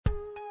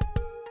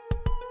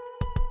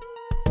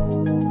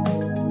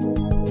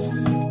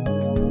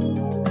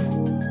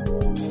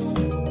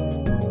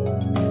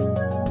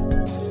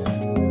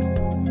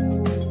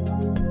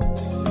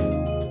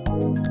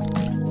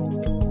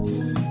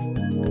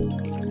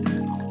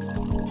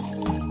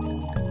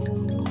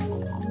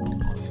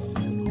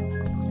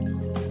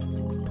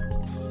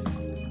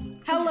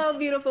Hello,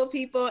 beautiful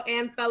people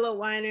and fellow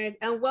whiners,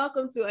 and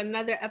welcome to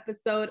another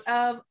episode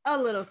of A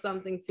Little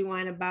Something to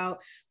Whine About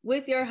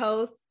with your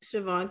host,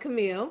 Siobhan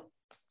Camille.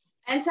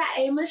 And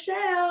Tae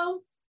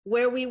Michelle.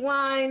 Where we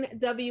whine,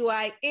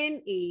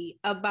 W-I-N-E,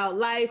 about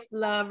life,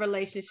 love,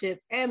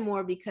 relationships, and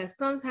more, because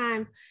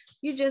sometimes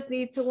you just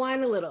need to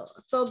whine a little.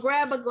 So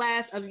grab a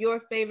glass of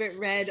your favorite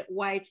red,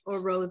 white, or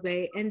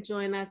rosé and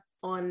join us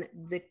on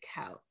the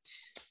couch.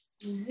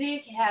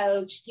 The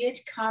couch, get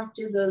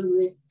comfortable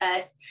with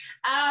us.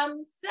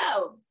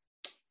 So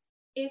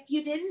if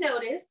you didn't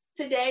notice,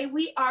 today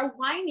we are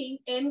whining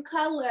in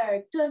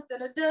color. Dun, dun,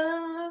 dun,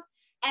 dun.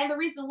 And the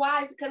reason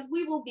why is because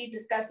we will be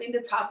discussing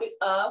the topic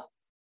of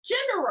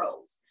gender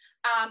roles.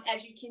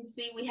 As you can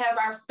see, we have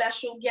our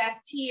special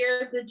guest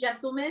here, the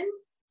gentleman.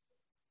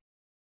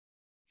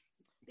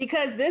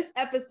 Because this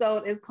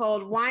episode is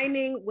called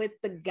Whining with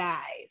the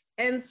Guys.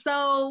 And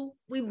so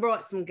we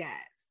brought some guys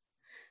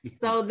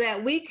so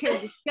that we can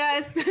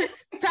discuss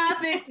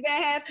topics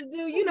that have to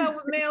do,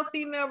 with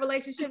male-female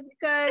relationships.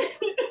 Because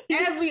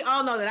as we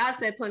all know, that I've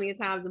said plenty of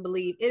times and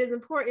believe, it is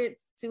important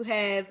to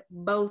have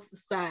both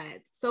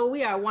sides. So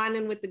we are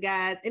whining with the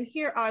guys, and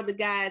here are the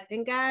guys.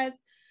 And guys,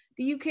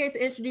 do you care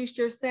to introduce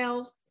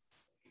yourselves?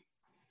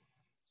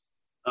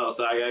 Oh,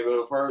 so I gotta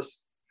go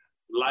first?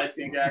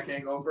 Light-skinned guy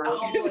can't go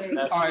first?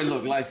 All right,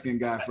 look, light-skinned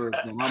guy first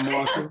then. I'm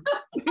Marshall.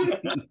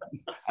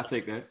 I'll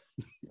take that.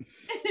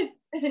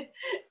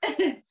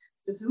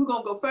 So who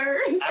gonna go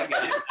first? I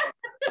got it.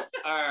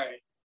 All right.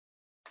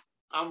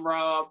 I'm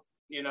Rob,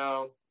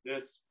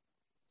 this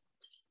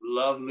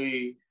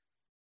lovely,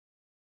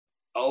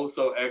 oh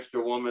so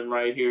extra woman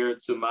right here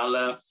to my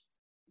left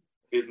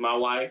is my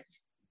wife.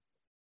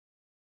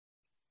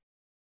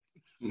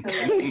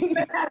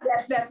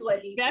 That's what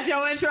he said. That's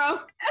your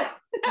intro?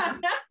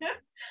 And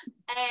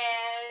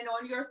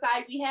on your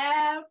side, we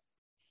have...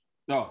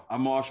 No,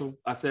 I'm Marshall.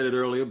 I said it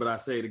earlier, but I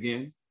say it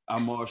again.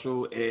 I'm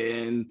Marshall.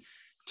 And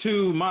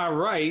to my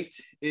right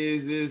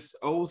is this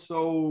oh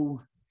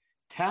so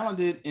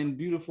talented and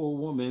beautiful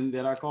woman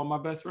that I call my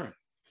best friend.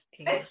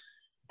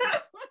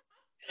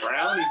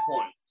 Brownie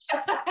points.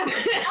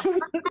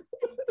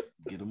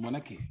 Get them when I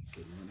can.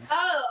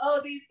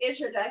 Oh, these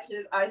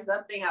introductions are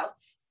something else.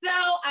 So,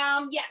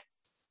 yes,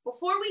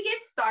 before we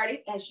get started,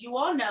 as you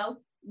all know,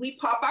 we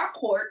pop our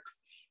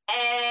corks.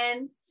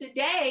 And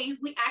today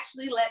we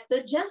actually let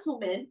the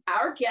gentleman,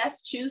 our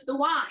guest, choose the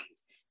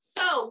wines.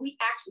 So we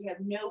actually have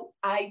no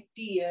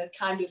idea,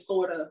 kind of,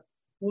 sort of,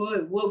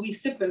 what we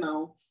sipping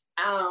on.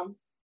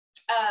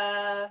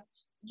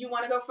 You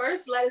want to go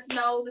first? Let us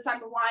know the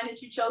type of wine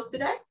that you chose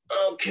today.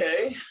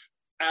 Okay.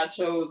 I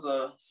chose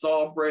a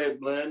soft red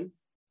blend.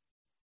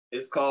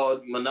 It's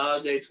called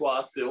Menage a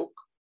Trois Silk.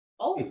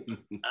 Oh,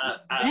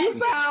 you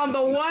found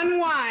the one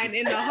wine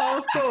in the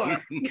whole store.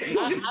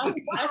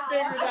 I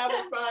figured I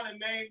would find a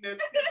name that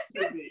speaks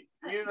to me,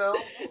 and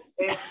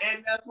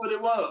that's what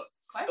it was.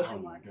 Oh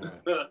my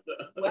God.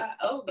 Wow.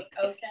 Oh,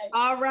 okay.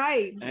 All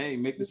right. Hey,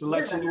 make the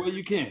selection the way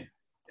you can.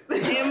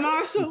 And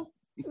Marshall,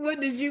 what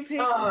did you pick?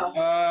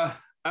 I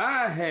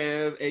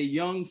have a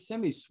young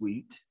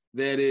semi-sweet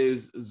that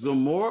is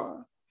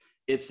Zamora.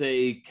 It's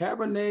a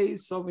Cabernet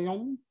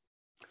Sauvignon.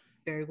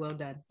 Very well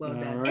done. Well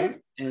All done.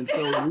 Right. And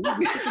so we'll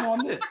be sitting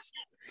on this.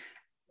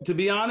 To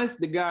be honest,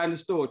 the guy in the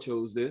store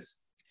chose this.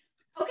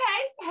 Okay.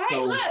 Hey,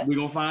 so look. we're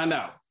going to find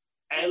out.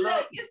 Hey,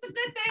 look. It's a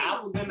good thing. I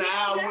was in the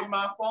aisle with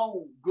my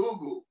phone,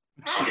 Google.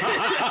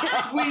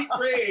 Sweet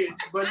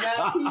reds, but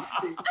not too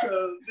sweet.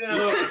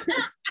 Because,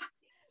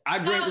 I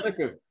drink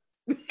liquor.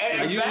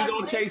 I usually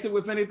don't chase it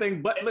with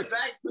anything but liquor.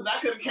 Exactly, because I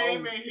could have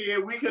came in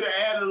here, we could have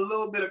added a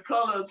little bit of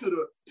color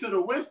to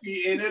the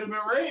whiskey, and it'd have been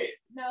red.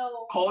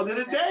 No. Called it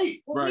a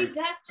day. Well, right. We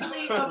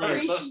definitely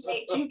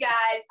appreciate you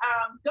guys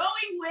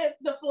going with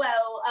the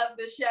flow of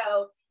the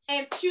show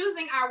and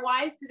choosing our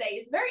wines today.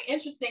 It's very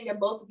interesting that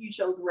both of you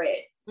chose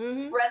red,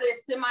 whether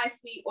it's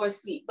semi-sweet or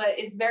sweet, but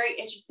it's very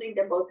interesting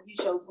that both of you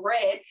chose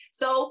red.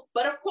 So,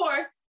 but of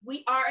course,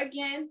 we are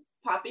again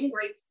popping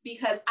grapes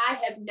because I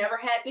have never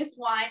had this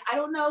wine. I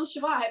don't know,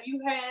 Siobhan, have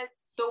you had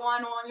the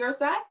one on your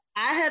side?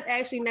 I have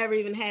actually never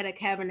even had a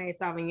Cabernet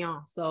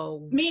Sauvignon,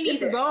 so Me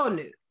neither. This is all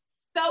new.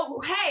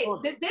 So, hey,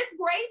 this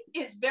grape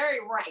is very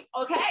ripe,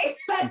 okay?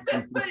 Let's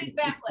just put it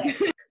that way.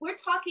 We're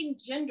talking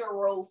gender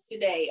roles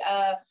today.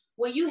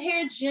 When you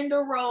hear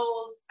gender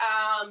roles,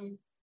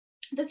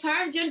 the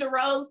term gender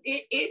roles,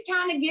 it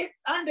kind of gets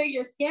under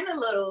your skin a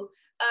little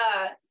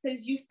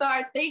because you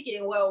start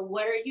thinking, well,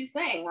 what are you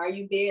saying? Are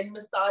you being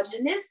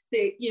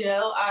misogynistic?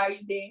 Are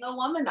you being a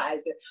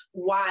womanizer?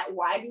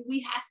 Why do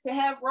we have to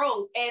have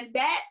roles? And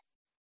that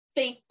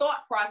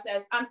thought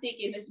process, I'm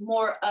thinking is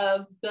more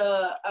of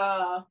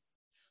the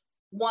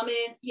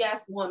woman,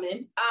 yes,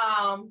 woman.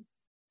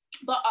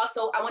 But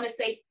also I want to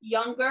say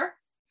younger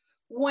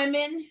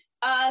women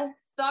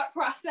thought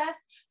process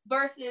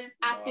versus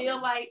I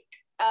feel like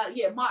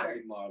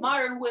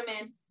modern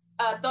women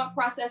thought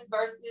process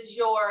versus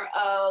your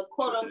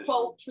quote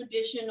unquote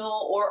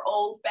traditional or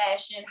old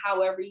fashioned,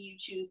 however you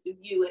choose to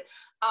view it,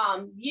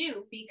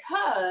 view,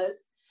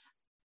 because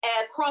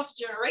across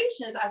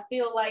generations, I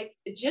feel like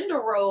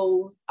gender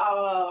roles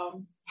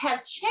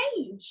have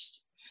changed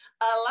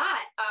a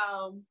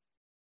lot.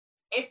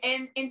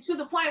 And to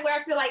the point where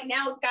I feel like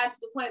now it's gotten to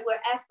the point where,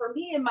 as for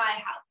me in my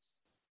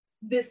house,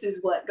 this is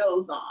what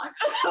goes on,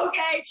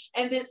 okay?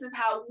 And this is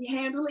how we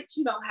handle it.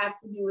 You don't have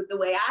to do it the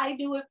way I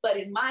do it, but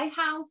in my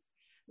house,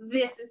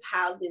 this is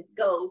how this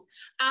goes.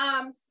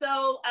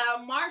 So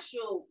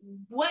Marshall,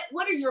 what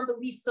are your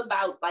beliefs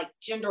about like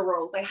gender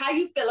roles? Like, how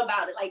you feel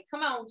about it? Like,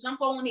 come on,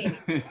 jump on in.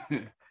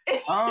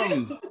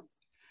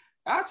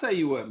 I'll tell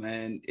you what,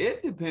 man,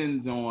 it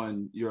depends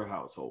on your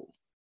household.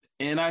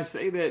 And I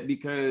say that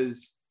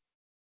because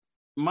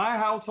my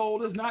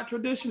household is not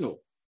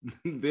traditional.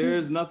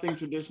 There's nothing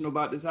traditional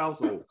about this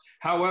household.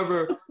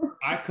 However,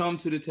 I come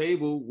to the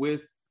table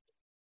with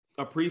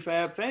a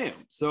prefab fam.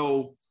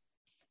 So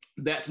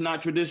that's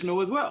not traditional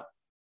as well.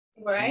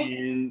 Right.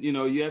 And, you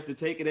know, you have to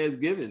take it as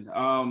given.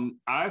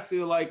 I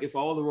feel like if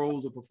all the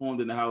roles are performed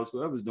in the house,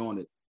 whoever's doing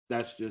it,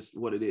 that's just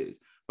what it is.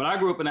 But I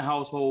grew up in a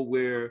household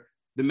where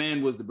the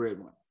man was the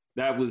breadwinner.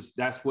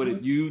 That's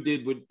what you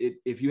did with it.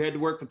 If you had to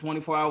work for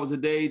 24 hours a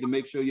day to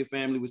make sure your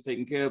family was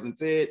taken care of and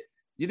fed,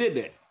 you did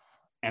that.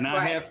 And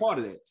I have part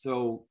of that.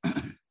 So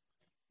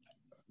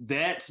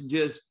that's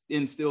just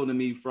instilled in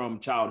me from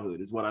childhood,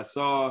 is what I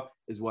saw,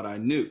 is what I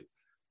knew.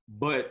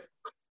 But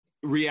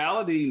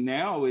reality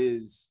now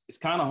is, it's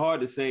kind of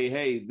hard to say,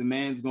 hey, the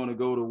man's going to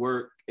go to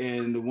work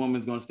and the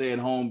woman's going to stay at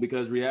home,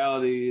 because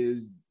reality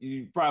is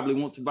you probably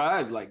won't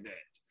survive like that.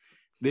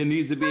 There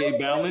needs to be a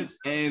balance,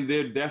 and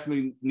there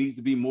definitely needs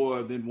to be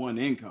more than one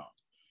income.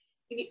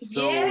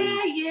 So,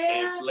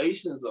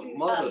 inflation's a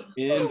mother.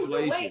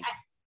 Inflation.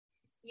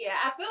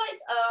 I feel like,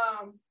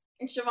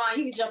 and Siobhan,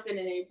 you can jump in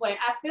at any point.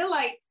 I feel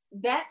like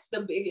that's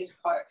the biggest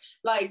part.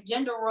 Like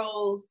gender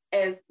roles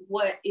as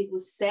what it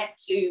was set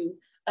to,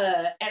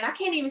 and I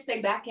can't even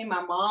say back in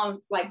my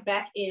mom, like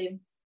back in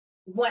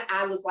when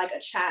I was like a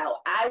child.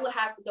 I would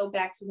have to go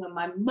back to when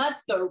my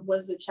mother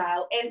was a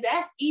child. And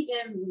that's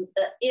even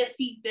an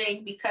iffy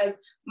thing, because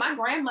my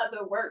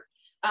grandmother worked.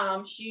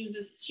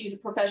 She's a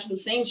professional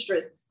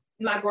seamstress.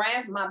 My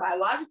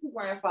biological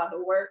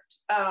grandfather worked.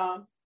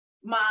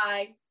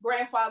 My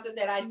grandfather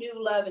that I knew,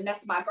 love, and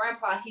that's my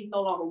grandpa, he's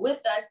no longer with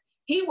us.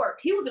 He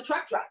worked. He was a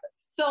truck driver.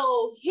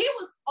 So he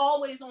was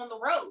always on the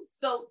road.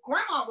 So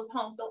grandma was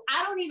home. So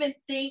I don't even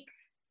think,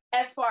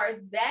 as far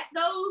as that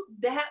goes,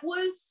 that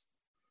was,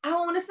 I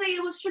don't want to say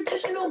it was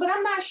traditional, but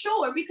I'm not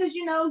sure, because,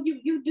 you know,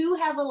 you do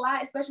have a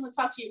lot, especially when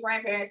you talk to your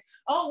grandparents.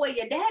 Oh, well,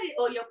 your daddy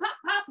or your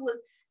pop was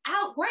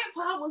out,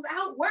 grandpa was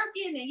out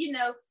working, and, you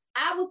know,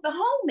 I was the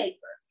homemaker,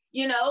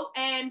 you know,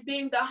 and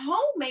being the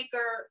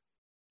homemaker,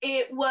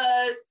 it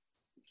was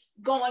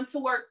going to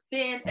work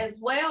then as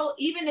well.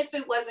 Even if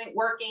it wasn't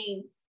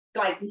working,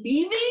 like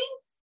leaving,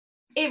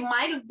 it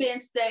might have been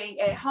staying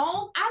at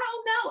home. I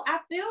don't know. I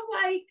feel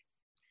like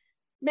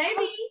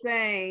maybe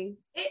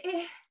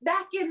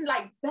back in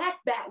like back,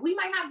 we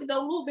might have to go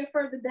a little bit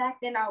further back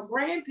than our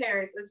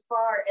grandparents as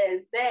far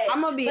as that.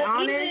 I'm gonna be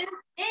honest.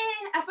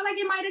 I feel like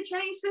it might have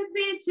changed since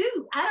then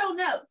too. I don't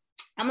know.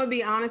 I'm gonna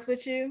be honest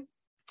with you.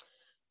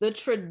 The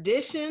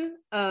tradition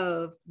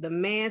of the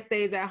man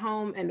stays at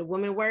home and the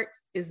woman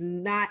works is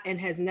not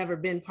and has never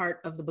been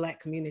part of the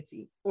Black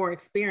community or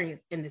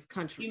experience in this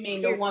country. You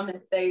mean the woman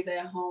stays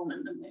at home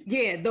and the man?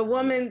 Yeah,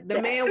 the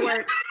man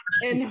works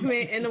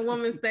and the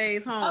woman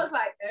stays home. I was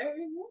like,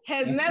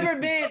 has never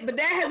been, but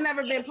that has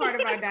never been part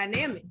of our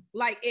dynamic.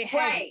 Like it has.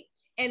 Right.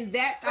 And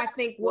that's, I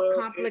think, what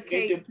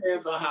complicates. It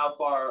depends on how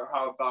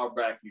far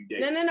back you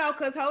date. No,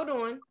 because hold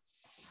on.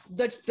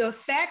 The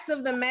fact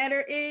of the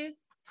matter is,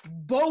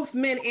 both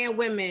men and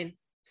women,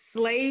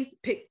 slaves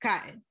picked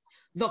cotton.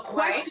 The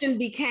question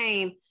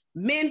became,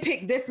 men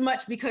pick this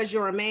much because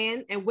you're a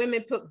man, and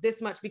women pick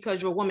this much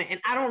because you're a woman. And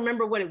I don't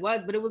remember what it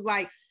was, but it was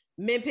like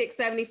men pick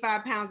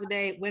 75 pounds a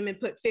day, women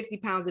put 50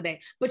 pounds a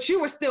day, but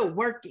you were still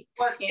working.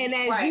 And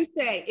as you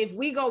say, if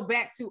we go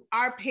back to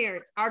our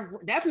parents,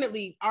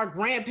 definitely our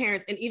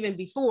grandparents, and even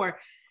before,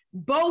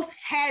 both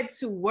had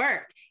to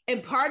work.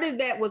 And part of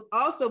that was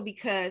also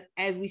because,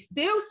 as we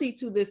still see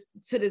to this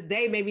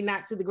day, maybe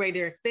not to the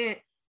greater extent,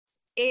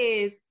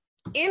 is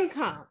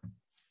income.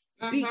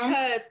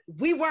 Because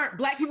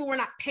Black people were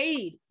not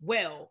paid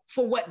well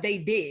for what they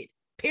did,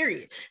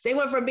 period. They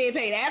went from being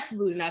paid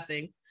absolutely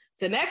nothing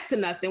to next to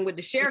nothing with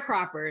the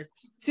sharecroppers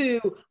to,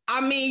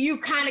 I mean, you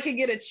kind of could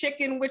get a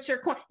chicken with your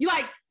corn. You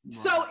like,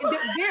 so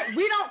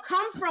we don't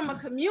come from a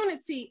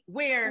community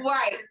where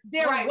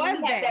there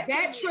was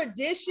that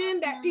tradition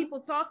that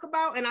people talk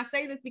about. And I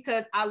say this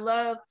because I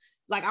love,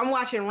 like, I'm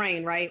watching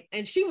Reign, right?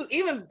 And she was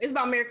it's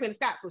about Mary Queen of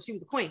Scots, so she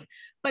was a queen.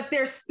 But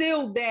there's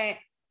still that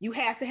you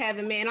have to have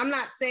a man. I'm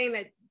not saying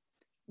that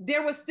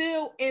there was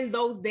still in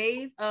those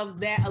days of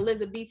that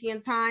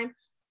Elizabethan time,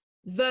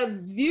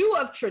 The view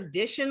of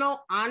traditional,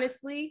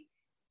 honestly,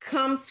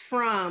 comes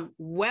from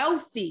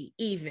wealthy,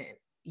 even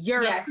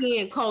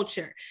European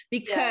culture.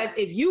 Because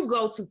if you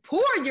go to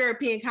poor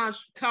European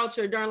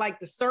culture during like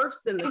the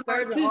serfs and the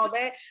serfs and all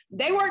that,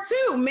 they work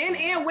too. Men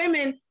and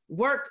women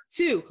worked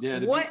too. Yeah,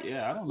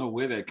 I don't know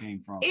where that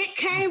came from. It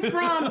came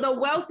from the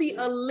wealthy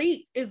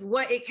elite is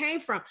what it came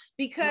from.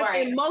 Because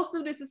in most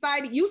of the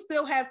society, you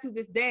still have to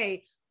this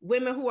day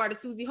women who are the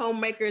Susie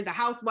homemakers, the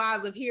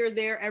housewives of here,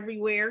 there,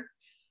 everywhere.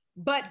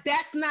 But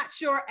that's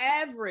not your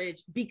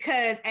average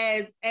because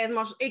as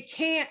Marshall, it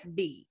can't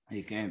be.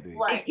 It can't be.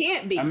 Right. It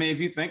can't be. I mean, if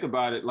you think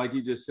about it, like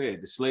you just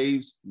said, the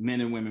slaves,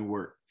 men and women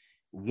worked.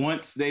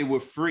 Once they were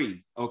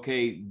free,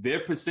 okay,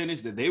 their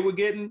percentage that they were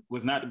getting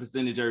was not the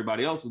percentage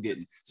everybody else was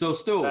getting. So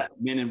still,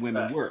 men and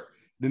women worked.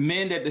 The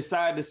men that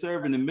decided to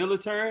serve in the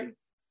military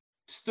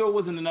still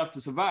wasn't enough to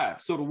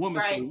survive. So the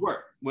woman still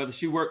worked, whether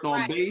she worked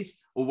on base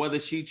or whether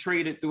she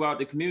traded throughout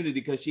the community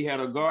because she had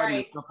a garden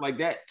and stuff like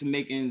that to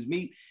make ends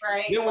meet.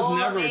 There was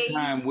never a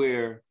time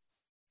where,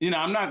 you know,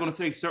 I'm not going to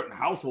say certain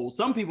households.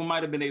 Some people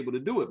might have been able to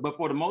do it, but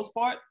for the most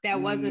part, that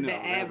wasn't the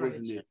average.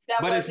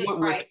 But it's what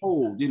we're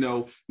told, you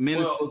know, men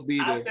are supposed to be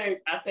I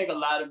think a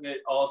lot of it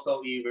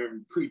also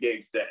even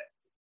predates that.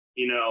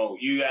 You know,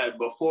 you got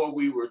before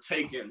we were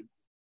taken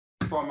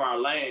from our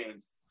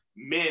lands,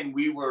 men,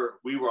 we were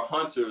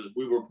hunters,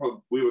 we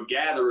were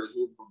gatherers,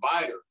 we were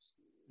providers.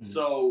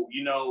 So,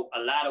 you know, a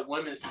lot of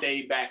women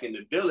stayed back in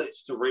the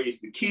village to raise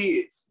the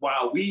kids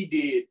while we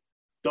did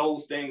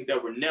those things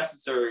that were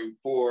necessary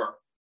for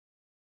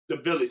the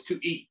village to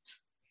eat.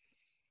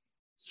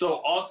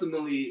 So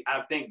ultimately,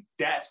 I think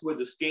that's where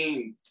the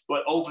scheme,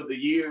 but over the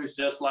years,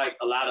 just like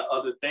a lot of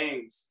other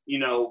things, you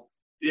know,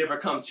 there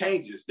become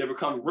changes, there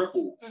become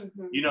ripples,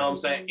 you know what I'm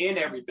saying, in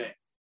everything.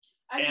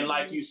 And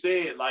like you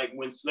said, like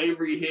when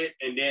slavery hit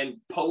and then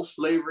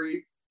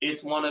post-slavery,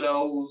 it's one of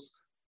those,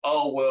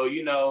 oh, well,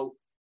 you know,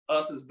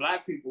 us as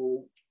Black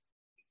people,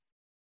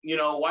 you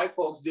know, white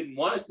folks didn't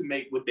want us to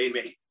make what they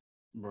made.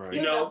 Right.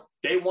 You know,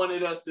 they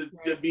wanted us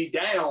to be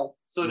down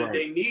so that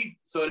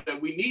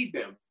we need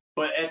them.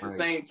 But at the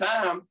same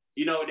time,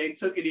 you know, they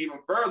took it even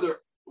further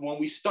when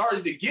we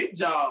started to get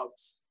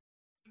jobs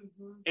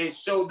and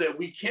show that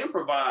we can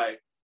provide.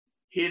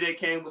 Here they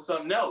came with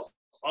something else.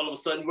 All of a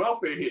sudden,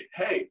 welfare hit.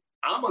 Hey,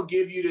 I'm gonna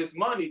give you this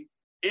money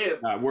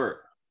if not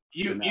work.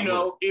 You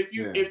know, if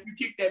you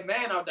kick that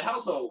man out the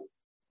household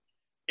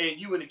and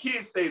you and the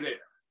kids stay there.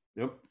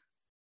 Yep.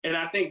 And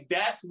I think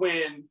that's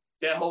when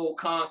that whole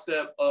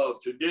concept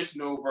of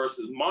traditional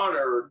versus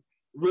modern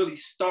really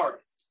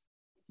started.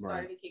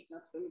 Started to kick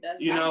up some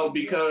dust. You know,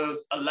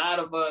 because a lot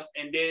of us,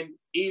 and then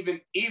even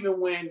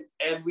when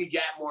as we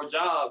got more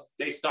jobs,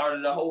 they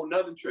started a whole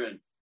nother trend.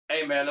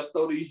 Hey man, let's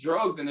throw these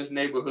drugs in this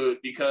neighborhood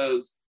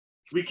because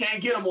we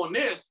can't get them on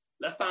this.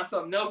 Let's find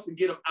something else to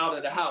get them out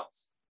of the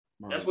house.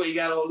 Right. That's where you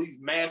got all these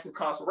mass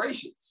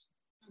incarcerations.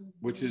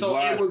 Which is so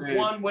why it was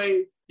one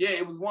way. Yeah,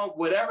 it was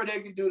whatever they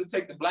could do to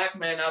take the Black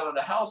man out of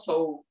the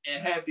household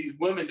and have these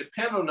women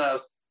depend on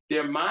us.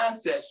 Their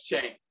mindsets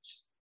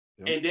changed,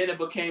 and then it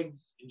became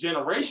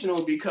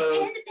generational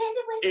because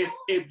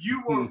if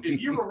you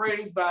were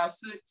raised by a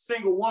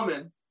single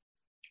woman,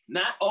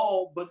 not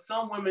all, but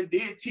some women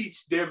did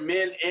teach their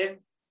men and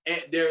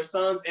their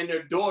sons and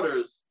their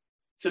daughters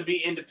to be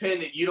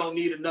independent. You don't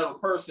need another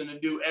person to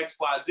do X,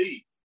 Y,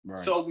 Z. Right.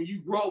 So when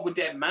you grow up with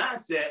that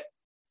mindset,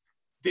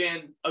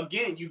 then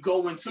again, you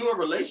go into a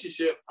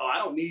relationship. Oh, I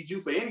don't need you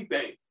for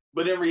anything.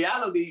 But in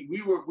reality,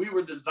 we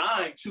were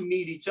designed to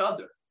need each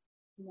other.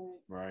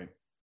 Right.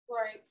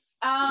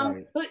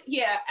 But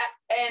yeah,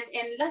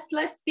 and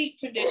let's speak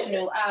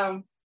traditional.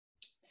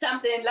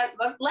 Something like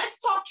let's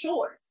talk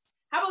chores.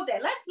 How about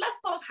that? Let's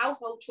talk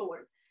household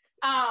chores.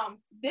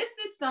 This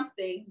is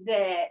something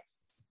that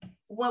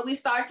when we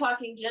start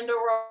talking gender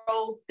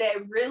roles, that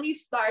really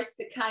starts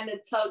to kind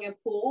of tug and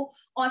pull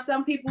on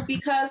some people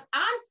because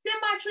I'm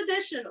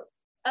semi-traditional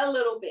a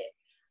little bit.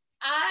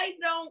 I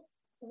don't,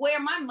 where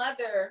my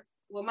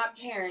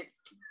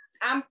parents,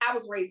 I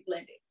was raised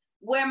blended.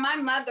 Where my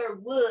mother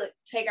would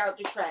take out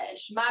the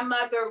trash, my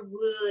mother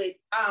would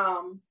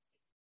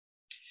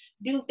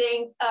do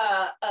things,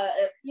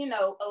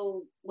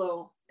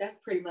 that's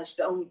pretty much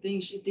the only thing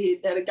she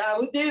did that a guy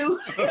would do.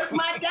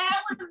 My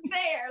dad was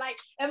there,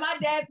 and my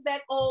dad's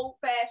that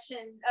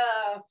old-fashioned,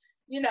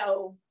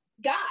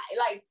 guy,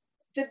 like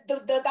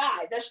the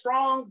guy, the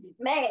strong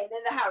man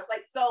in the house.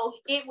 So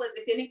it was,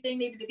 if anything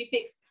needed to be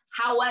fixed.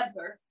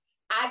 However,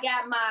 I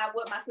got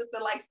what my sister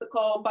likes to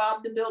call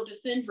Bob the Builder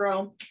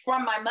syndrome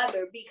from my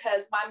mother,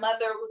 because my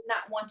mother was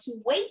not one to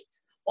wait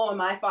on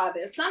my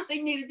father. If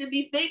something needed to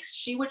be fixed,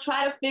 she would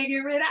try to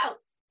figure it out.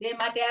 Then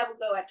my dad would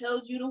go, I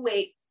told you to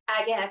wait.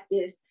 I got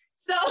this.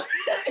 So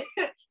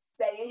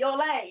stay in your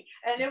lane.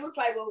 And it was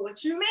like, well,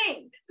 what you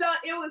mean? So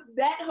it was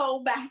that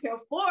whole back and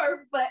forth.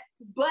 But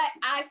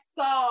I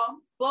saw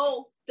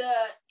both the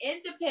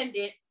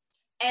independent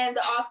and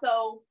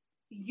also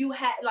you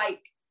had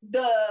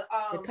the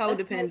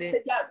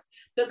codependent.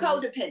 The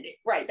codependent,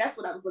 right? That's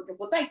what I was looking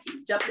for. Thank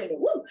you. Jumped in it.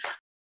 Woo!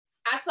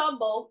 I saw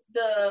both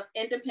the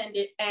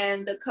independent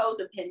and the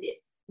codependent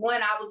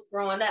when I was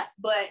growing up,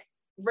 but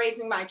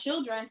raising my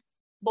children,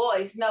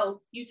 boys,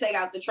 no, you take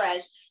out the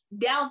trash.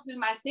 Down to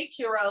my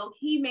 6-year-old,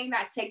 he may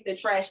not take the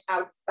trash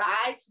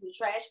outside to the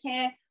trash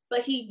can,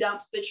 but he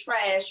dumps the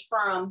trash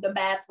from the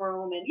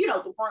bathroom and,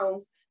 the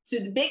rooms to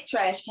the big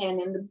trash can,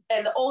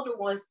 and the older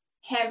ones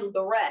handle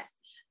the rest.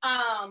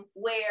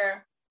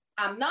 Where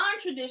I'm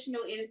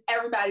non-traditional is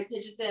everybody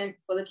pitches in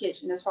for the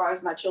kitchen as far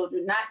as my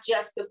children, not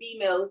just the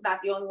female is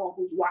not the only one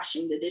who's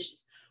washing the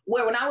dishes.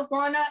 Where when I was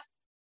growing up,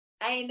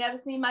 I ain't never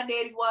seen my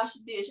daddy wash a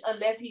dish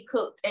unless he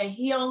cooked. And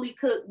he only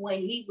cooked when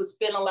he was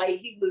feeling like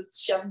he was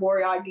Chef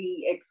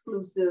Boyardee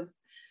exclusive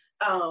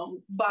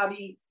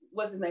Bobby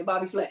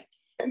Flay.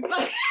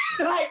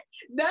 like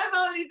that's the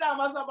only time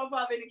I saw my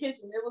father in the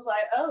kitchen. It was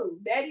like, oh,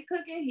 daddy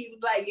cooking? He was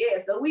like,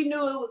 yeah. So we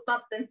knew it was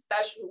something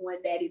special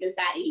when daddy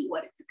decided he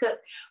wanted to cook.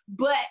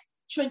 But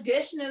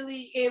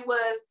traditionally, it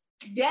was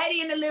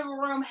daddy in the living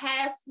room,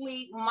 half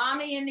asleep,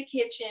 mommy in the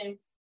kitchen.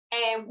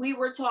 And we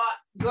were taught,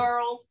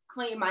 girls,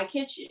 clean my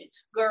kitchen.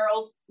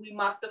 Girls, we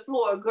mop the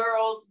floor.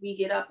 Girls, we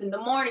get up in the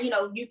morning.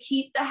 You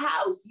keep the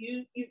house.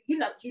 You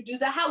do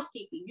the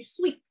housekeeping. You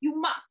sweep, you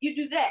mop, you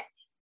do that.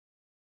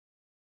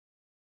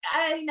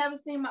 I ain't never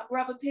seen my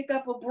brother pick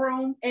up a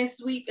broom and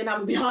sweep. And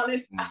I'm gonna be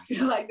honest, I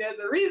feel like there's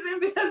a reason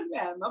because,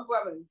 man, my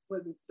brother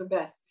wasn't the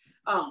best.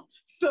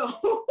 So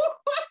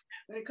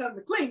when it comes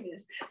to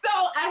cleanness. So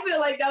I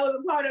feel like that was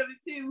a part of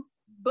it too.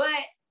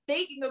 But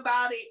thinking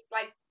about it,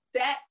 like,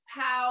 that's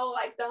how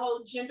like the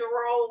whole gender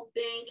role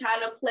thing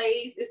kind of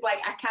plays. It's like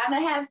I kind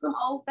of have some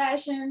old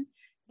fashioned,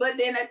 but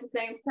then at the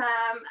same time,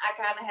 I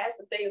kind of have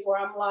some things where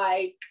I'm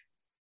like,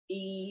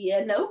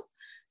 yeah, no.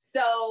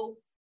 So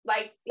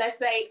like, let's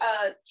say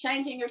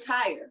changing your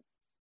tire.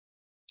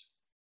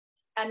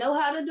 I know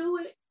how to do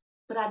it,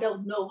 but I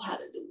don't know how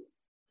to do it.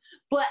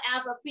 But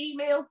as a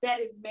female that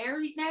is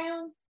married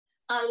now,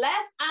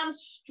 unless I'm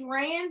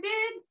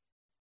stranded,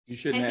 you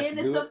shouldn't and have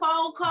then to it's do a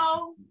phone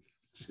call.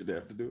 You should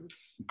have to do it.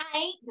 I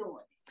ain't doing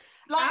it.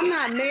 I'm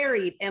not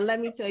married, and let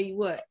me tell you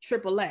what,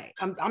 AAA,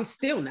 I'm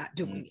still not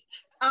doing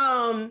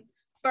it.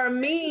 For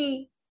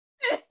me,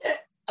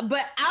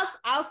 but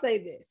I'll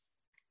say this.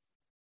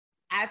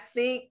 I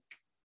think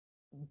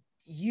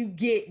you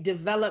get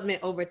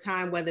development over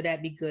time, whether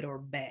that be good or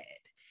bad.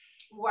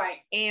 Right.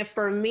 And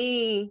for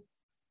me,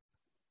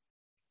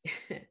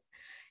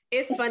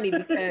 it's funny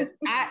because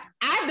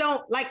I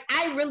don't like,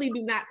 I really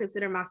do not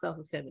consider myself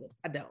a feminist.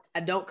 I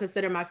don't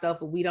consider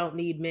myself a we don't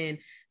need men,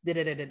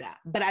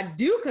 but I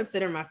do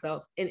consider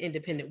myself an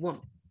independent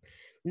woman.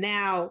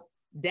 Now,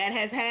 that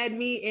has had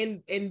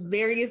me in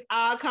various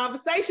odd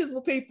conversations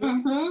with people.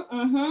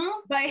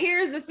 But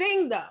here's the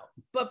thing though,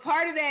 but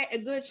part of that, a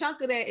good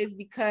chunk of that is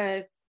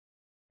because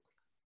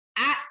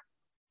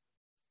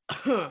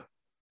take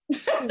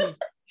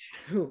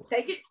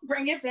it,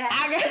 bring it back.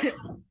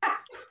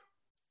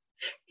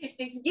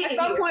 At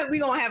some point,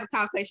 we're gonna have a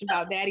conversation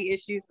about daddy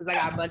issues because I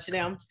got a bunch of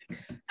them.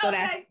 So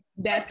okay.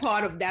 that's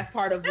part of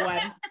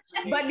one.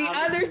 But the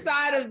other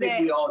side of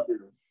that, we all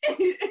do.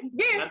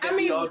 Yeah, I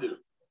mean, we all do.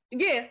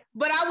 Yeah,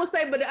 but I will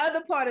say, but the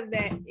other part of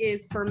that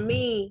is for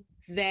me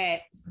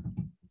that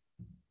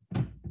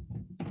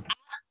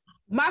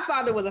my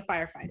father was a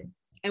firefighter.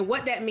 And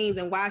what that means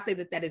and why I say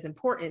that is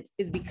important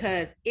is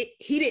because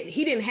he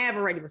didn't have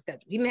a regular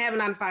schedule. He didn't have a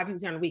 9 to 5. He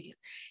was here on the weekends.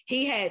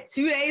 He had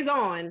 2 days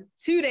on,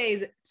 2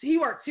 days. He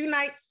worked 2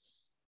 nights,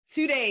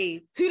 2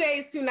 days, 2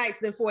 days, 2 nights,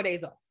 then 4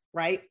 days off,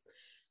 right?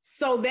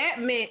 So that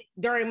meant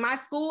during my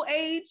school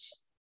age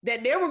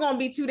that there were going to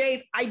be 2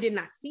 days I did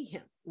not see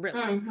him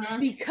really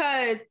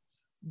because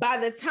by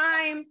the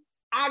time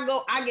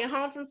I get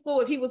home from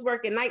school, if he was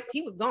working nights,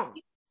 he was gone.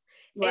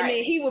 Right. And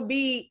then he would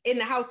be in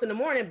the house in the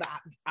morning, but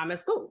I'm at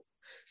school.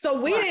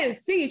 So we didn't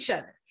see each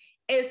other.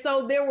 And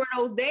so there were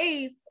those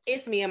days,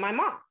 it's me and my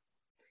mom.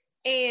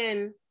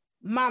 And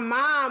my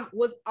mom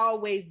was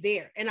always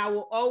there. And I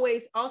will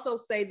always also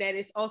say that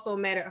it's also a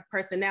matter of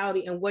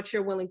personality and what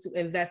you're willing to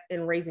invest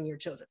in raising your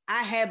children.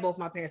 I had both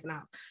my parents in the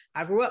house.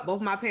 I grew up,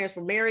 both my parents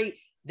were married.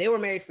 They were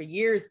married for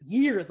years,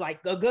 like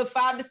a good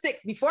 5 to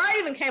 6 before I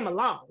even came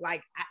along.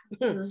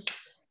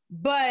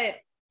 But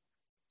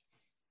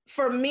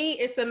for me,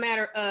 it's a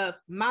matter of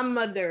my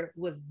mother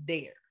was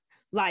there.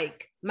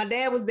 Like my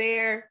dad was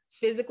there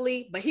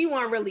physically, but he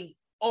wasn't really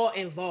all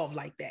involved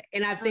like that.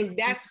 And I think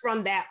that's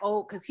from that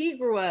old, because he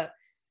grew up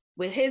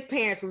with his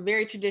parents were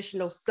very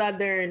traditional,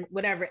 Southern,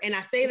 whatever. And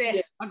I say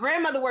that my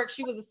grandmother worked,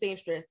 she was a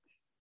seamstress.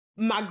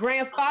 My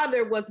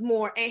grandfather was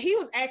more, and he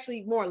was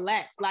actually more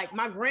lax. Like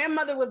my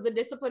grandmother was the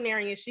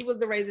disciplinarian. She was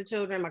the raiser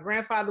children. My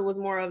grandfather was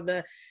more of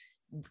the,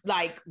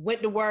 like,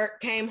 went to work,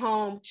 came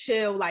home,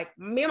 chill. Like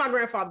me and my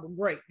grandfather were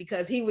great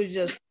because he was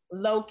just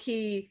low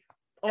key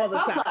all the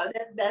time.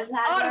 That's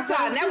how all the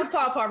time. That was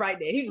Papa right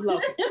there. He was low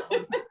key.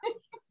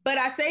 But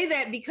I say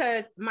that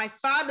because my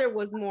father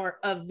was more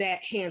of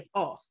that hands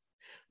off.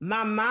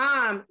 My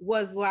mom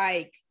was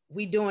like,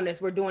 we doing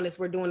this, we're doing this,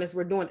 we're doing this,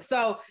 we're doing it.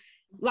 So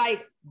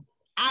like,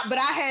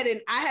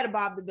 I had a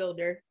Bob the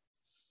Builder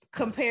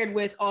compared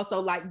with also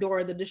like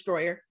Dora the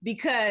Destroyer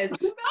because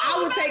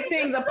I would take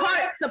things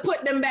apart to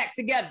put them back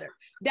together.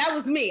 That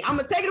was me. I'm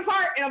gonna take it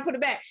apart and I'll put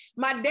it back.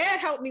 My dad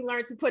helped me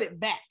learn to put it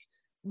back.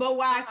 But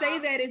why I say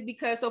that is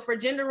because, so for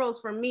gender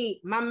roles, for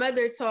me, my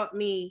mother taught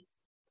me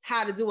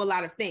how to do a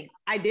lot of things.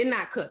 I did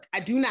not cook. I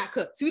do not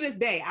cook. To this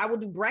day, I will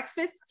do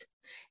breakfast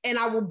and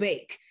I will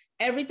bake.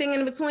 Everything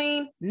in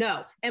between,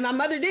 no. And my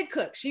mother did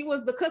cook. She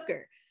was the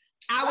cooker.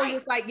 I was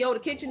just like, yo, the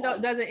kitchen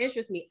doesn't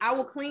interest me. I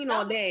will clean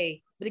all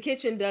day, but the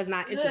kitchen does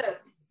not interest me.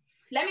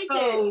 Let me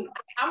tell you,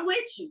 I'm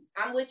with you.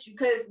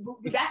 Because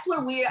that's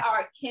where we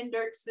are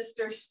kindred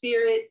sister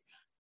spirits.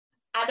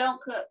 I don't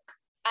cook.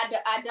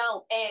 I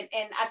don't.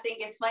 And I think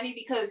it's funny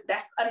because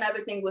that's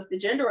another thing with the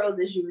gender roles,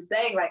 as you were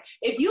saying. Like,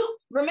 if you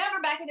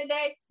remember back in the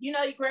day, you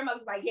know, your grandma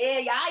was like, yeah,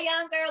 y'all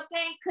young girls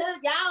can't cook.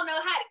 Y'all don't know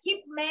how to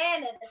keep a man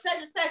and such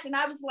and such. And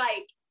I was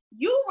like,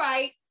 you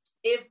right.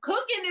 If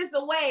cooking is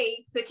the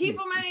way to keep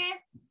a man,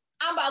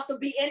 I'm about to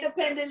be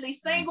independently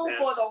single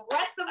for the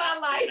rest of my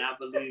life. And I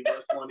believe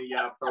that's one of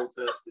y'all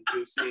protests that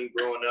you've seen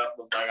growing up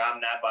was like,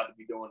 I'm not about to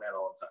be doing that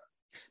all the time.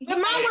 But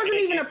mine wasn't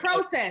even a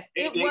protest.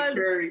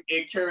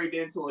 It carried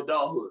into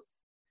adulthood.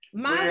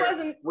 Mine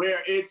wasn't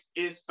where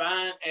it's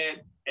fine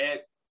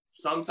at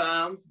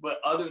sometimes, but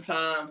other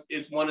times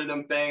it's one of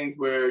them things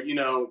where, you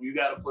know, you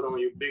got to put on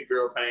your big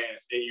girl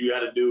pants and you got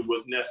to do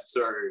what's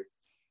necessary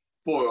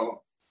for,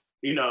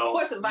 you know,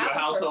 your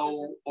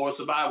household or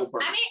survival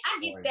purpose. I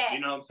mean, I get that. You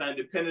know what I'm saying?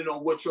 Depending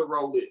on what your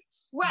role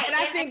is. Right. And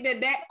I think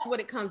that's what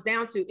it comes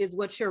down to, is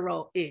what your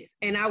role is.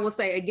 And I will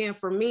say again,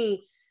 for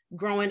me,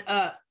 growing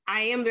up,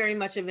 I am very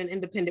much of an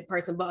independent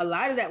person, but a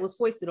lot of that was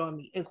foisted on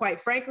me. And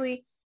quite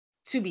frankly,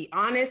 to be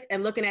honest,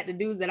 and looking at the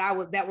dudes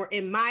that were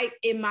in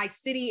my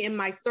city, in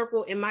my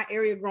circle, in my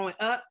area growing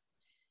up,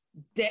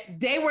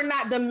 they were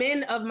not the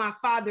men of my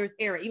father's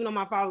era. Even though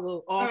my father was a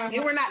little off, they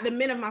were not the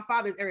men of my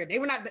father's era. They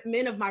were not the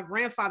men of my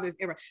grandfather's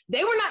era.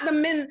 They were not the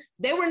men.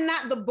 They were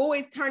not the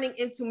boys turning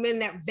into men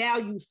that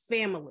valued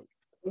family.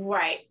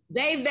 Right.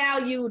 They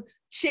valued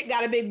shit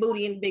got a big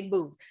booty and big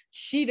boobs.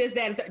 She does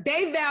that.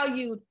 They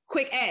valued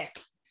quick ass,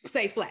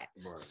 say flat.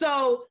 Right.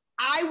 So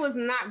I was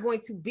not going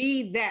to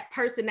be that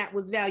person that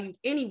was valued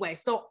anyway.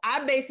 So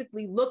I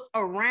basically looked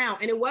around,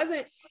 and it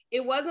wasn't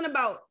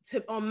about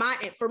on my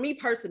end, for me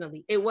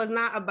personally, it was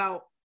not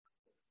about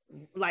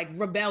like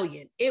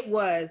rebellion. It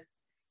was,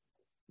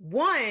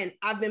 one,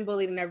 I've been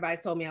bullied and everybody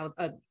told me I was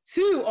ugly.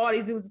 Two, all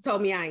these dudes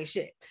told me I ain't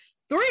shit.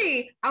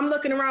 Three, I'm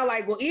looking around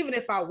like, well, even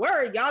if I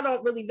were, y'all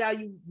don't really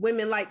value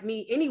women like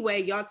me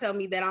anyway. Y'all tell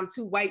me that I'm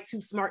too white,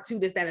 too smart, too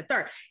this, that, and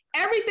third.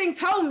 Everything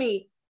told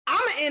me I'm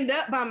gonna end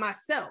up by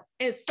myself.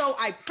 And so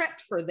I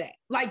prepped for that.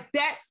 Like,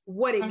 that's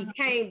what it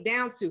became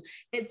down to.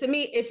 And to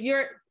me,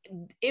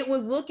 it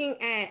was looking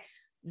at,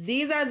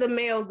 these are the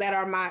males that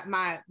are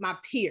my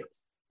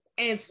peers.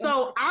 And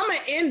so I'm gonna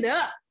end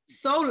up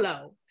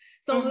solo.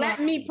 So let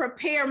me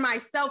prepare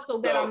myself so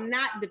that I'm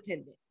not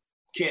dependent.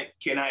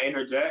 Can I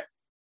interject?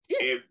 Yeah.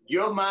 If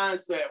your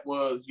mindset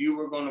was you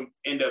were gonna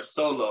end up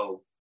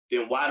solo,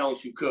 then why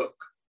don't you cook?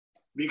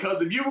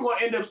 Because if you were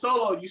gonna end up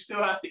solo, you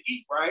still have to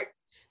eat, right?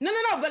 No,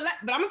 but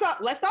I'm gonna talk.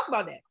 Let's talk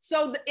about that.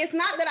 So it's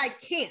not that I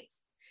can't;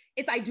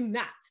 it's I do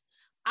not.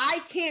 I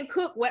can't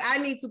cook what I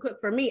need to cook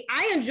for me.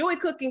 I enjoy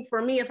cooking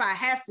for me if I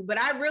have to, but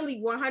I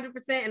really 100%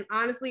 and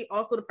honestly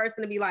also the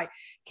person to be like,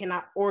 can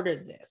I order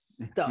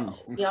this though?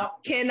 Yep.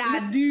 Can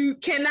I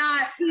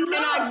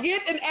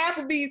get an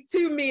Applebee's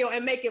 2 meal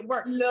and make it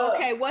work? Look.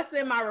 Okay, what's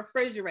in my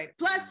refrigerator?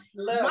 Plus,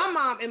 my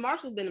mom and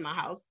Marshall's been in my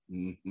house.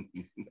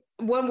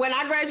 When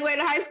I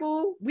graduated high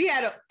school,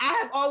 I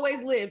have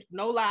always lived,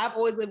 no lie, I've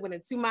always lived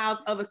within 2 miles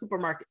of a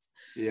supermarket.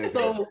 Yeah,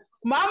 so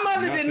my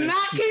mother did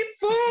not keep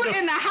food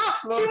in the house.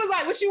 She was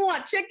like, what you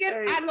want, chicken?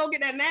 Hey, I can go get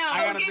that now.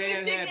 I got a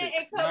bad habit.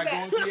 I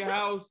go into your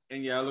house,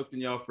 and I looked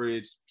in your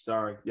fridge.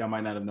 Sorry, y'all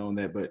might not have known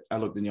that, but I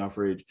looked in your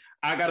fridge.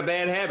 I got a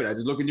bad habit. I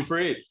just look in your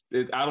fridge.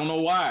 I don't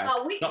know why.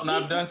 Something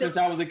I've done since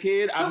I was a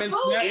kid. I've been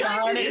snatching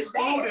behind it. There's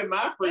food in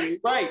my fridge.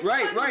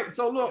 Right.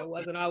 So look. It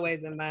wasn't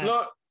always in mine.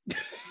 Look,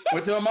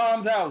 went to her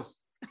mom's house.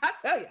 I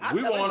tell you.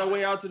 We were on our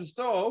way out to the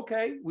store.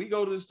 Okay, we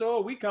go to the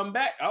store. We come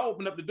back. I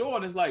open up the door,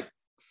 and it's like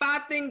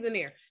 5 things in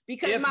there,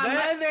 because my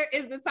mother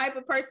is the type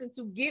of person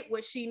to get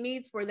what she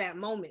needs for that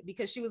moment,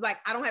 because she was like,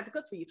 I don't have to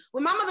cook for you.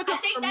 When my mother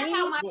cooked for me. I think that's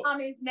how my mom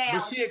is now.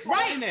 But she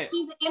explained that.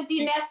 She's an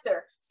empty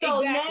nester. So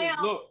exactly.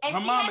 Now, look, her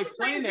mom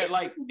explained that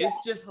like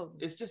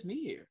it's just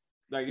me here.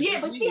 Like, yeah,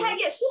 but she had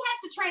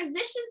to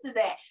transition to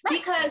that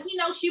because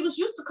she was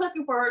used to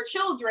cooking for her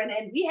children,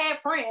 and we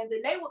had friends,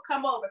 and they would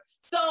come over.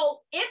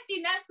 So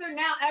empty nester,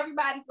 now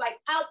everybody's like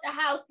out the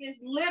house. Is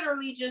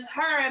literally just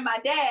her and my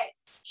dad.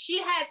 She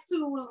had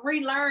to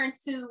relearn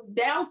to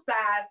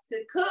downsize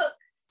to cook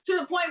to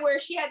the point where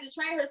she had to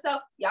train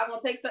herself. Y'all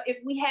gonna take some, if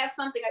we have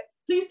something,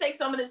 please take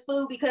some of this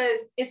food because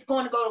it's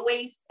going to go to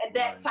waste and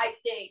that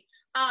type thing.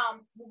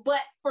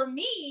 But for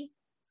me,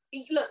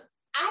 look,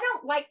 I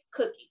don't like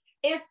cooking.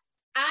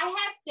 I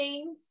have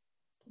things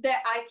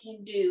that I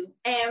can do.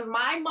 And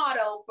my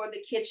motto for the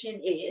kitchen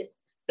is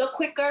the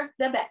quicker,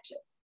 the better,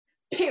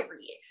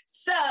 period.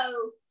 So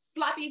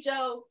Sloppy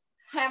Joe,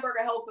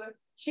 hamburger helper,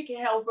 chicken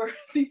helper,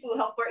 seafood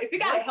helper. If you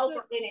got a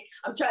helper in it,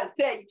 I'm trying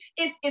to tell you,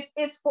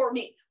 it's for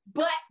me.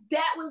 But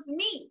that was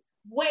me.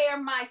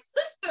 Where my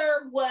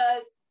sister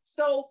was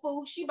soul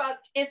food,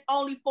 it's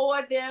only 4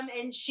 of them,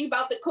 and she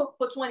about to cook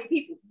for 20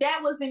 people.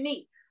 That wasn't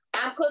me.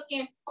 I'm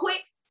cooking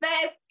quick,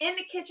 fast, in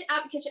the kitchen,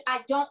 out the kitchen.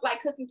 I don't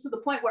like cooking to the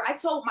point where I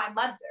told my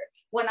mother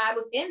when I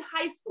was in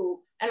high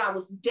school, and I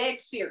was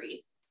dead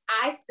serious.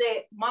 I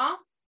said, Mom,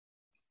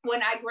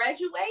 when I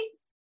graduate,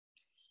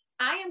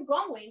 I am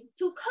going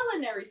to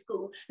culinary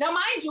school. Now,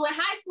 mind you, in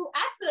high school,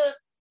 I took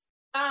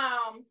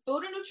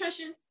food and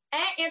nutrition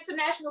and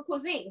international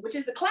cuisine, which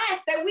is the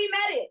class that we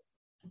met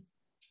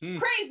in.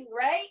 Crazy,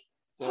 right?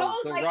 So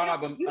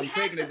Rob, I'm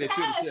taking it that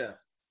you're the chef.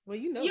 Well,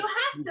 you know, you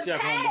have to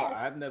chef pass. Homeboy.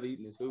 I've never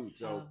eaten this food,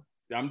 so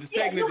I'm just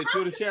taking it that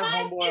you're the chef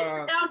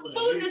Homeboy.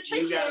 Food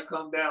nutrition you gotta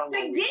come down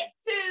to get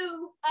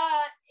to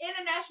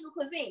international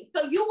cuisine.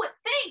 So you would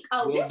think,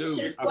 this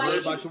shit's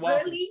like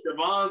really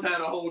Devon's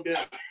had a whole day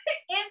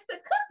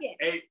into cooking.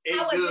 Ate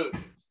good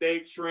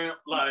steak, shrimp,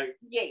 like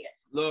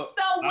Look.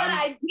 So what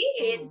I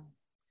did.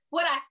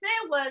 What I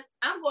said was,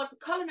 I'm going to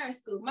culinary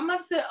school. My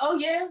mother said, oh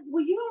yeah,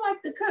 well, you don't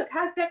like to cook.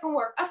 How's that gonna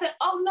work? I said,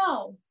 oh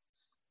no,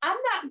 I'm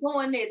not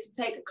going there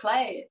to take a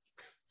class.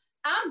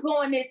 I'm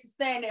going there to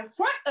stand in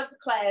front of the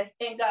class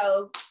and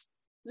go,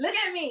 look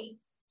at me.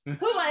 Who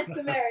wants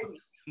to marry me?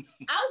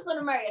 I was going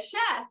to marry a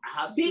chef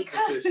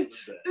because I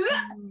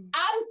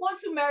was going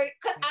to marry,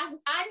 because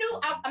I knew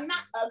I'm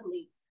not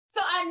ugly.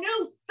 So I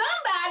knew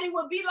somebody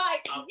would be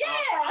like, I'm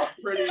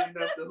pretty enough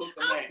to hook a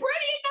man. I'm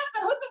pretty enough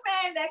to hook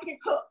a man that can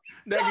cook.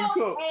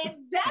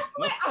 And that's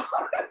where I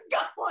was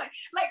going.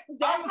 Like,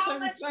 that's how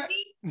much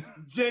me.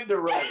 Gender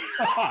role.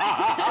 That's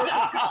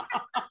how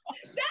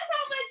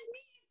much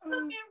me and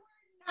cooking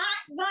were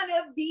not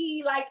gonna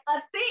be like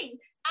a thing.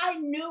 I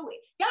knew it.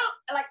 Y'all,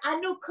 like, I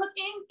knew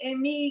cooking and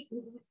me,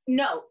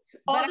 no.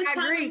 But I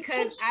agree,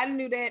 because I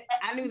knew that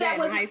in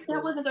high school.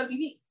 That wasn't gonna be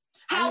me.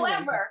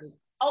 However,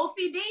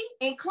 OCD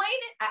and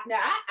cleaning, I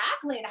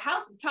cleaned the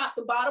house from top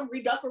to bottom,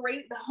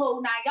 redecorated the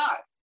whole 9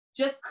 yards.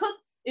 Just cook.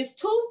 It's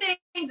 2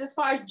 things as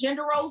far as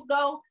gender roles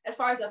go, as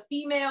far as a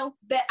female,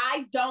 that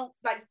I don't,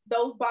 like,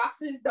 those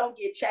boxes don't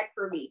get checked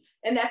for me.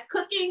 And that's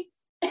cooking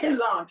and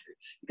laundry.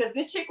 Because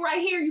this chick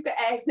right here, you can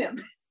ask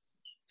him.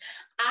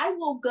 I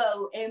will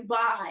go and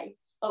buy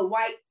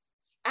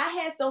I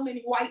had so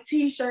many white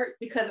t-shirts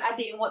because I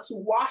didn't want to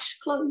wash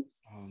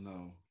clothes. Oh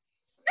no.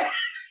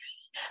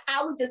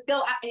 I would just go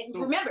out, and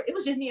remember, it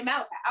was just me and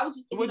Malachi. I would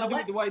just. What'd you do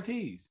with the white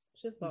tees?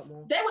 Just bought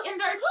more. They were in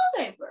their clothes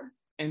hamper.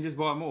 And just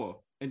bought more.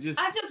 I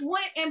just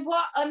went and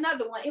bought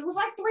another one. It was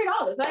like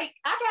 $3. Like,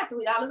 I got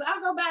 $3.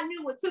 I'll go buy a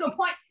new one, to the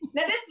point.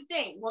 Now, this is the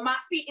thing.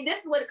 This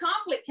is where the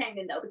conflict came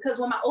in, though, because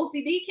when my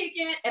OCD kick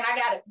in and I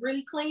got it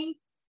really clean,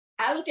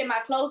 I look at my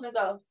clothes and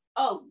go,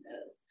 oh no.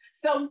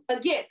 So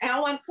again,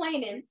 how I'm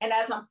cleaning, and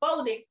as I'm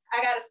folding,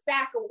 I got a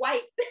stack of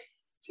white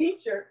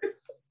t-shirts.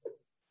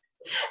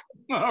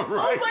 All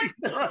right.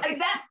 I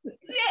got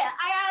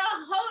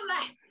a whole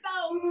lot. So,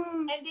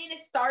 and then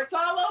it starts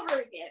all over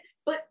again.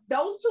 But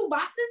those 2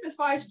 boxes, as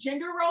far as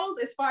gender roles,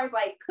 as far as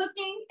like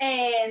cooking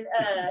and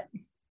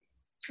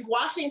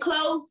washing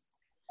clothes,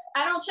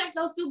 I don't check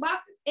those 2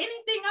 boxes.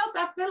 Anything else,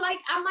 I feel like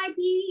I might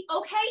be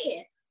okay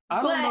in.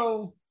 I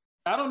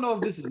don't know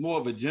if this is more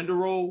of a gender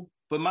role,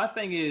 but my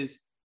thing is,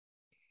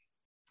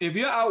 if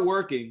you're out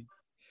working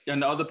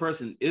and the other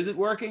person isn't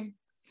working,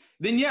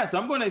 then yes,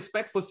 I'm going to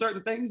expect for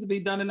certain things to be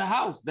done in the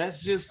house.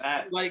 That's just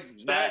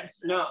facts.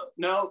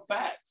 No,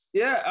 facts.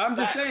 Yeah, I'm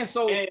just saying.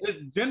 So,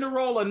 gender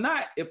role or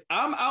not, if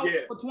I'm out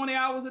for 20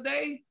 hours a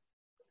day,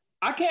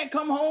 I can't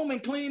come home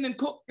and clean and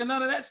cook and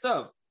none of that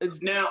stuff.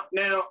 It's now,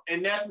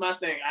 and that's my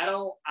thing.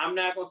 I'm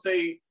not gonna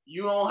say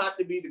you don't have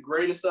to be the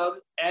greatest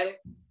at it,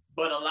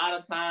 but a lot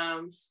of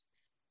times,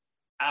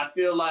 I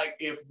feel like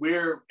if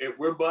we're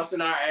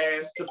busting our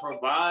ass to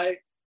provide.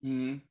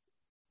 Mm-hmm.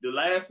 The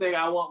last thing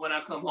I want when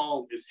I come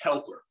home is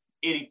helper,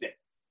 anything.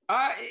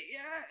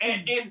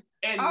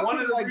 And one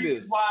of the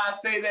reasons why I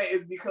say that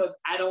is because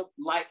I don't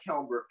like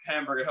hamburger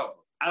helper.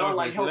 I don't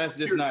like helper. So that's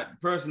just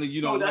not, personally,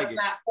 you don't like it.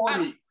 That's not for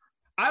me.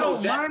 I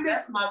don't mind it.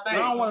 That's my thing. I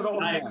don't want it all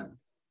the time.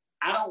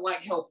 I don't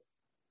like helper.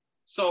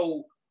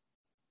 So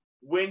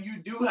when you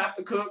do have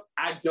to cook,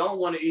 I don't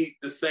want to eat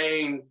the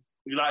same,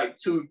 like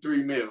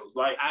 2-3 meals.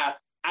 Like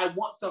I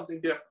want something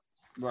different.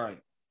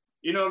 Right.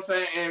 You know what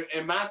I'm saying?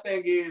 And my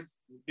thing is,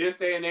 this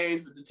day and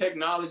age, with the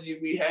technology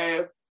we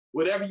have,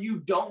 whatever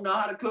you don't know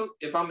how to cook,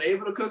 if I'm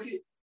able to cook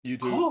it,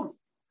 YouTube.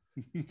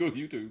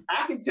 YouTube.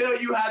 I can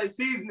tell you how to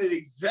season it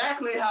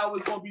exactly how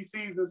it's going to be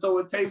seasoned so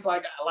it tastes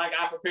like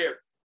I prepared it.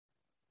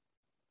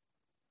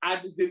 I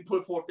just didn't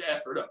put forth the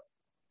effort up.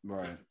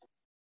 Right.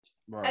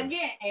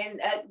 Again, and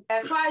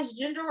as far as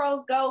gender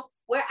roles go,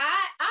 where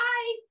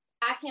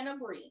I can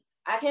agree.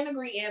 I can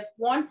agree if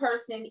one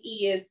person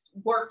is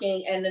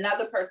working and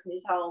another person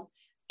is home,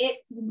 it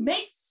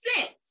makes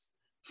sense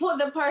for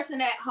the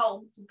person at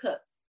home to cook.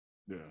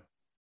 Yeah,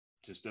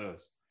 just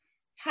does.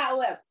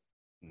 However,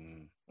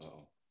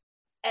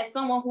 as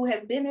someone who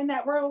has been in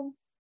that role,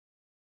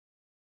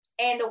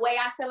 and the way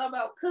I feel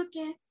about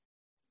cooking,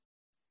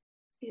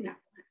 You're not.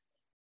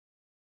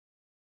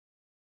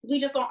 We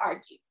just gonna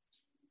argue.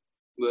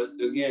 But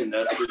again,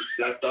 that's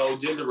the whole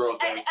gender role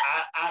thing.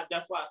 I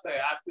that's why I say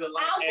I feel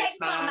like I'll take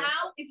something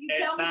out if you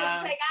tell me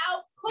what to take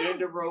out. Cool.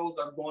 Gender roles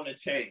are going to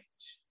change.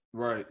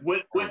 Right.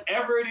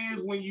 Whatever it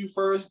is when you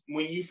first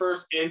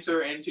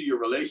enter into your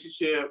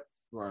relationship,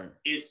 right,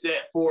 it's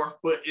set forth,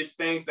 but it's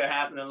things that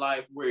happen in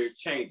life where it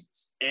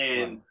changes.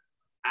 And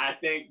I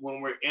think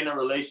when we're in a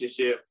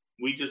relationship,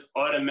 we just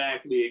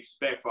automatically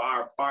expect for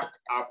our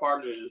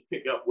partner to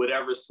pick up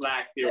whatever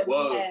slack there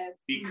was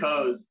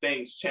because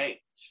things change.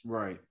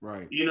 Right.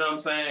 You know what I'm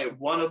saying? If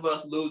one of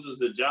us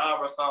loses a job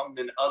or something,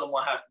 then the other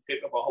one has to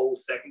pick up a whole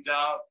second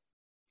job.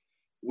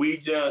 We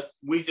just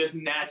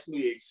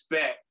naturally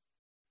expect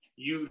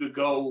you to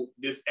go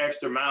this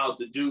extra mile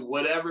to do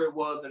whatever it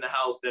was in the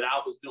house that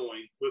I was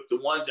doing with the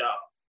one job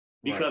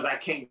because I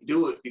can't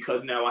do it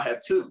because now I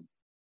have two.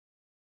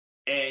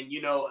 And,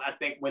 I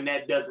think when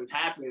that doesn't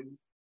happen,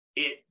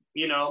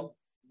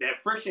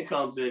 that friction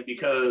comes in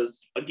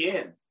because,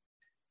 again,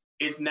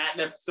 it's not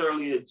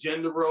necessarily a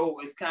gender role.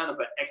 It's kind of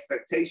an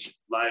expectation.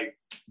 Like,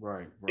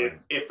 right.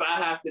 If I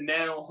have to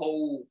now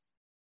hold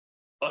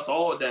us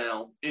all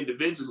down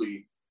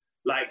individually,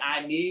 like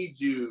I need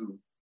you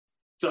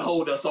to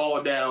hold us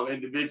all down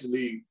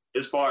individually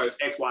as far as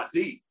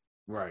XYZ.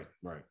 Right.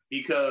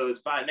 Because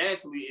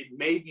financially, it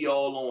may be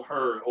all on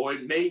her or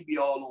it may be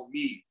all on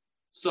me.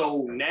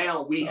 So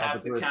now we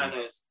have to kind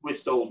of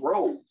switch those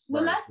roles.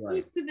 Well, let's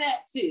speak to that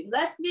too.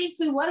 Let's speak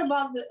to what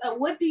about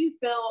what do you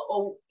feel,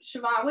 or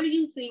Siobhan, what do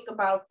you think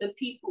about the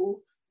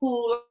people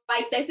who,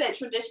 like they said,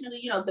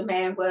 traditionally, the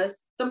man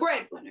was the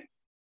breadwinner.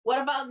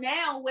 What about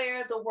now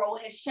where the role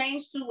has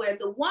changed to where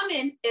the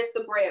woman is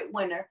the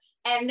breadwinner?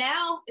 And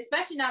now,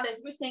 especially now that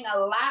we're seeing a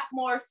lot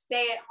more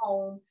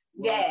stay-at-home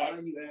dads. Why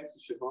are you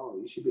asking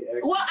Siobhan? You should be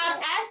asking. Well,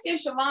 I'm asking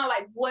Siobhan,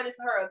 like, what is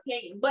her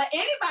opinion? But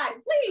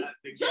anybody, please.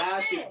 The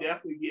guys should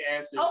definitely be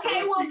answering.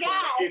 Okay, well,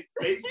 guys. It's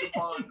based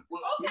upon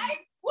what guys.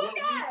 we feel. Look,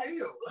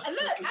 I'm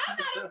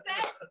not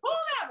upset.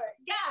 Whomever,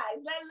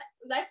 guys,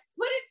 let's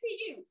put it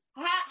to you.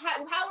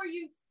 How are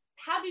you?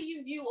 How do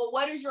you view, or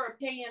what is your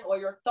opinion or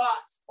your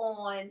thoughts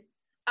on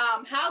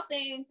how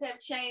things have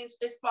changed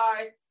as far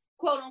as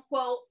quote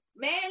unquote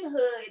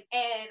manhood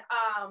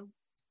and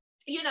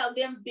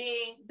them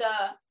being the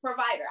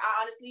provider?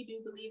 I honestly do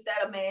believe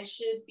that a man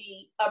should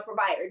be a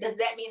provider. Does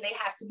that mean they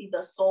have to be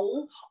the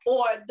sole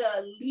or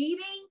the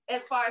leading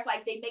as far as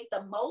like they make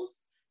the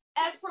most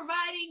as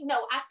providing?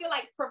 No, I feel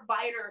like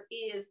provider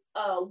is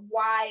a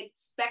wide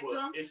spectrum.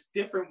 Well, it's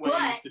different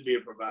ways to be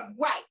a provider.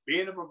 Right.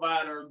 Being a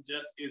provider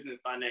just isn't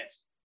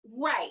financial.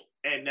 Right.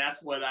 And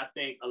that's what I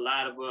think a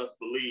lot of us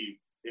believe.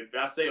 If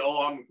I say,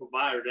 oh, I'm a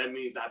provider, that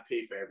means I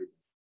pay for everything.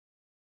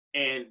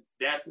 And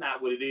that's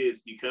not what it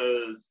is,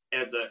 because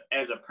as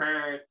a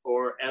parent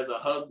or as a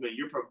husband,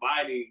 you're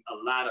providing a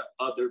lot of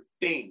other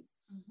things.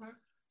 Mm-hmm.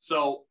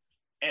 So,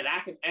 and I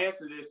can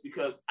answer this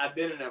because I've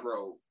been in that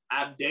role.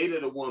 I've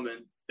dated a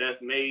woman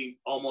that's made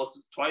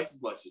almost twice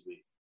as much as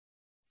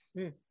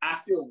me. I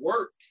still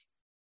worked,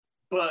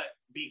 but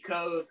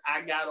because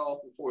I got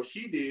off before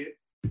she did,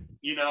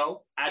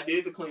 I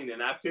did the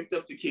cleaning, I picked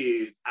up the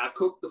kids, I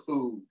cooked the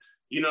food,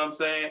 you know what I'm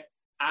saying?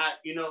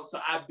 So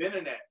I've been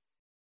in that.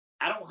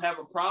 I don't have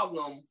a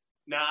problem.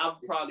 Now, I'll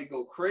probably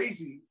go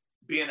crazy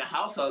being a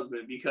house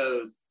husband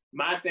because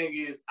my thing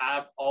is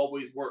I've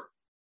always worked.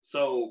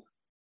 So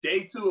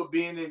day 2 of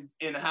being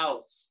in the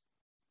house,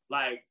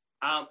 like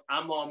I'm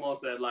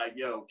almost at like,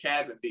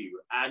 cabin fever.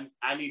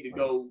 I need to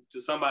go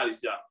to somebody's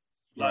job.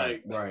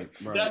 Like, right.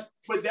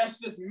 But that's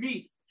just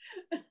me.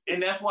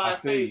 And that's why I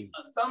say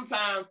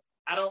sometimes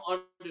I don't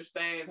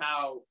understand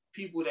how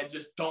people that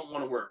just don't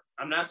want to work.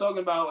 I'm not talking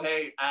about,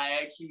 hey,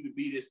 I asked you to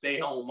be the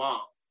stay-home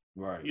mom.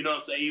 Right. You know what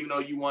I'm saying? Even though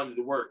you wanted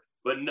to work.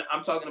 But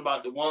I'm talking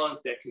about the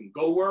ones that can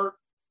go work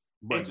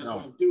and just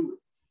won't do it.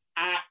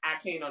 I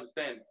can't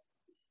understand that.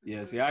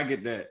 Yeah, see, I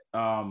get that.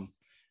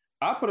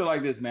 I put it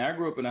like this, man. I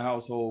grew up in a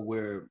household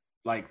where,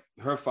 like,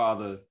 her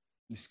father,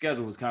 the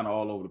schedule was kind of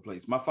all over the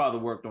place. My father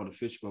worked on a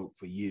fish boat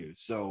for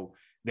years. So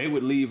they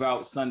would leave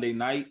out Sunday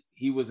night.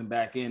 He wasn't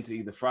back into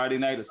either Friday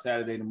night or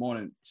Saturday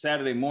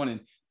morning,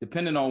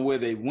 depending on where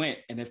they went.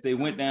 And if they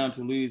went down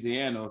to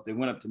Louisiana or if they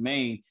went up to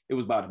Maine, it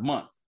was about a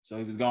month. So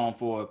he was gone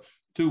for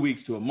 2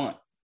 weeks to a month.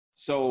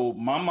 So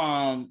my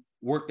mom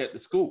worked at the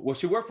school. Well,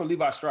 she worked for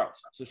Levi Strauss.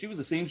 So she was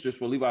a seamstress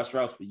for Levi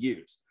Strauss for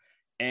years.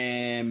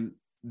 And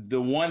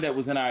the one that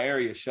was in our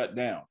area shut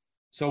down.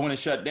 So when it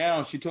shut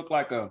down, she took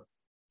like a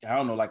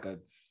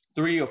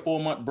 3 or 4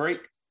 month break.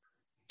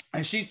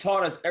 And she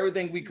taught us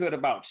everything we could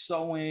about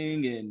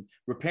sewing and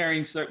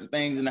repairing certain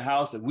things in the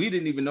house that we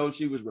didn't even know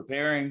she was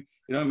repairing.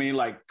 You know what I mean?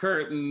 Like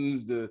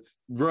curtains, the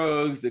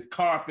rugs, the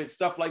carpet,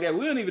 stuff like that.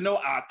 We don't even know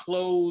our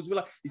clothes. We're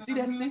like, you see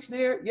that stitch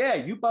there? Yeah,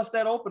 you bust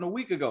that open a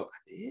week ago. I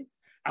did.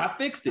 I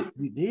fixed it.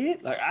 You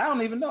did? Like, I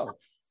don't even know.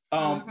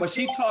 But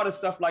she taught us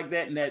stuff like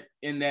that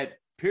in that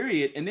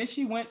period. And then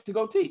she went to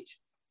go teach.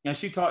 And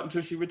she taught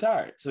until she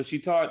retired. So she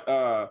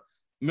taught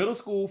middle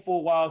school for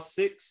a while,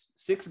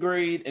 sixth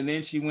grade, and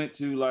then she went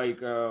to like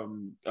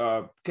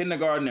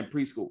kindergarten and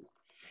preschool.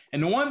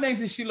 And the one thing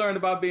that she learned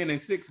about being in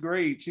 6th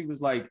grade, she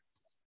was like,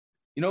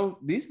 you know,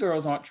 these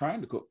girls aren't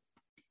trying to cook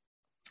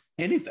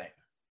anything.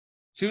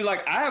 She was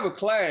like, I have a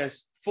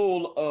class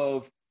full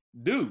of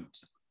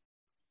dudes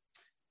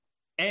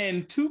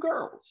and 2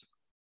 girls.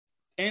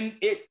 And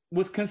it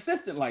was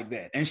consistent like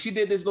that. And she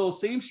did this little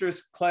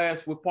seamstress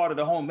class with part of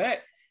the home ec,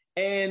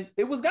 and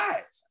it was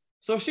guys.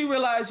 So she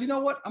realized, you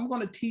know what? I'm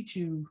going to teach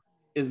you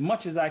as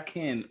much as I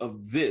can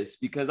of this,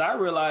 because I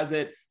realize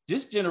that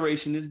this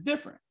generation is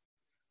different.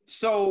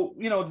 So,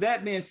 you know,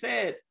 that being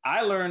said,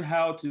 I learned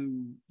how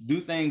to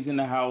do things in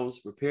the house,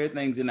 repair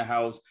things in the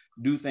house,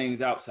 do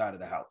things outside of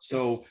the house.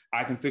 So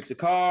I can fix a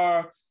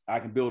car, I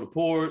can build a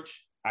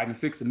porch, I can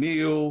fix a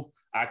meal,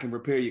 I can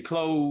repair your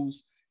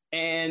clothes.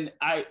 And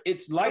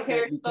it's like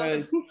that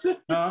because,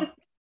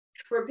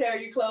 repair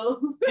your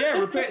clothes. Yeah,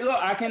 repair. Look,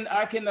 I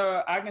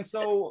can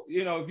sew.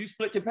 You know, if you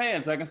split your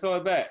pants, I can sew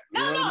it back.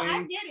 You know what I mean?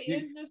 I get it.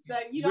 It's just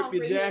that you don't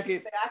really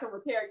jacket. Say, I can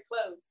repair your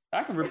clothes.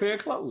 I can repair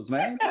clothes,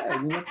 man.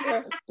 Yeah, you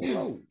repair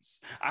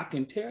clothes. I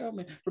can tear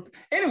them.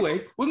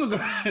 Anyway, we're gonna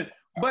go.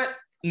 But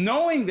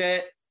knowing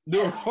that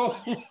the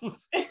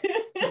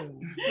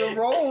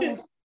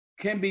roles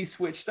can be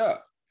switched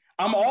up.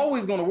 I'm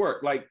always going to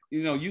work. Like,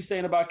 you know, you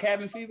saying about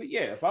cabin fever.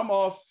 Yeah, if I'm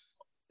off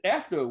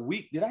after a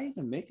week, did I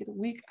even make it a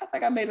week? I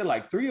think I made it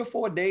like 3 or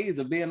 4 days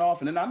of being off.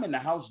 And then I'm in the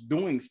house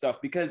doing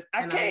stuff because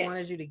I can't. I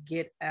wanted you to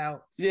get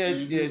out. Yeah,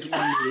 she wanted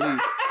me to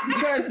leave.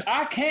 Because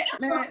I can't,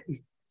 man.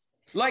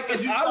 Like,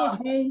 if I was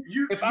home,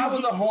 I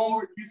was at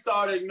home. You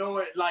started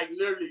ignoring, like,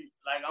 literally,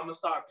 like, I'm going to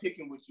start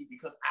picking with you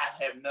because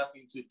I have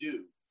nothing to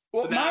do.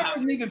 Well, so mine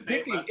wasn't even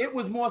picking. Myself. It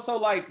was more so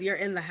like, you're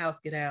in the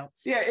house, get out.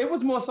 Yeah, it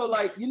was more so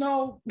like, you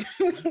know,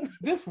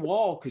 this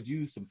wall could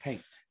use some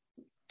paint.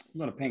 I'm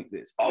gonna paint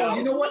this. Oh,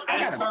 you know what? I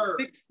gotta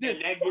fix this.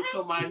 And that gets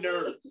on my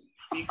nerves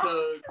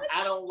because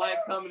I don't like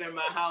coming in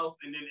my house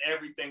and then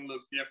everything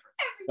looks different.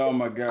 Oh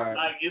my God!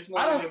 Like it's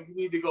one of them. You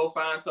need to go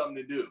find something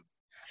to do.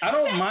 I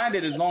don't mind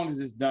it as long as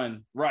it's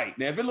done right.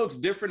 Now, if it looks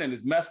different and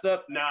it's messed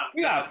up,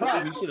 we got a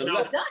problem. You should have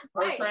left.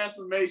 Her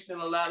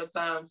transformation a lot of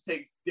times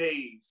takes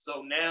days.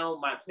 So now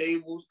my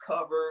table's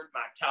covered,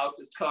 my couch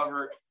is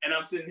covered, and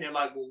I'm sitting here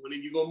like, well, when are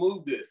you gonna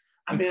move this?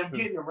 I mean, I'm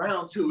getting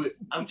around to it.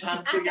 I'm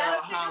trying to figure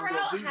out how I'm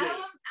gonna do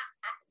this.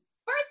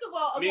 First of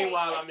all, okay,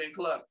 meanwhile, I'm in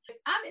club.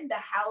 I'm in the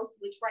house,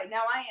 which right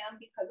now I am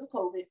because of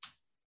COVID.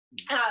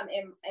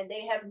 And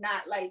they have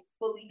not like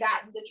fully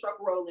gotten the truck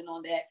rolling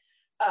on that.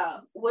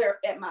 We're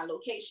at my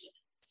location.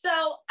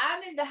 So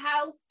I'm in the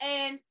house,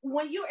 and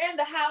when you're in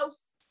the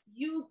house,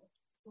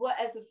 well,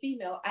 as a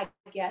female, I'm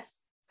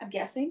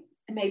guessing,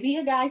 maybe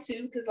a guy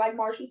too, because like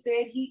Marshall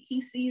said,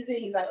 he sees it,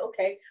 he's like,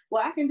 okay,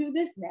 well, I can do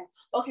this now.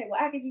 Okay,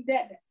 well, I can do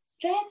that now.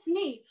 That's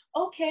me.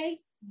 Okay,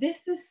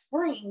 this is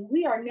spring.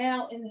 We are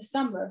now in the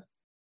summer.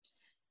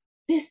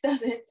 This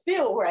doesn't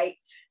feel right.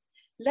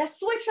 Let's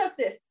switch up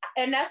this.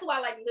 And that's why,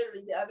 like,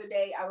 literally the other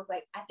day, I was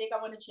like, I think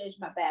I want to change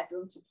my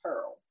bathroom to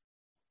pearl.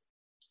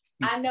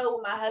 I know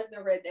when my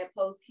husband read that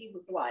post, he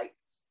was like,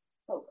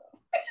 oh,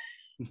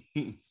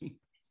 God.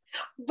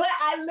 But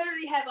I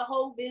literally have a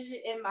whole vision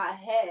in my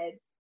head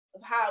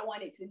of how I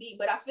want it to be.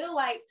 But I feel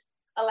like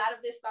a lot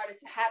of this started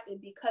to happen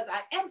because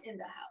I am in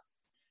the house.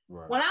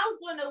 Right. When I was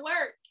going to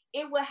work,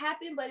 it would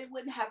happen, but it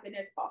wouldn't happen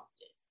as often.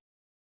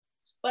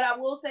 But I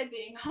will say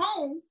being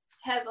home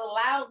has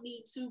allowed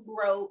me to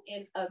grow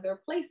in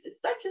other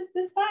places, such as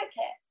this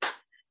podcast,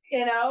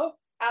 you know?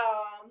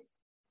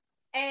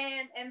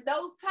 And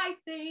those type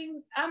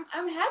things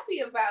I'm happy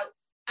about.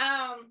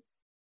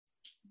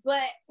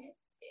 But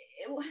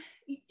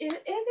it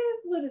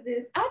is what it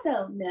is. I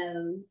don't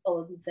know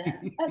all the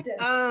time. I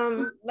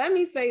don't. Let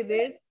me say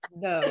this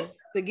though,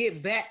 to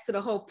get back to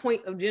the whole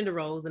point of gender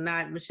roles and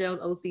not Michelle's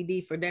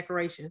OCD for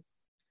decoration.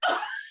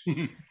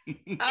 Marshall's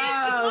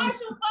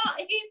fault.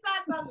 He's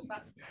not talking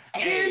about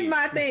it. Here's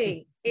my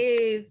thing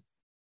is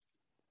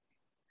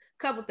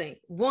couple things.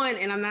 One,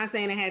 and I'm not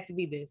saying it had to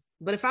be this,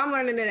 but if I'm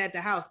learning it at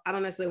the house, I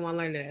don't necessarily want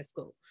to learn it at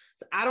school.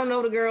 So I don't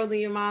know the girls in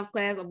your mom's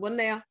class or what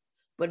now,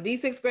 but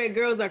these 6th grade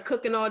girls are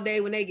cooking all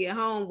day when they get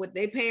home with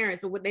their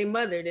parents or with their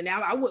mother. Then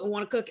I wouldn't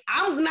want to cook.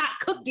 I'm not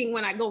cooking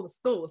when I go to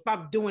school if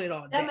I'm doing it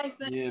all day. That makes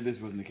sense. Yeah, this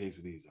wasn't the case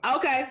with these.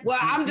 Okay, well,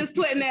 I'm just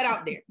putting that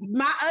out there.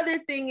 My other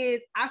thing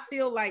is, I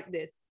feel like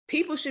this.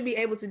 People should be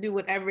able to do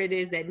whatever it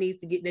is that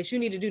you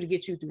need to do to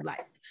get you through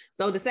life.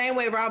 So the same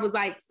way Rob was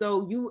like,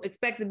 so you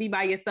expect to be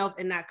by yourself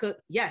and not cook?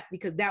 Yes,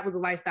 because that was a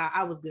lifestyle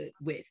I was good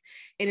with.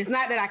 And it's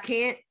not that I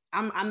can't.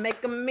 I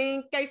make a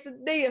mean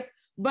quesadilla,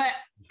 but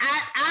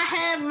I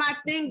have my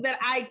thing that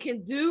I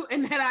can do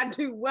and that I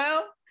do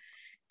well.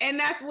 And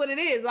that's what it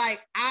is.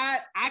 Like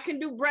I can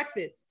do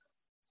breakfast.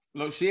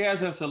 Look, she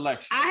has her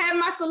selection. I have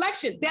my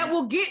selection that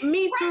will get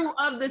me through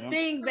of the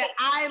things that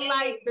I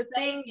like, the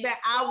things that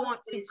I want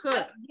to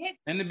cook.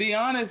 And to be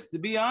honest,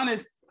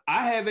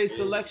 I have a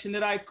selection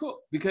that I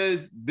cook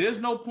because there's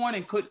no point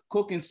in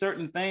cooking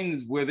certain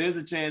things where there's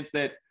a chance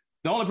that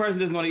the only person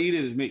that's going to eat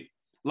it is me.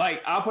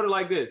 Like, I'll put it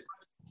like this.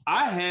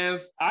 I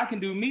can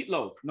do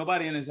meatloaf.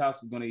 Nobody in this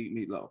house is going to eat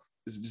meatloaf.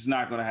 It's just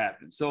not going to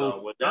happen.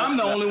 So I'm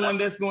the only one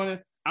that's going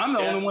to, I'm the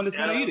only one that's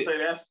gonna eat it.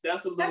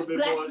 That's a little bit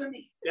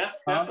blasphemy. More.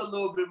 That's a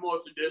little bit more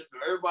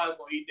traditional. Everybody's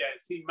gonna eat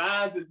that. See,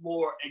 mine's is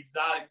more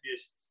exotic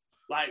dishes.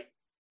 Like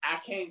I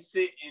can't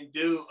sit and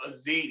do a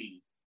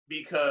ziti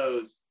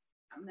because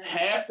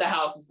half the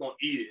house is gonna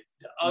eat it.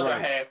 The other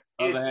half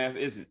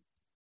isn't.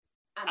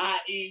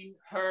 I.e.,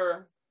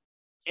 her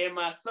and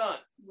my son,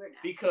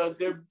 because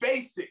they're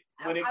basic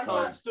when it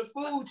comes to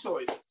food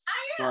choices.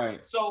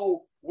 Right.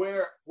 So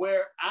where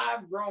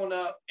I've grown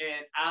up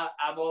and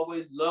I've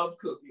always loved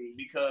cooking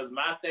because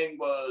my thing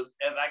was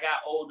as I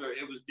got older,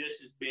 it was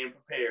dishes being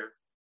prepared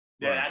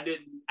that I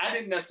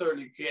didn't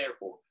necessarily care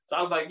for. So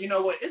I was like, you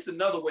know what? It's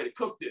another way to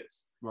cook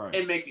this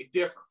and make it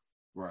different.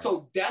 Right.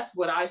 So that's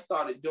what I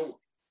started doing.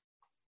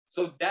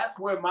 So that's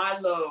where my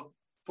love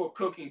for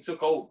cooking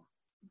took over.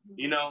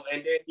 You know,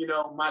 and then, you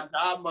know, my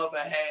godmother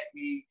had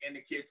me in the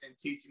kitchen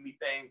teaching me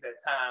things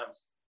at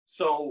times.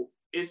 So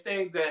it's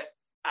things that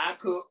I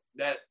cook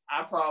that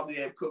I probably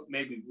have cooked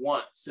maybe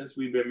once since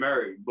we've been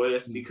married. But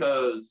it's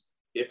because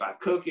if I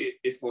cook it,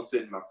 it's going to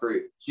sit in my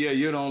fridge. Yeah,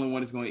 you're the only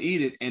one that's going to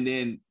eat it. And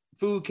then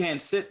food can't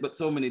sit but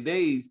so many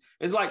days.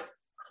 It's like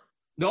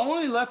the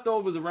only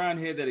leftovers around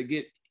here that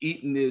get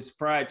eaten is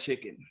fried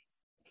chicken.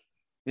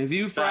 If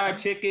you fry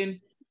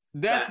chicken,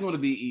 that's going to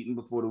be eaten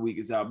before the week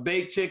is out.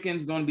 Baked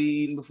chicken's going to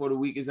be eaten before the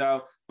week is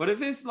out. But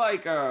if it's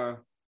like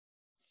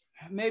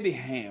maybe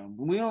ham,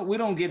 we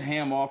don't get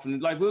ham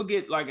often. Like we'll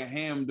get like a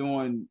ham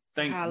during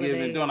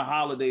Thanksgiving, during the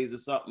holidays or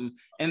something,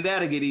 and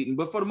that'll get eaten.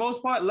 But for the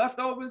most part,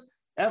 leftovers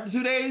after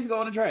 2 days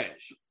go in the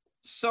trash.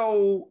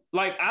 So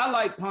like I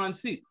like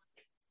pancit.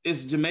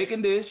 It's a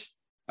Jamaican dish,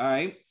 all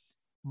right.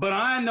 But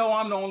I know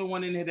I'm the only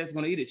one in here that's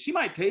going to eat it. She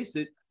might taste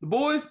it. The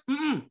boys,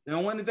 they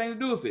don't want anything to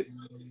do with it.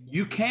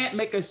 You can't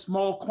make a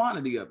small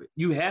quantity of it.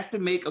 You have to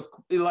make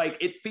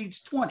it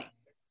feeds 20.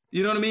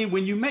 You know what I mean?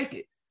 When you make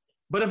it.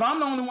 But if I'm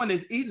the only one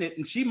that's eating it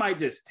and she might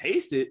just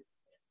taste it,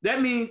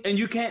 that means, and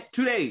you can't,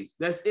 2 days,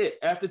 that's it.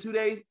 After 2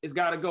 days, it's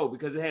got to go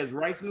because it has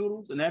rice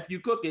noodles. And after you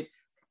cook it,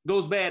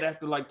 goes bad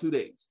after like 2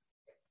 days.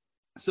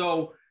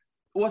 So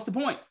what's the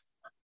point?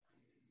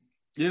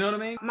 You know what I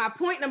mean? My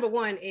point number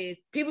one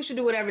is people should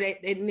do whatever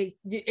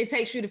it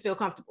takes you to feel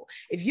comfortable.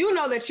 If you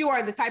know that you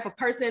are the type of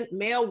person,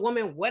 male,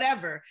 woman,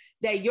 whatever,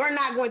 that you're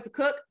not going to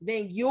cook,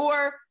 then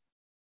your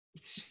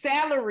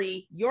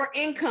salary, your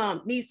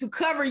income needs to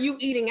cover you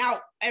eating out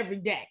every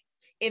day.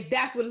 If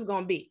that's what it's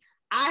going to be.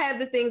 I have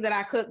the things that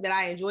I cook that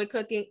I enjoy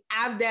cooking.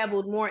 I've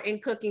dabbled more in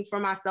cooking for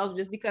myself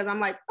just because I'm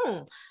like,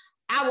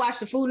 I watch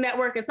the Food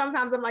Network and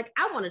sometimes I'm like,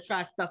 I want to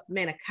try stuffed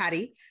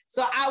manicotti.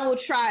 So I will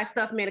try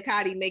stuffed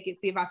manicotti, make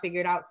it, see if I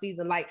figure it out,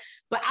 season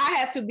but I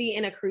have to be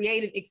in a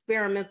creative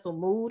experimental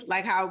mood,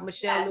 like how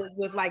Michelle is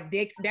with like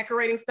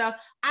decorating stuff.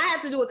 I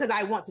have to do it because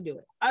I want to do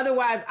it.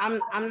 Otherwise, I'm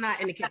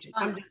not in the kitchen.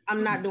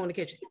 I'm not doing the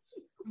kitchen.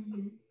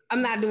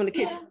 I'm not doing the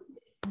kitchen.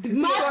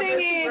 My thing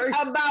is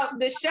about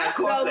the chef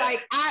though,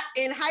 like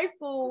in high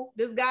school,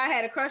 this guy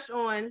had a crush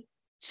on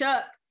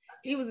Chuck.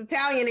 He was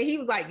Italian and he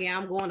was like, yeah,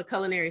 I'm going to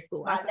culinary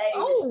school. I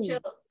said,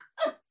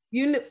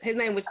 you knew his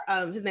name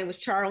was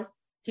Charles.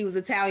 He was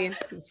Italian.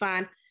 He was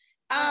fine.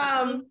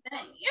 And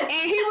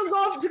he was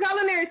going to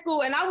culinary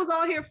school and I was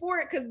all here for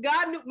it because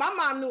God knew, my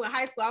mom knew in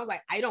high school, I was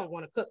like, I don't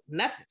want to cook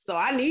nothing. So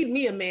I need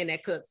me a man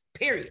that cooks,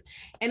 period.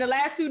 And the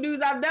last 2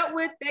 dudes I've dealt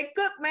with, they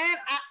cook, man.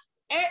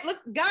 Look,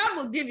 God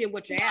will give you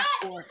what you ask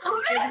for.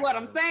 Is what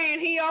I'm saying.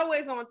 He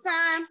always on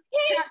time.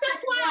 He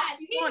supplies.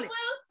 He will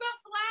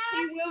supply.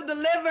 He will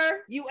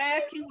deliver. You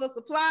ask, he will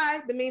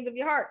supply the means of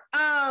your heart.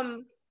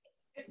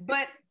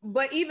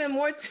 But even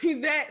more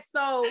to that.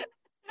 So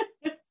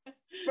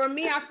for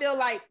me, I feel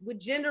like with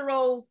gender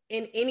roles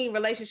in any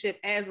relationship,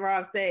 as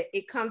Rob said,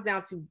 it comes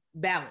down to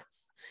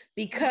balance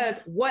because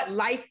what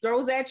life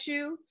throws at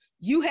you,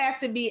 you have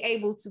to be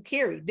able to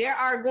carry. There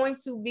are going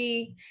to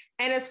be,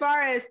 and as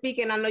far as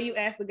speaking, I know you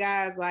asked the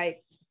guys,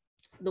 like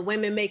the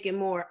women making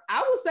more.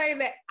 I will say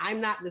that I'm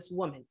not this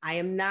woman. I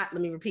am not,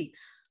 let me repeat,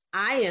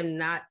 I am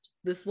not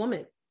this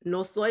woman.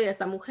 No soy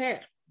esa mujer.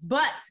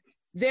 But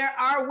there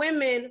are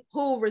women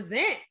who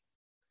resent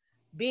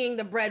being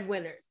the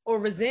breadwinners or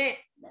resent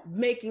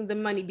making the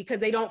money because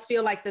they don't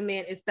feel like the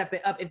man is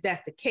stepping up if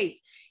that's the case.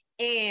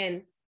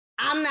 And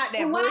I'm not that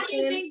person. Why do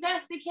you think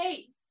that's the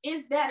case?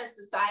 Is that a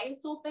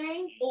societal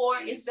thing or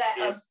is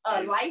that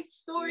a life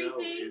story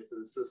thing? It's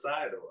a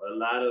societal.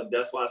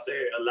 That's why I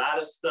say a lot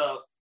of stuff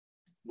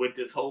with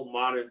this whole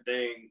modern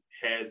thing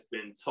has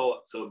been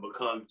taught to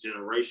become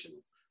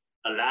generational.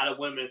 A lot of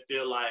women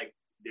feel like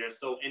they're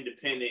so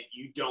independent,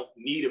 you don't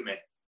need a man.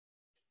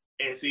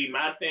 And see,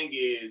 my thing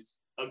is,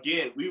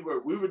 again, we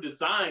were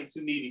designed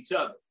to need each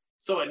other.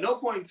 So at no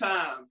point in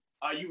time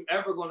are you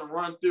ever going to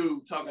run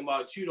through talking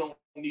about you don't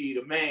need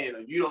a man or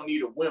you don't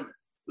need a woman.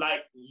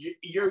 Like you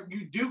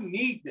do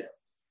need them.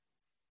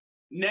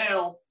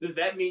 Now, does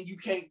that mean you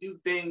can't do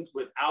things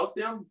without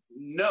them?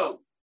 No,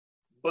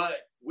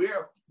 but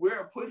we're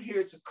put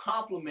here to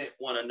complement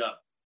one another.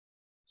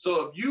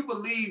 So if you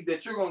believe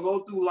that you're going to go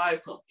through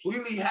life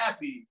completely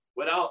happy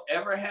without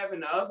ever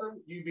having the other,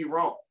 you'd be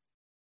wrong.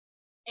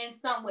 In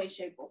some way,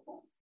 shape, or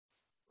form.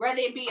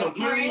 Whether it be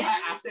completely a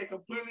friend. I said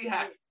completely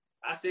happy.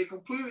 I said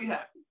completely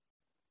happy.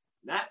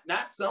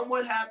 Not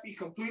somewhat happy,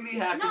 completely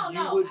happy.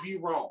 You would be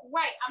wrong.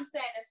 Right. I'm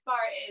saying as far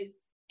as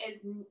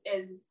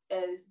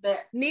the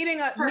needing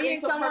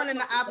someone in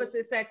the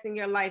opposite sex in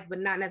your life, but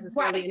not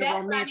necessarily in a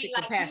romantic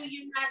capacity.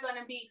 You're not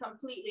gonna be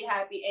completely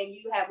happy, and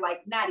you have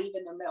like not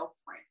even a male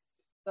friend.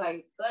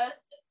 Like,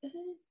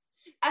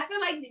 I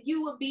feel like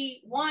you would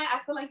be one.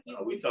 I feel like you.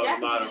 Are we talking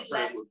about a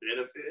friend with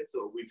benefits,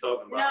 or are we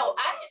talking about? No,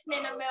 I just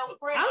meant a male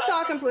friend. I'm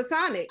talking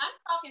platonic. I'm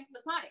talking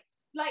platonic.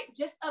 Like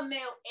just a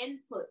male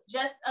input,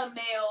 just a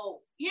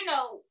male. You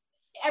know,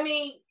 I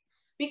mean,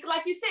 because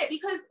like you said,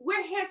 because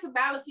we're here to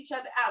balance each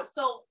other out.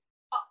 So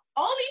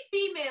only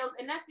females,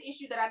 and that's the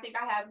issue that I think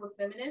I have with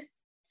feminists.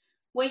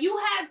 When you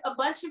have a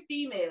bunch of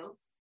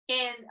females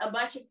and a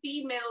bunch of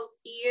females'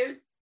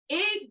 ears,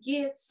 it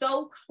gets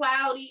so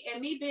cloudy. And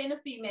me being a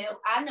female,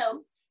 I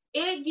know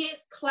it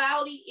gets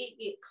cloudy.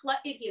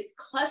 It gets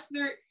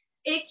clustered.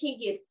 It can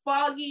get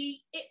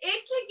foggy. It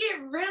can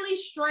get really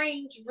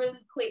strange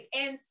really quick.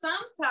 And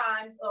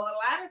sometimes, or a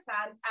lot of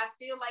times, I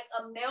feel like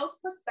a male's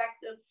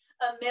perspective,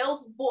 a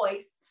male's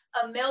voice,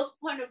 a male's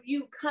point of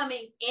view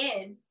coming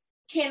in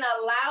can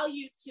allow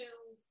you to,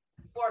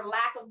 for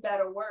lack of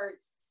better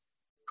words,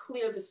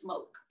 clear the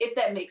smoke, if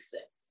that makes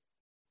sense.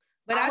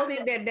 But I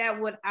think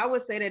I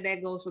would say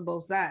that goes for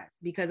both sides,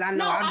 because I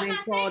know I've been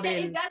called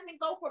in. It doesn't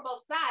go for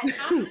both sides.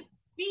 I'm just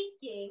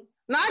speaking.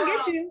 No, I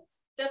get you.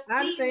 The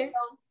female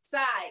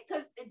side,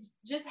 because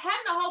just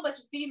having a whole bunch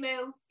of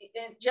females,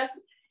 and just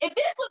if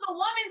this was a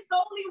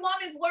solely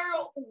woman's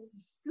world,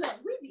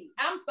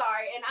 I'm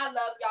sorry, and I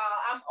love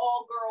y'all. I'm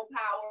all girl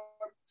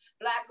power,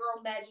 black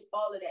girl magic,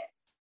 all of that.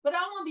 But I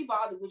don't want to be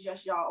bothered with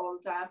just y'all all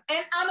the time,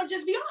 and I'ma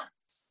just be honest.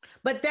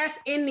 But that's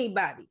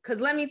anybody, because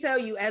let me tell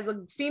you, as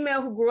a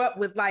female who grew up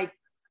with like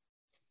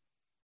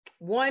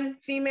one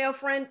female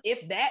friend,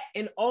 if that,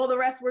 and all the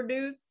rest were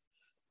dudes,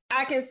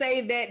 I can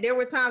say that there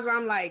were times where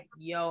I'm like,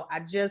 yo, I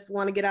just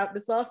want to get out the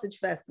sausage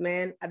fest,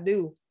 man. I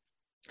do.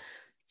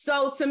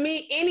 So to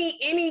me,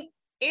 any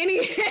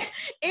extent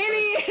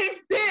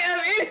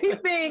of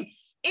anything,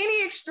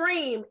 any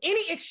extreme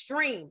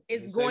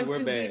is going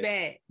to be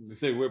bad. You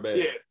say we're bad.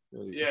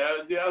 Yeah.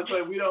 I was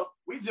like,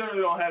 we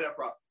generally don't have that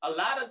problem. A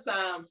lot of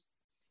times,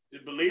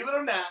 believe it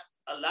or not,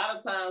 a lot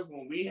of times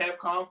when we have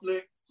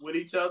conflict with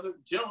each other,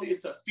 generally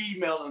it's a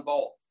female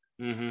involved.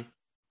 Mm-hmm.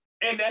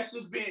 And that's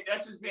just being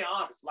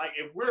honest. Like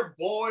if we're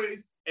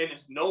boys and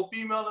there's no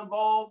female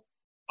involved,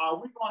 are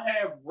we gonna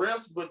have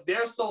risks? But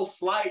they're so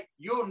slight,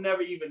 you'll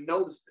never even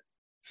notice them.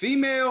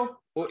 Female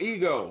or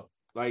ego?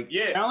 Like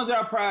challenge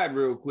our pride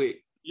real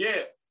quick.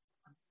 Yeah.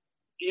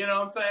 You know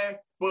what I'm saying?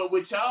 But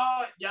with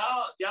y'all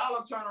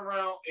will turn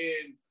around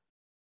and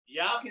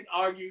y'all can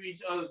argue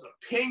each other's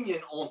opinion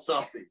on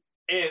something.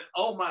 And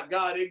oh my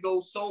God, it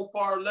goes so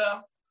far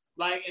left.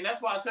 Like, and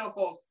that's why I tell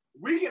folks,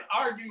 we can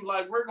argue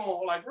like we're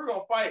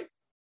gonna fight.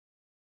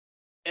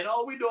 And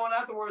all we doing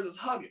afterwards is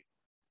hugging.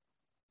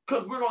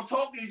 Because we're gonna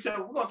talk to each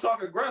other, we're gonna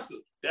talk aggressive.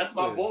 That's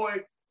my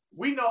boy.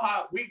 We know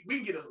how we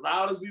can get as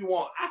loud as we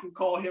want. I can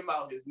call him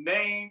out his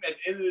name. At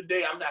the end of the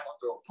day, I'm not gonna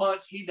throw a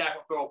punch. He's not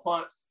gonna throw a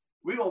punch.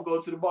 We're gonna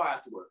go to the bar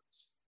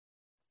afterwards.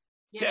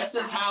 Yeah, that's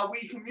just how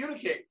we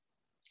communicate.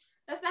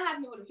 That's not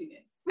happening with a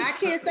female. I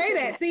can't say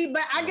that. See,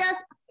 but I guess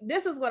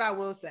this is what I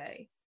will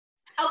say.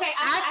 Okay,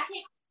 I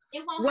can't.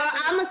 It won't. Well,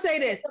 I'm gonna say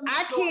this.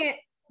 I can't.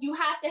 You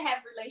have to have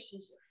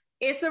relationship.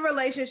 It's a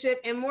relationship,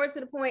 and more to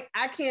the point,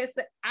 I can't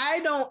say.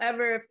 I don't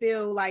ever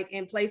feel like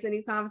in place in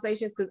these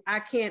conversations because I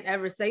can't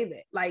ever say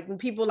that. Like when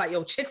people like,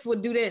 yo, chicks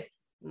would do this.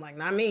 I'm like,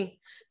 not me.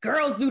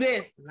 Girls do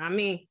this. Not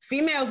me.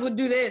 Females would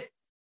do this.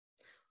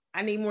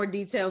 I need more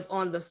details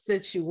on the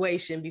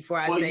situation before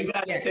I say. Well, you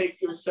got to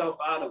take yourself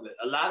out of it.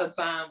 A lot of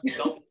times,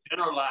 don't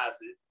generalize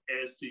it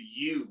as to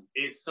you.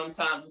 It's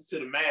sometimes to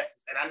the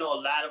masses. And I know a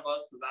lot of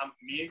us, because I'm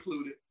me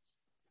included,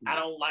 I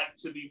don't like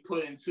to be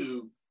put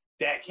into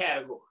that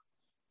category.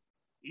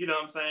 You know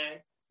what I'm saying?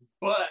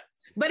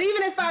 But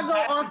even if I go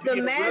off the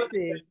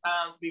masses,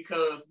 times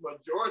because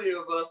majority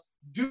of us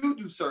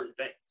do certain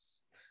things.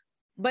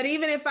 But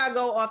even if I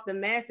go off the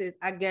masses,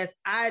 I guess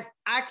I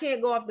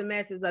can't go off the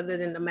masses other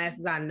than the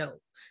masses I know,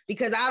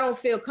 because I don't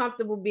feel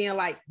comfortable being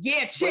like,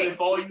 yeah, chicks. But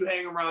if all you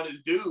hang around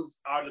is dudes,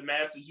 are the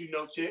masses you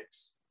know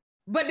chicks?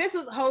 But this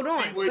is, hold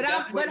on.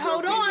 But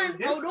hold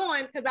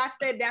on, because I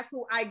said that's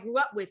who I grew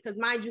up with. Because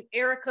mind you,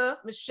 Erica,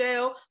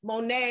 Michelle,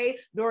 Monet,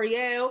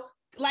 Dorielle,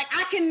 like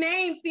I can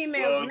name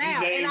females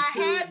now, and I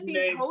have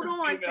females. Hold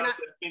on, can I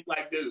think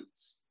like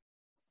dudes?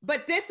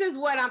 But this is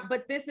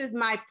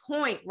my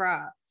point,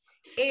 Rob.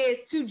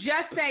 Is to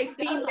just say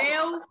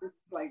females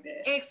like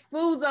that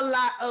excludes a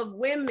lot of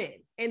women.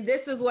 And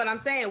this is what I'm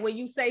saying. When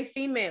you say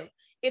females,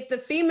 if the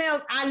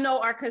females I know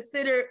are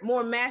considered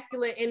more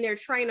masculine in their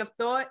train of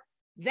thought,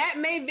 that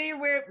may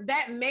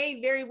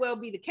very well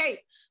be the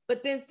case.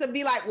 But then to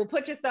be like, well,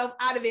 put yourself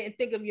out of it and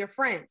think of your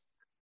friends.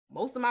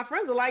 Most of my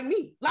friends are like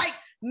me, like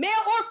male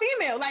or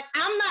female. Like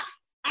I'm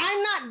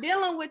not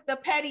dealing with the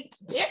petty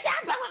bitch.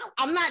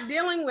 I'm not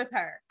dealing with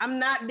her. I'm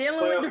not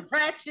dealing with the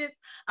ratchets.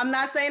 I'm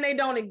not saying they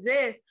don't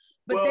exist,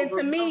 But then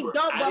to me,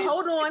 don't, but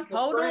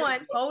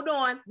hold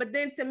on. But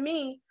then to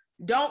me,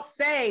 don't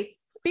say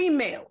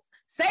females.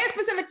 Say a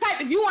specific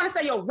type. If you want to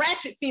say, yo,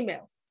 ratchet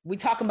females, we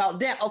talking about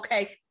them.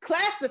 Okay,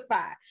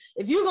 classify.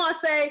 If you're going to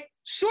say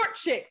short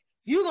chicks,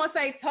 if you're going to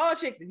say tall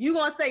chicks, if you're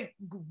going to say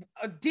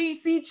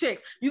DC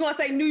chicks, you're going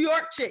to say New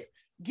York chicks,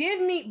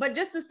 give me, but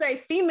just to say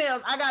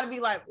females, I got to be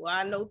like, well,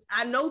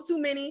 I know too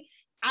many,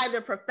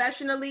 either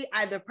professionally,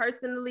 either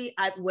personally,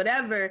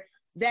 whatever,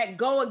 that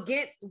go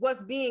against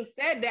what's being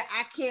said, that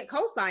I can't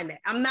co-sign that.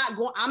 I'm not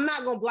going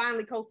to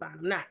blindly co-sign.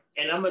 I'm not.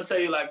 And I'm going to tell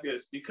you like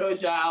this,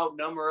 because y'all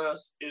outnumber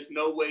us, there's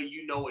no way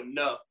you know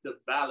enough to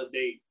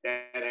validate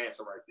that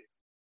answer right there.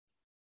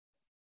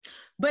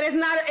 But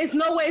it's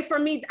no way for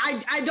me.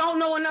 I don't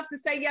know enough to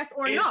say yes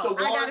or no.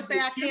 I got to say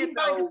I can't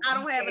sign because I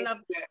don't have enough.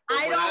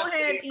 I don't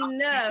have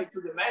enough.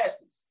 To the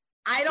masses.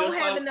 I don't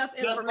have enough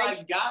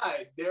information. Just like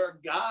guys, there are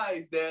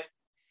guys that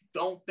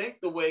don't think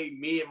the way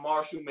me and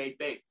Marshall may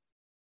think.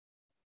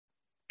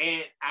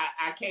 And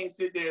I can't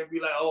sit there and be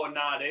like, oh,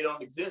 nah, they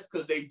don't exist,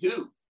 because they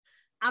do.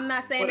 I'm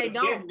not saying they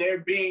don't.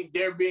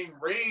 They're being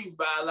raised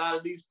by a lot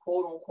of these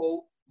quote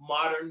unquote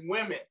modern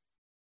women.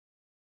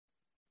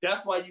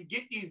 That's why you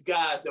get these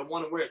guys that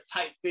want to wear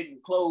tight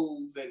fitting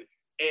clothes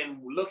and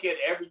look at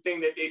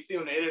everything that they see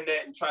on the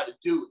internet and try to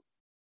do it.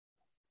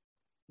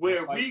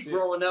 Where we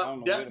growing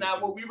up, that's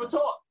not what we were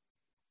taught.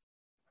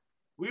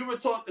 We were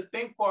taught to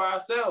think for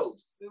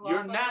ourselves.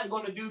 You're not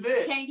going to do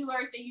this. You can't do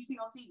everything you see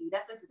on TV.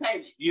 That's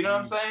entertainment. You know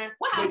what I'm saying?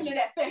 What happened to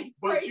that thing?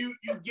 But you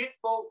get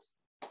folks,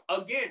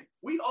 again,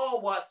 we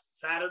all watch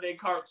Saturday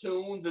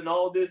cartoons and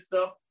all this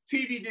stuff.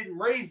 TV didn't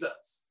raise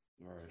us.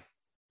 Right.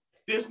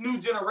 This new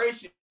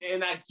generation,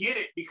 and I get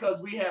it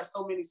because we have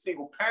so many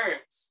single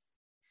parents.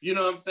 You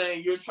know what I'm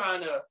saying?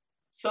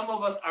 Some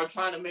of us are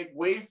trying to make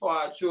way for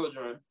our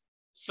children.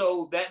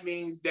 So that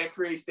means that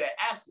creates that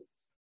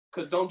absence.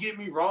 Because don't get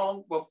me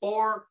wrong,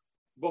 before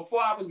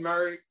I was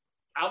married,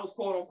 I was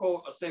quote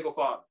unquote a single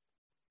father.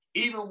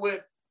 Even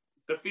with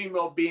the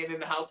female being in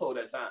the household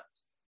at times,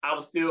 I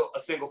was still a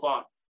single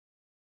father.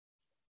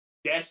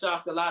 That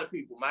shocked a lot of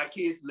people. My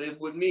kids lived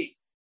with me.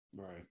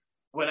 Right.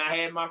 When I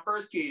had my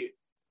first kid,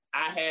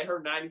 I had her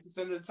 90%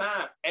 of the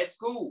time at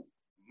school.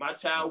 My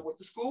child went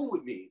to school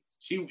with me.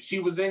 She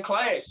was in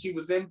class. She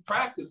was in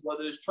practice,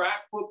 whether it's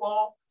track,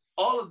 football,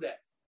 all of that.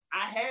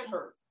 I had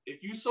her.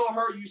 If you saw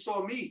her, you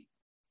saw me.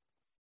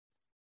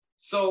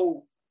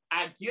 So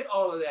I get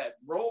all of that.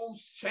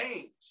 Roles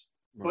change,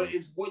 but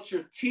it's what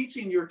you're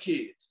teaching your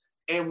kids.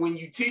 And when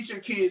you teach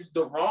your kids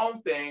the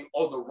wrong thing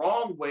or the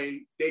wrong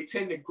way, they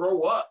tend to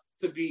grow up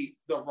to be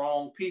the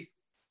wrong people.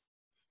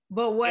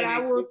 But what I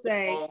will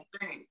say,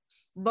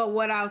 but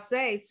what I'll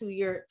say to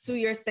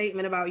your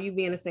statement about you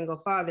being a single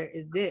father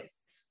is this.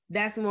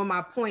 That's more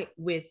my point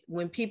with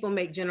when people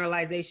make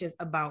generalizations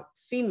about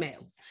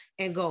females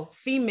and go,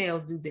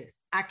 females do this.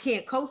 I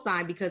can't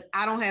co-sign because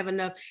I don't have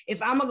enough.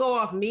 If I'm gonna go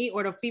off me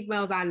or the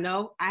females I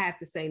know, I have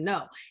to say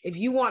no. If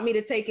you want me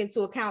to take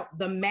into account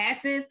the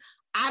masses,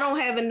 I don't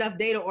have enough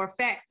data or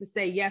facts to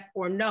say yes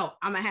or no.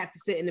 I'm gonna have to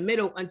sit in the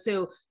middle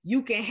until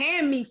you can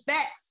hand me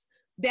facts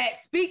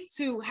that speak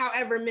to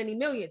however many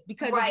millions.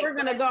 Because if we're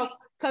gonna go,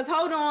 because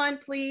hold on,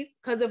 please.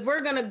 Because if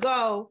we're gonna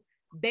go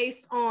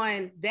based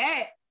on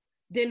that,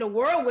 then the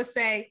world would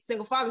say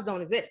single fathers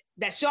don't exist.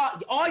 That's y'all,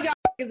 all y'all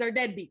are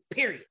deadbeats,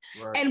 period.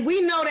 Right. And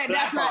we know that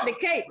that's not the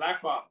case.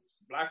 Black fathers.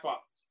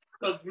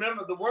 Because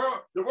remember, the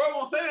world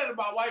won't say that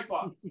about white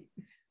fathers.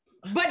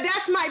 But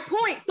that's my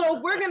point. So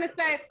if we're gonna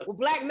say, well,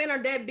 black men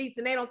are deadbeats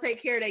and they don't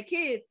take care of their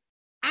kids,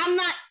 I'm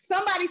not,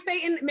 somebody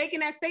making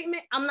that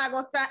statement, I'm not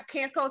gonna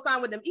can't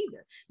co-sign with them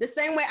either. The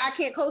same way I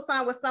can't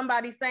co-sign with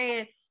somebody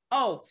saying,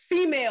 oh,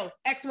 females,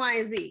 X, Y,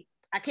 and Z.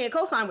 I can't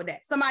co-sign with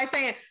that. Somebody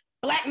saying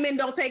black men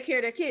don't take care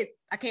of their kids.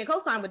 I can't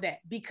co-sign with that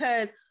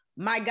because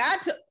my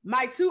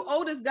two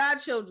oldest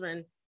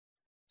godchildren,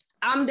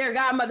 I'm their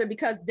godmother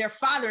because their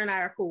father and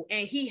I are cool.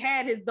 And he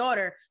had his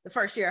daughter the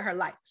first year of her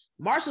life.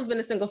 Marshall's been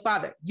a single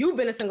father. You've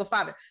been a single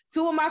father.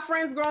 Two of my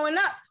friends growing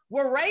up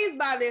were raised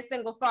by their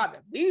single father.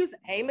 We used,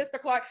 hey, Mr.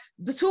 Clark.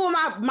 The two of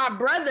my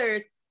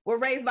brothers were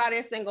raised by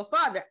their single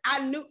father.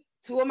 I knew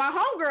two of my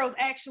homegirls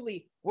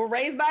actually were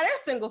raised by their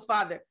single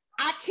father.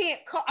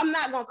 I'm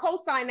not going to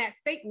co-sign that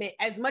statement.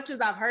 As much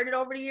as I've heard it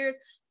over the years,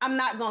 I'm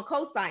not going to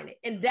co-sign it.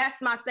 And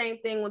that's my same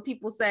thing when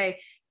people say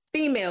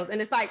females, and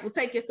it's like, well,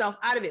 take yourself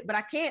out of it. But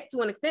I can't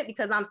to an extent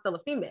because I'm still a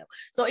female.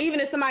 So even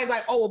if somebody's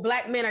like, oh, well,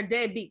 black men are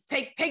deadbeats,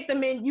 take the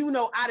men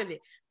out of it.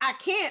 I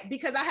can't,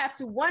 because I have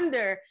to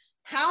wonder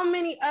how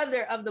many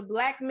other of the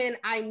black men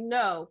I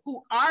know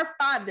who are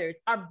fathers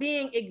are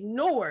being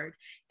ignored.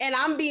 And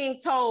I'm being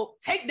told,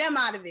 take them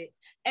out of it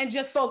and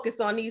just focus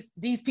on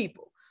these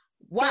people.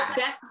 Why?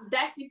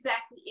 That's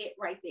exactly it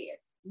right there.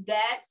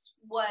 That's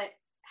what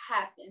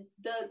happens.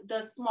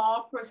 The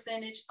small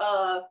percentage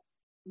of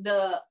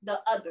the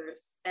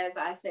others, as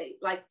I say,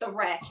 like the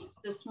ratchets,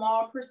 the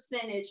small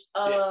percentage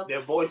of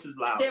their voice is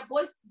loud. They're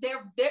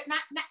not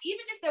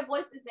even if their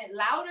voice isn't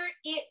louder,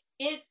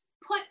 it's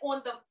put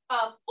on the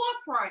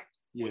forefront,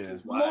 which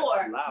is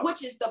more,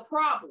 which is the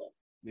problem.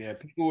 Yeah,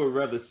 people would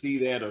rather see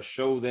that or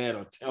show that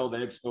or tell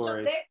that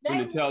story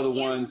than to tell the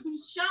ones. Be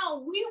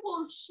shown. We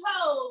will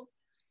show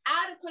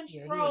out of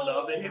control.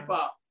 Love and hip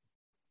hop.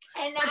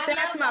 But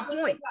that's my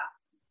point.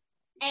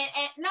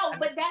 And no,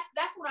 but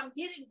that's what I'm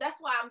getting. That's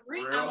why I'm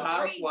reading. Real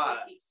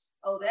Housewives.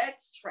 Oh,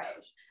 that's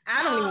trash.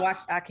 I don't even watch.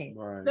 I can't.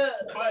 Right.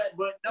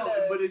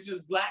 But it's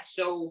just black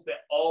shows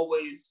that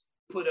always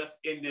put us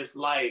in this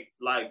light,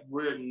 like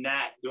we're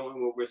not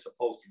doing what we're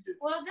supposed to do.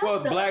 Well,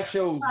 black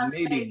shows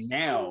maybe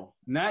now,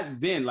 not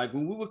then. Like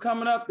when we were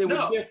coming up, they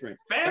were different.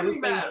 Family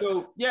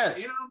Matters. Yes,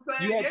 you know what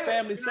I'm saying? You had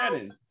family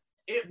settings.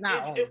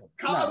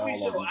 Cosby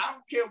Show. I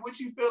don't care what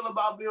you feel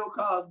about Bill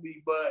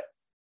Cosby, but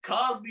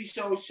Cosby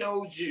Show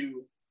showed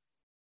you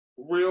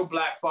real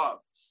black fathers.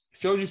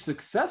 Showed you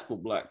successful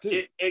black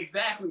too.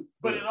 Exactly,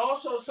 but it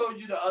also showed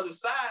you the other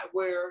side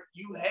where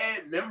you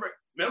had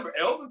remember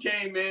Elvin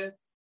came in.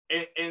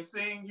 And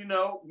seeing,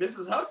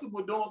 Mrs.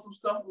 Huxtable doing some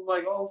stuff was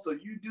like, oh, so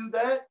you do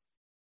that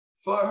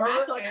for her? I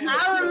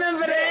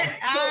remember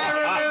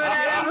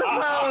that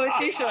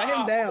episode. She shut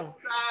him down.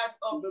 Sides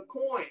of the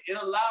coin. It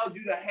allowed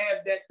you to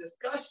have that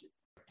discussion.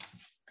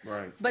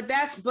 Right. But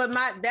that's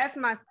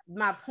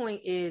my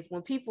point is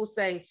when people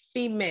say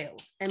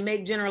females and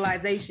make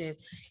generalizations,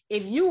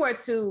 if you were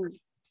to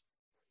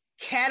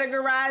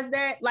categorize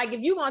that, like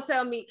if you're gonna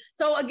tell me,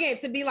 so again,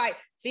 to be like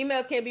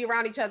females can't be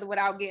around each other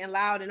without getting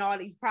loud and all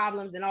these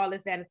problems and all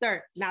this, that, and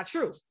third, not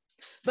true.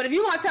 But if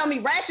you want to tell me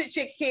ratchet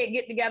chicks can't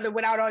get together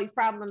without all these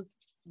problems,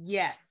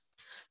 yes.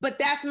 But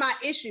that's my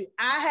issue.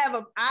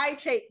 I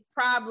take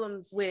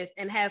problems with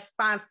and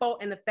find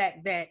fault in the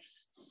fact that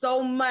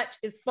so much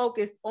is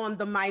focused on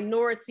the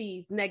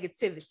minority's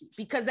negativity,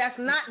 because that's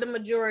not the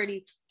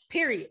majority,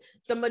 period.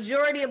 The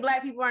majority of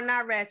black people are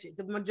not ratchet.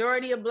 The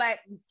majority of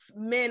black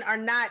men are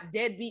not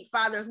deadbeat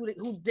fathers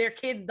who their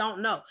kids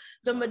don't know.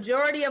 The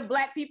majority of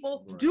black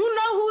people do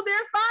know who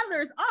their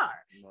fathers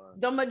are.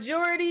 The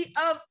majority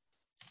of,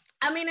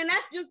 and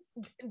that's just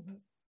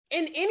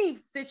in any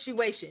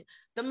situation.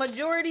 The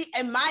majority,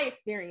 in my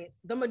experience,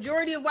 the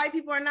majority of white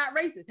people are not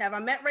racist. Have I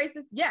met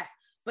racists? Yes,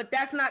 but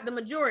that's not the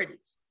majority.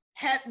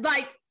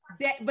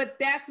 But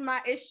that's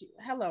my issue.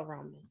 Hello,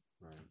 Roman.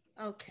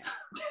 Okay.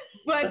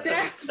 But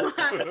that's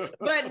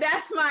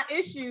my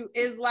issue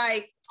is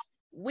like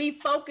we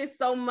focus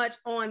so much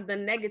on the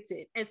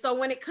negative. And so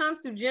when it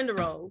comes to gender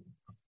roles,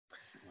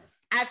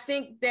 I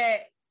think that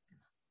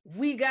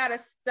we gotta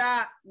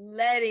stop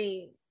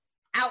letting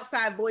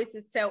outside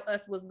voices tell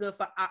us what's good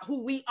for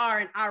who we are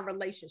in our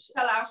relationship.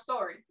 Tell our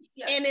story.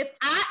 Yes. And if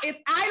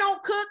I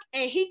don't cook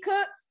and he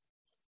cooks,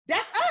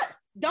 that's us.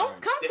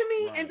 Don't come to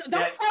me and don't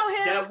tell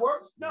him. That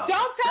works. No,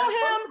 don't tell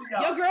him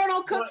your girl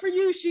don't cook for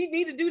you. She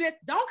need to do this.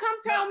 Don't come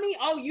tell me,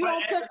 oh, you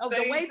don't cook.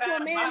 The way to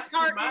a man's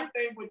heart. My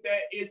thing with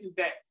that is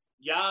that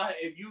y'all,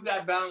 if you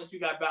got balance, you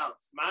got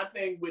balance. My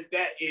thing with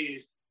that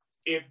is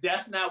if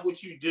that's not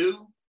what you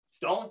do,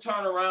 don't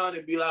turn around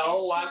and be like,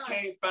 oh, I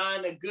can't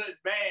find a good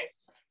man.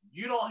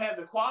 You don't have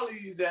the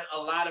qualities that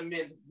a lot of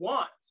men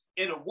want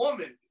in a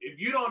woman. If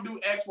you don't do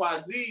X, Y,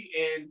 Z,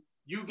 and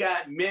you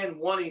got men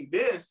wanting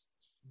this,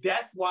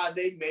 that's why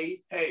they made,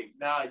 hey,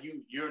 nah,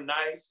 you're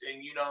nice,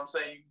 and you know what I'm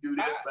saying, you can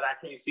do this, but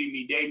I can't see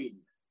me dating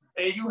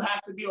you. And you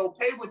have to be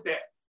okay with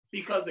that.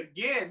 Because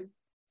again,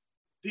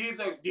 these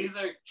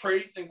are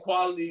traits and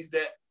qualities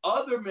that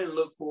other men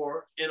look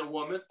for in a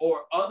woman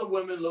or other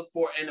women look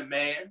for in a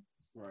man.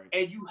 Right.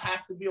 And you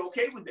have to be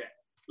okay with that.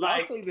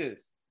 Like, I'll say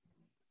this.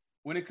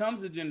 When it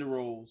comes to gender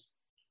roles,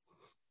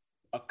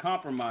 a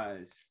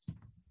compromise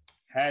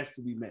has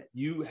to be met.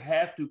 You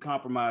have to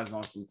compromise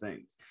on some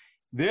things.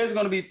 There's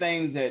going to be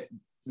things that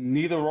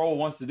neither role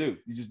wants to do.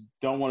 You just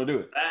don't want to do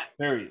it. Facts.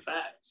 Period.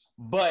 Facts.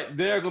 But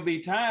there are going to be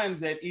times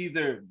that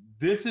either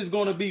this is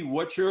going to be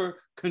what you're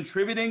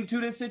contributing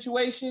to this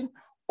situation,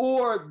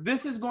 or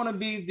this is going to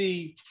be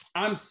the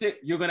I'm sick,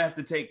 you're going to have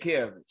to take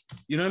care of it.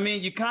 You know what I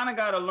mean? You kind of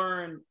got to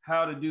learn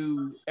how to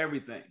do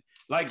everything.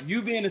 Like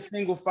you being a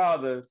single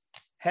father,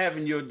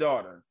 having your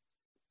daughter.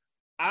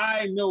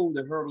 I know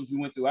the hurdles you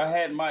went through. I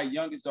had my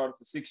youngest daughter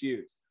for 6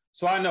 years.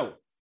 So I know.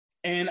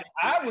 And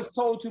I was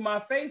told to my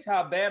face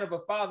how bad of a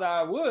father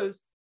I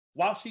was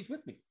while she's with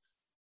me.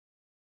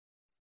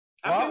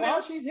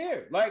 While she's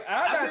here. Like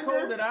I got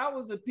told that I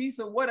was a piece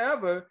of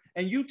whatever,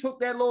 and you took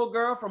that little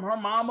girl from her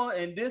mama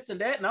and this and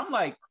that. And I'm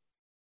like,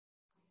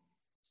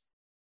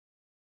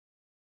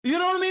 you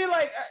know what I mean?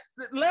 Like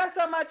last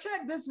time I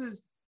checked, this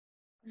is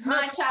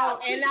my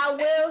child. And I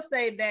will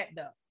say that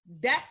though,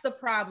 that's the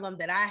problem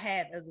that I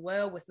have as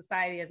well with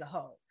society as a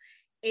whole.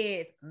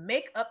 Is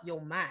make up your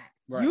mind.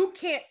 Right. You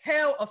can't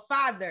tell a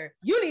father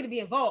you need to be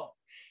involved.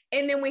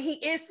 And then when he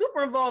is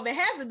super involved and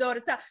has a daughter,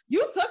 tell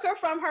you took her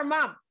from her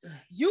mama.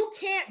 You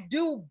can't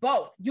do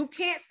both. You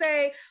can't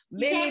say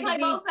men need to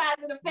be both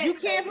sides of the fence. You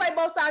can't play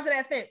both sides of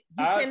that fence.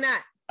 You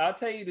cannot. I'll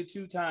tell you the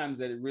 2 times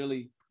that it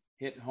really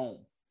hit home.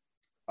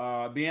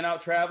 Being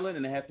out traveling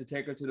and I have to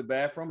take her to the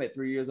bathroom at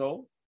 3 years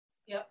old.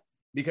 Yep.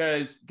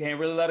 Because can't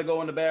really let her go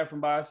in the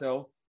bathroom by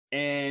herself.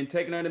 And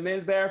taking her in the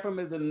men's bathroom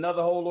is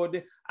another whole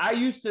ordeal. I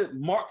used to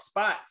mark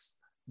spots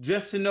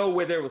just to know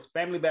where there was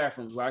family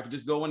bathrooms where I could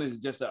just go in and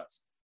it's just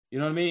us. You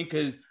know what I mean?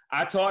 Because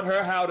I taught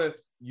her how to,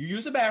 you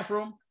use the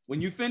bathroom. When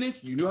you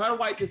finish, you know how to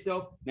wipe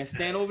yourself. Now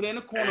stand over there in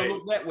the corner,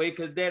 look that way,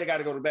 because daddy got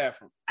to go to the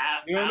bathroom.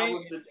 You know what I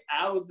mean?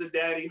 I was the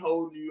daddy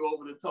holding you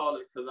over the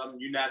toilet because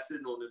you're not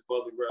sitting on this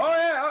public restroom. Oh,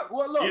 yeah.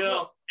 Well, look. You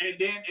know, and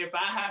then if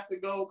I have to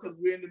go because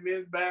we're in the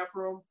men's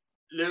bathroom,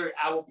 literally,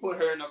 I will put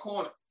her in the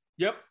corner.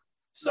 Yep.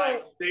 So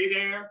like, stay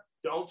there.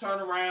 Don't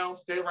turn around.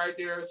 Stay right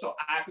there so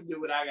I can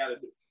do what I got to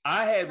do.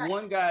 I had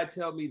one guy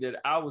tell me that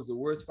I was the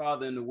worst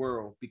father in the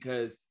world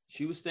because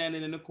she was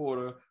standing in the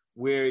corner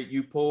where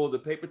you pull the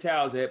paper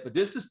towels at, but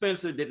this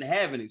dispenser didn't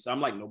have any. So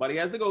I'm like, nobody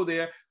has to go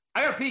there.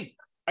 I got to pee.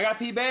 I got to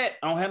pee bad.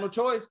 I don't have no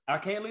choice. I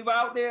can't leave her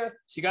out there.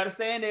 She got to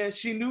stand there.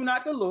 She knew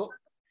not to look.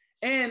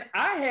 And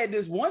I had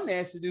this one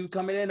nasty dude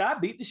come in and I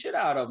beat the shit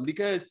out of him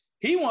because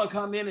he want to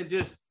come in and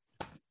just,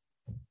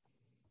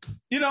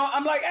 you know,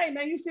 I'm like, hey,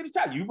 man, you see the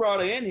child. You brought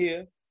her in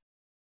here.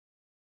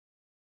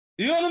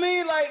 You know what I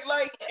mean?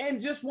 Like,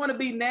 and just want to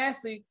be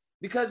nasty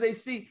because they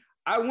see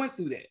I went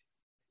through that.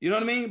 You know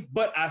what I mean?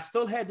 But I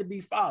still had to be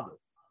father.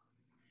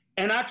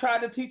 And I tried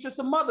to teach her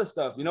some other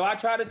stuff. You know, I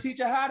tried to teach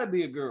her how to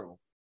be a girl.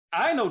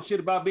 I ain't know shit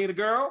about being a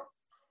girl.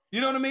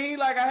 You know what I mean?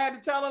 Like I had to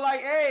tell her,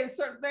 like, hey,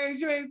 certain things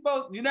you're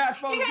not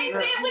supposed to do. You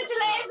can't sit with your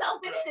legs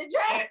open in the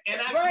dress.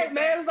 And right,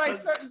 man. It's like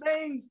certain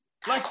things.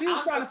 Like she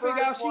was trying to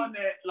figure out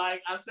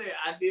like I said,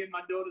 I did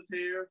my daughter's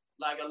hair.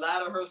 Like a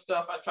lot of her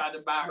stuff, I tried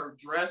to buy her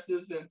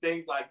dresses and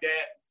things like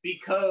that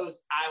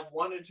because I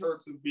wanted her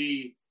to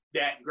be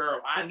that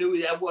girl. I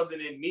knew that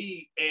wasn't in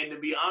me. And to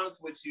be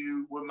honest with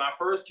you, with my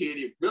first kid,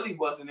 it really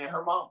wasn't in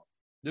her mom.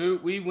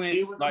 Dude, we went.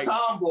 She was like, a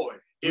tomboy.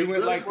 We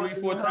went like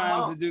 3-4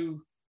 times to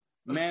do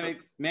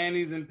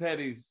manis and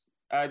petties.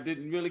 I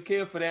didn't really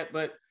care for that,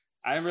 but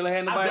I didn't really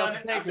have nobody else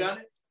to take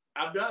it.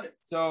 I've done it.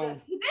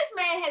 So this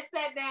man has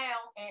sat down,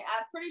 and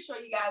I'm pretty sure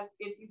you guys,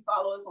 if you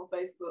follow us on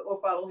Facebook or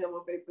follow him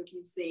on Facebook,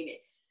 you've seen it.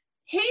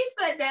 He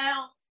sat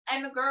down,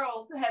 and the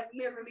girls have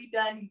literally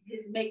done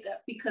his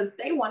makeup because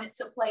they wanted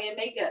to play in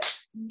makeup.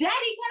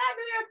 Daddy, can I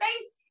do your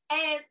face?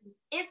 And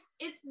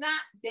it's not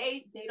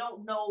they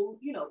don't know,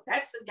 you know,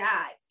 that's a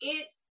guy.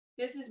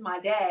 This is my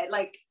dad.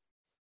 Like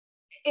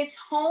it's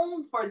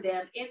home for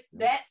them. It's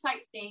that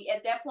type thing.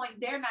 At that point,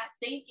 they're not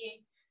thinking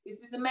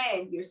this is a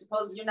man.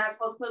 You're not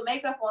supposed to put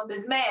makeup on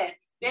this man.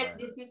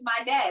 This is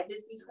my dad.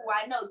 This is who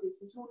I know.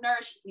 This is who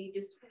nourishes me.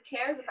 This is who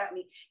cares about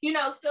me. You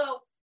know, so,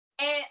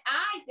 and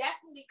I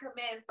definitely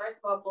commend, first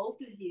of all, both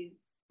of you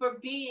for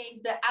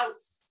being the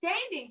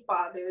outstanding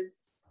fathers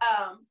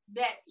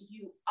that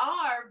you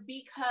are,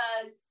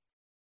 because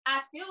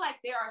I feel like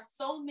there are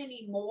so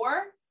many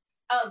more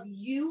of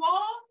you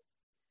all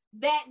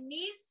that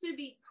needs to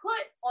be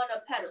put on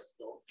a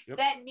pedestal,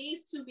 that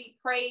needs to be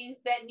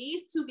praised, that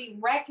needs to be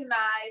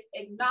recognized,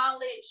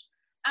 acknowledged,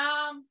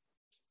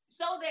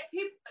 so that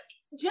people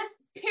just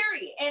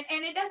period. And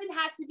it doesn't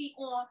have to be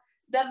on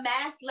the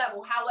mass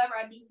level. However,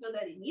 I do feel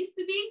that it needs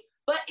to be,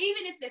 but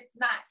even if it's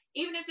not,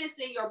 even if it's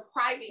in your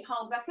private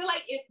homes, I feel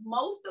like if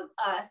most of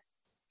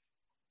us,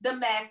 the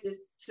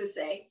masses to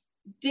say,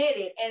 did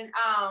it and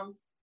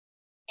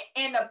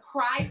in a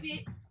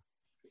private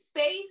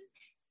space,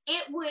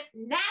 it would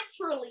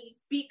naturally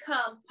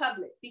become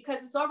public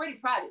because it's already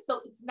private.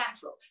 So it's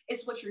natural.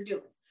 It's what you're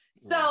doing.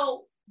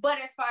 So, but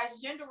as far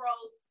as gender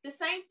roles, the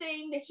same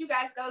thing that you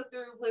guys go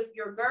through with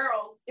your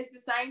girls is the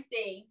same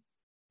thing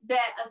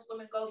that us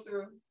women go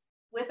through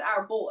with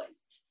our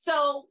boys.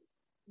 So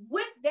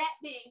with that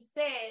being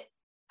said,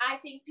 I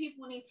think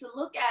people need to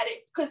look at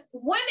it because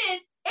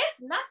women,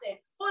 it's nothing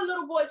for a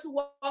little boy to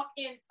walk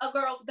in a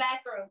girl's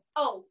bathroom.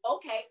 Oh,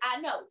 okay,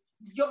 I know.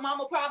 Your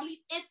mama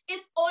probably,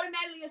 it's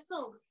automatically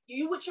assumed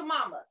you with your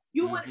mama.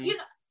 You would, you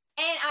know,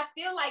 and I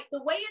feel like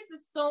the way it's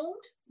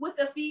assumed with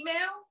a female,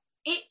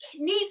 it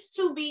needs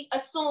to be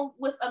assumed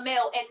with a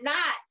male and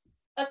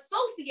not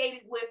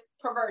associated with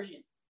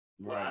perversion.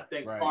 Well, I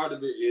think part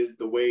of it is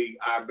the way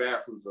our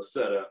bathrooms are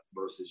set up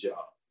versus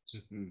y'all.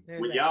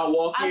 When y'all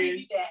walk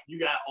in, you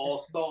got all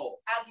stalls.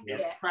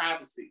 It's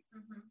privacy.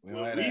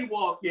 When we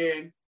walk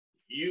in,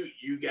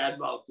 you got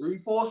about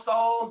 3-4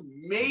 stalls,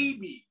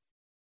 maybe.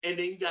 And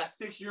then you got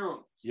 6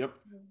 urinals. Yep.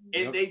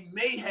 And they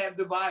may have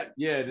dividers.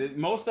 Yeah,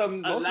 most of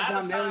the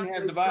time they don't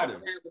have dividers.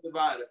 Don't have a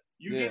divider.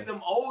 You get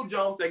them old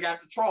Jones that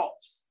got the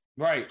troughs.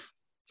 Right.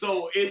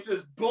 So it's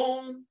just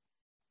boom.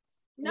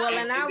 Well,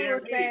 and I will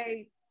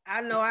say,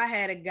 I know I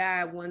had a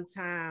guy one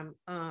time.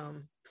 I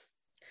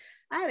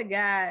had a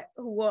guy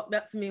who walked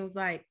up to me and was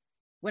like,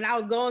 when I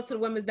was going to the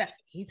women's bath,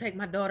 can you take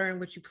my daughter in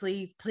with you,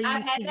 please? Please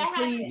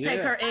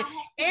take her in.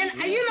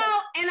 And you know,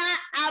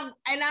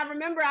 and I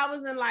remember I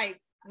was in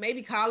like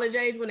maybe college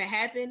age when it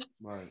happened.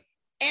 Right.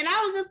 And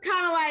I was just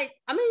kind of like,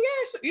 I mean,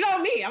 yeah, sure. You know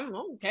me, I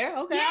don't care.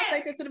 Okay, I'll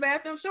take her to the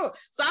bathroom, sure.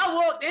 So I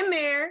walked in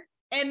there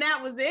and that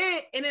was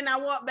it. And then I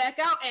walked back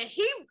out and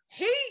he,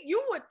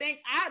 you would think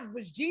I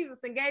was Jesus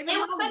and gave him it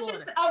was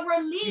such a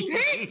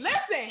relief.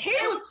 Listen, he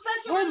was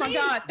such a relief. My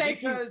God,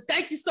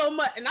 thank you so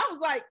much. And I was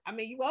like, I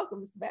mean, you're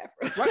welcome, Mr.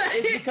 Bathroom. Right.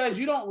 It's because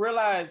you don't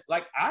realize,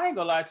 like, I ain't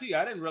gonna lie to you,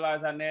 I didn't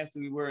realize how nasty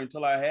we were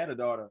until I had a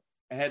daughter.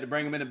 and had to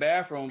bring them in the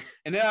bathroom.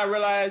 And then I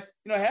realized,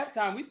 half the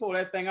time we pull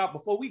that thing out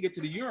before we get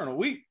to the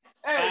urinal.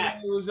 Hey,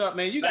 what's up,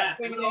 man? You got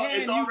the thing in your hand.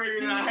 It's already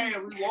in our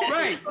hand. We walk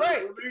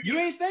right. You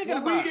ain't thinking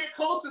about it. When we get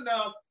close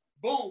enough,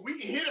 boom, we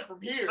can hit it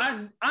from here.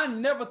 I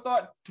never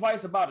thought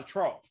twice about a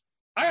trough.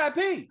 I got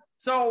pee.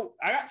 So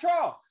I got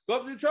trough. Go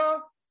up to the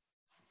trough.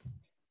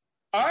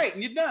 All right,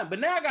 you're done. But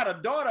now I got a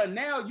daughter.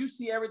 Now you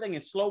see everything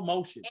in slow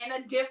motion. In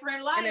a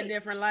different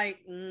light.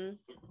 Mm.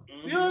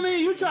 You know what I mean?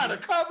 You try to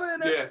cover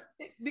it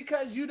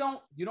because you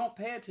don't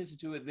pay attention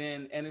to it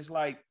then. And it's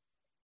like,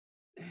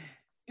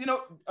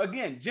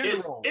 again,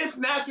 gender roles. It's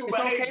natural it's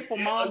behavior. Okay for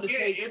mom to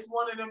take. It's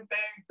one of them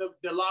things,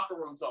 the locker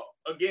room talk.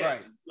 Again,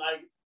 right.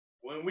 Like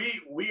when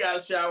we got to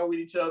shower with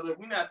each other,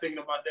 we're not thinking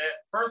about that.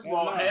 First of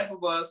all, half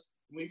of us,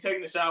 when we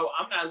taking the shower,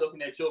 I'm not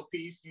looking at your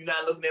piece. You're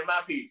not looking at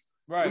my piece.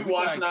 Right. We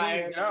washing our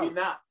hands and we're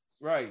not.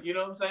 Right. You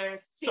know what I'm saying?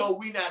 So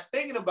we not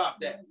thinking about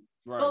that.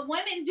 Right. But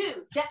women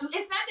do. It's not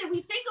that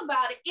we think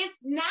about it. It's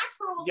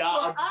natural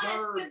y'all for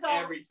observe us to go,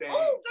 everything.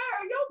 oh,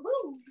 girl, your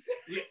boobs.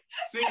 Yeah.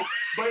 See,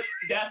 but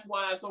that's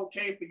why it's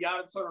okay for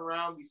y'all to turn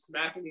around, be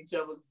smacking each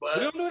other's butts,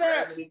 we don't do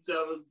that. grabbing each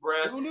other's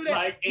breasts. We don't do that.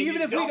 Like,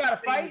 even if we got to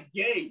fight,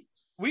 gay.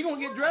 we gonna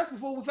get dressed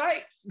before we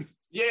fight.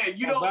 Yeah,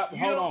 you don't.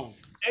 Hold on.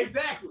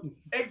 Exactly.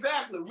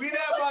 We not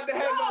about to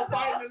have no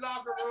fight in the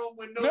locker room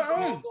with no dog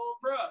on,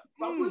 bro.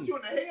 I'll put you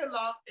in the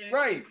headlock. And,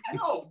 right.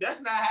 No,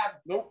 that's not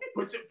happening. Nope.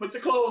 Put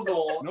your clothes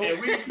on. Nope.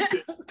 And we.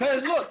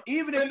 Because look,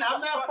 even if I'm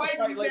not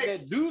fighting like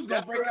that, dude's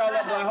gonna break out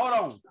like, hold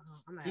on.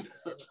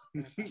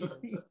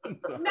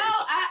 No,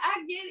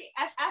 I get it.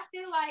 I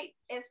feel like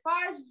as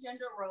far as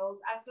gender roles,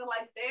 I feel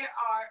like there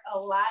are a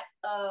lot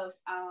of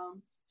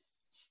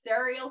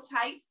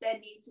stereotypes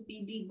that need to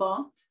be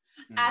debunked.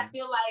 Mm-hmm. I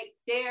feel like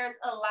there's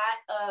a lot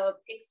of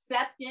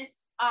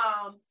acceptance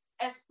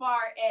as far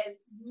as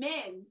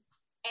men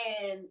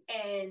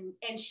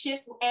and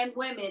shift and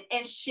women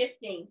and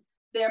shifting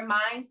their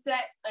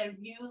mindsets and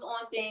views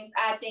on things.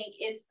 I think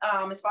it's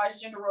as far as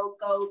gender roles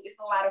goes, it's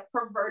a lot of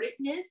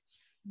pervertedness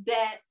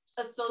that's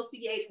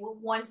associated with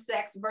one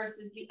sex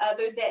versus the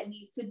other that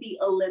needs to be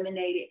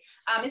eliminated.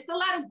 It's a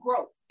lot of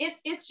growth.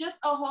 It's just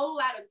a whole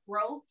lot of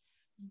growth,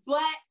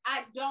 but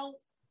I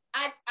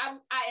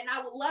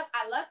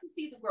love to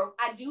see the growth.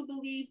 I do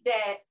believe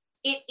that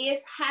it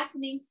is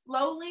happening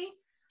slowly.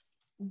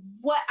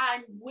 What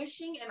I'm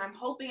wishing and I'm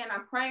hoping and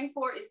I'm praying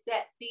for is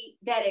that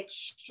that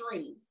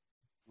extreme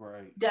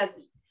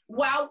doesn't.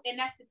 And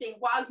that's the thing,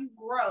 while you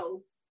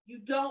grow, you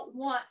don't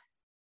want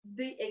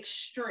the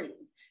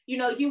extreme.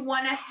 You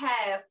want to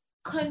have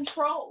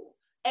control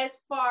as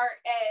far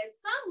as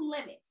some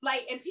limits.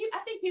 I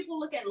think people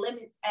look at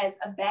limits as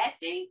a bad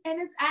thing, and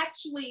it's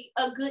actually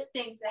a good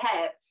thing to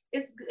have.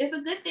 It's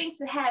a good thing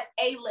to have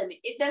a limit.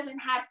 It doesn't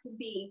have to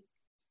be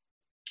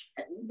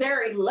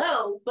very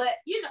low, but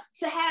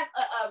to have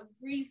a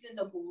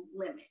reasonable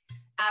limit.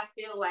 I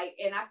feel like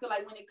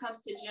when it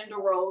comes to gender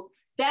roles,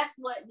 that's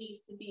what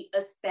needs to be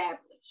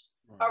established.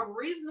 A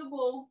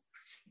reasonable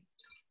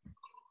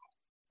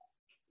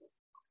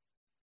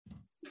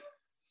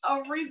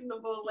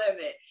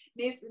limit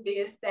needs to be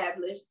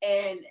established,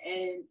 and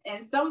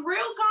some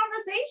real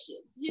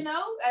conversations.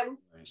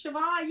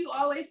 Siobhan, you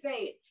always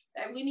say it,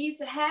 that we need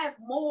to have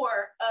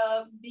more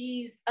of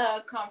these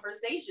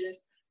conversations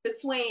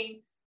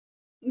between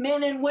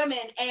men and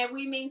women, and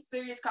we mean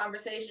serious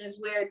conversations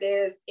where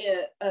there's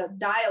a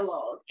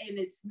dialogue and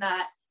it's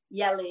not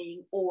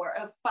yelling or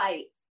a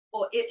fight,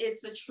 or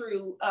it's a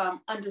true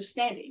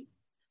understanding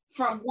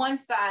from one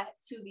side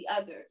to the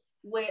other,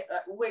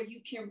 where you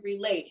can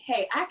relate.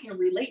 Hey, I can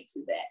relate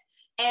to that,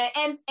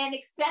 and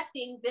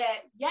accepting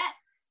that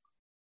yes,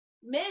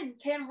 men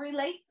can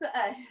relate to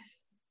us,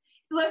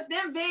 with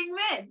them being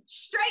men,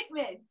 straight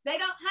men. They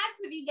don't have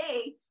to be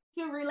gay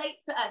to relate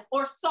to us,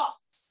 or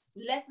soft.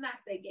 Let's not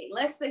say gay.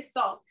 Let's say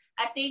soft.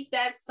 I think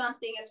that's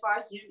something as far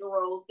as gender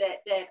roles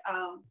that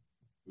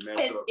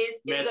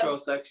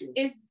metrosexual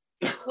is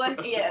one.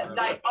 Yeah,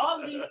 like all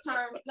of these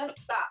terms.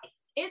 Let's stop.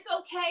 It's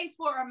okay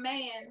for a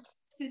man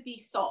to be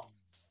soft.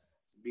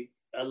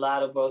 A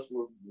lot of us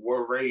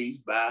were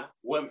raised by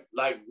women.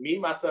 Like me,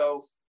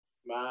 myself,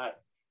 my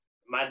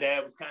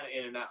dad was kind of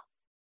in and out.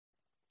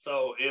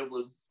 So it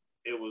was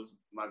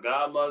my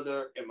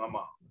godmother and my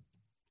mom.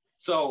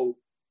 So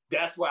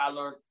that's where I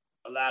learned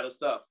a lot of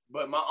stuff.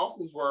 But my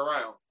uncles were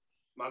around.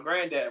 My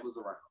granddad was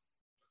around.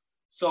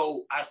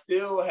 So I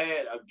still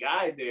had a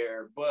guy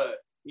there,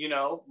 but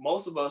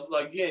most of us,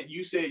 like, again,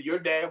 you said your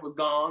dad was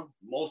gone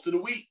most of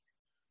the week.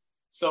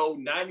 So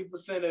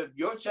 90% of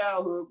your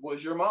childhood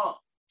was your mom.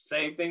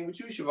 Same thing with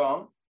you,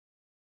 Siobhan.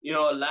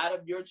 A lot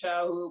of your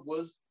childhood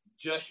was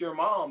just your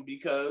mom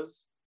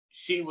because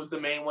she was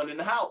the main one in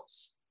the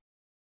house.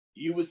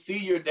 You would see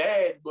your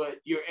dad, but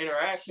your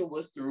interaction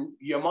was through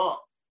your mom.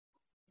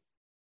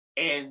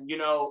 And,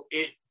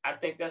 I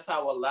think that's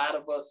how a lot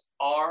of us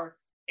are.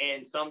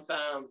 And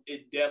sometimes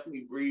it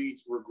definitely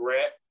breeds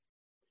regret.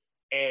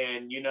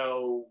 And,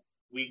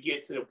 we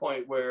get to the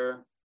point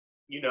where,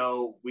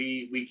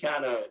 we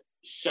kind of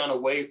shun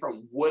away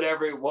from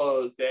whatever it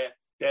was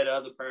that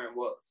other parent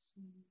was.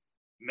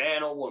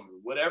 man or woman,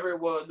 whatever it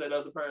was that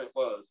other parent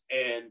was.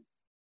 And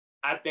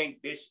I think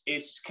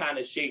it's kind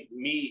of shaped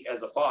me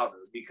as a father,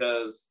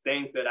 because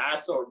things that I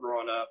saw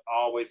growing up,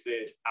 I always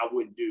said I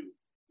wouldn't do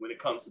when it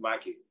comes to my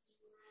kids.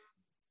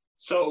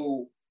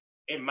 So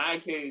in my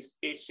case,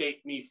 it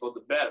shaped me for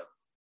the better.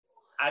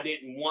 I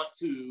didn't want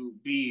to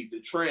be the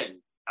trend.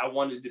 I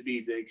wanted to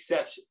be the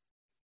exception.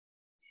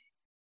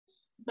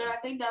 But I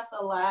think that's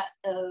a lot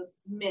of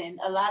men.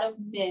 A lot of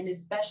men,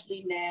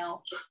 especially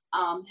now,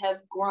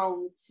 have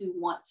grown to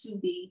want to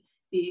be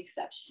the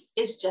exception.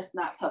 It's just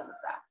not publicized.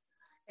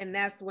 And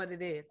that's what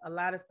it is. A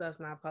lot of stuff's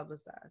not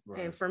publicized.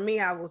 Right. And for me,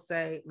 I will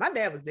say my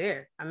dad was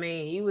there. I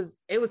mean,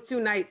 it was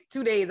 2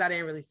 days I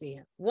didn't really see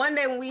him. One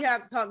day when we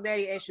have to talk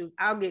daddy issues,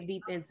 I'll get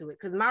deep into it,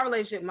 because my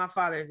relationship with my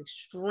father is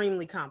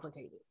extremely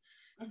complicated.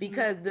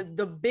 Because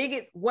the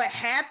biggest, what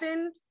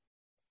happened,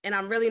 and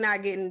I'm really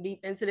not getting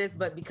deep into this,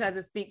 but because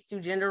it speaks to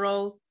gender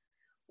roles,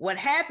 what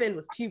happened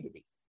was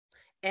puberty.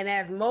 And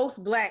as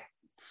most Black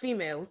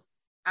females,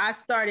 I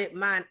started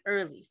mine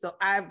early. So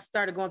I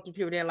started going through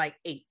puberty at like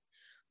 8.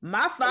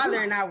 My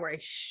father and I were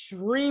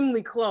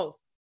extremely close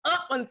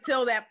up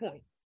until that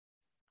point.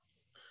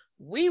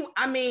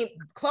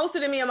 Closer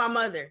to me and my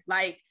mother.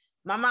 Like,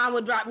 my mom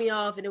would drop me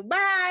off and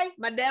bye.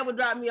 My dad would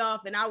drop me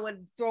off and I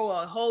would throw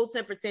a whole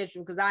temper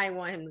tantrum because I didn't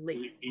want him to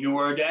leave. You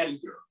were a daddy's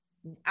girl.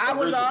 I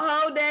was a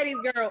whole daddy's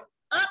girl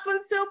up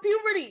until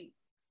puberty.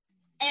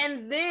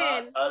 And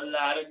then a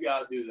lot of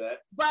y'all do that.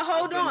 But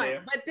hold on.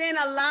 There. But then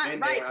a lot,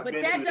 right?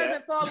 But that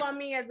doesn't fall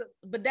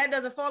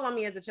on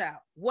me as a child.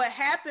 What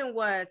happened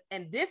was,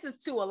 and this is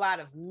to a lot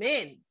of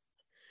men.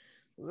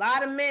 A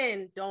lot of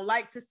men don't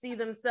like to see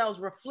themselves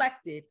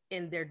reflected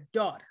in their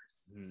daughters.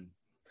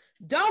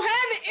 Don't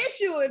have an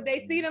issue if they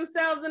see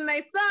themselves in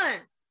their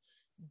sons.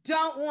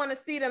 Don't want to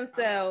see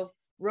themselves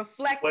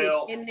reflected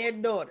in their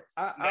daughters.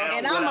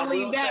 And I'm gonna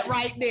leave that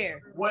right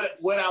there.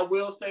 What I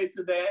will say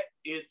to that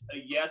is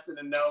a yes and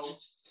a no,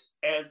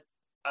 as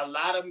a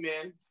lot of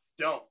men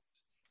don't.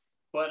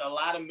 But a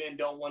lot of men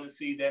don't want to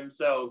see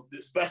themselves,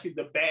 especially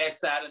the bad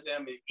side of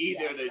them, in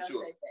either of their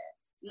children.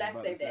 Let's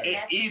say that. In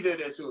either of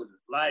their children.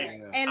 Like,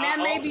 and that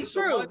may be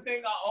true. One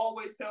thing I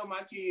always tell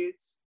my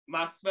kids,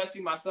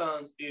 especially my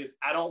sons, is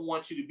I don't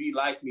want you to be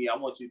like me. I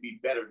want you to be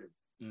better than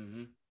me.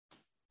 Mm-hmm.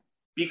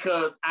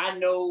 Because I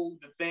know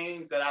the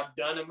things that I've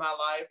done in my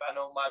life. I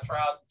know my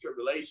trials and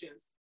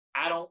tribulations.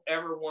 I don't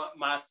ever want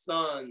my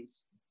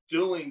sons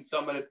doing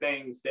some of the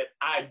things that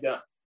I've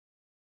done.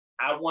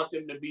 I want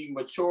them to be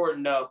mature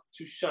enough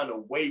to shun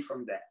away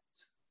from that.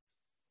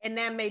 And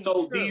that may be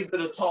so true. These are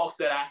the talks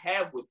that I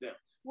have with them.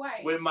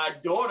 Right. With my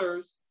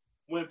daughters,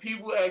 when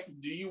people ask,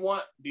 do you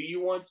want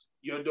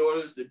your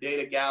daughters to date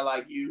a guy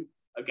like you,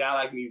 a guy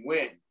like me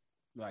when?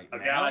 Like a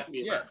guy like me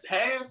in the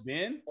past?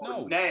 Then?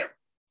 No. Now.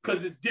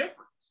 Because it's different.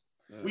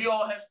 Yeah. We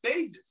all have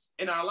stages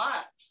in our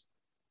lives.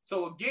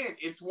 So again,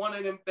 it's one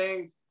of them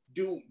things.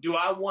 Do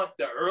I want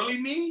the early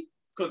me?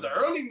 Because the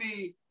early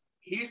me,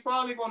 he's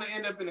probably going to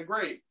end up in the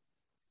grave.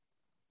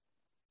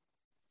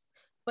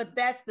 But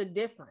that's the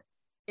difference.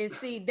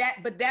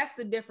 But that's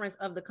the difference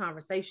of the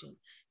conversation.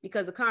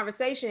 Because the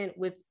conversation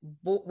with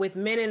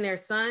men and their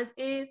sons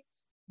is,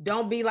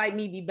 don't be like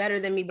me, be better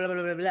than me, blah,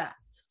 blah, blah, blah.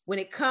 When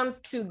it comes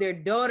to their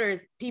daughters,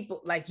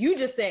 people, like you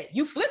just said,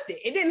 you flipped it.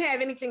 It didn't have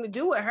anything to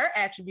do with her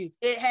attributes.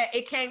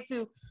 It came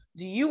to,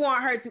 do you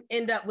want her to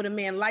end up with a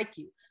man like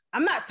you?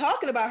 I'm not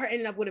talking about her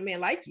ending up with a man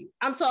like you.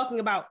 I'm talking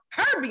about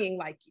her being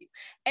like you.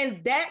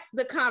 And that's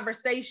the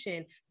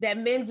conversation that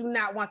men do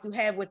not want to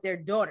have with their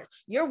daughters.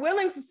 You're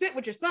willing to sit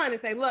with your son and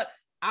say, look,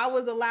 I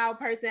was a loud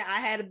person. I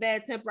had a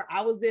bad temper.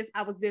 I was this.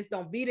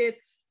 Don't be this.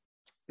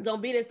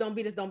 Don't be this. Don't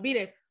be this. Don't be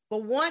this.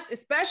 But once,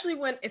 especially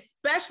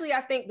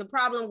I think the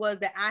problem was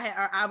that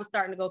I was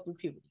starting to go through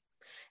puberty.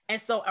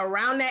 And so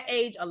around that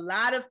age, a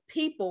lot of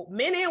people,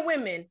 men and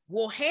women,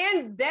 will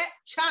hand that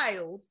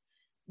child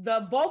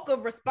the bulk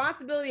of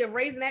responsibility of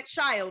raising that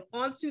child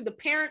onto the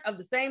parent of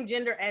the same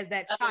gender as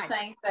that child. The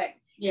same thing.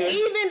 Yes.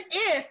 Even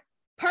if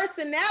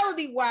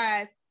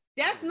personality-wise,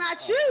 that's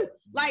not you.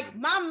 Like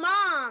my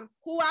mom,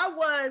 who I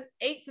was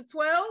 8 to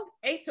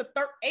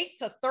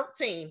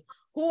 13,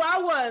 who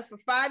I was for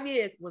 5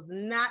 years, was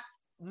not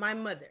my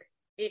mother.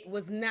 It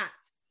was not.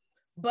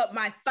 But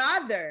my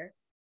father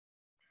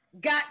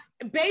got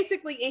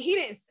basically, and he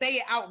didn't say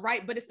it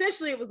outright, but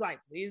essentially it was like,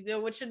 please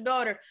deal with your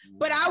daughter.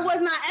 But I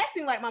was not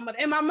acting like my mother.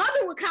 And my mother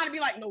would kind of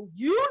be like, no,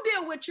 you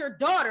deal with your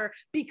daughter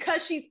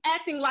because she's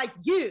acting like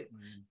you.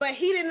 But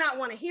he did not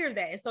want to hear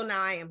that. And so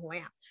now I am who I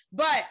am.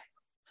 But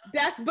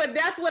that's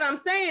what I'm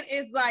saying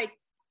is like,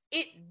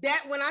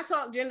 that when I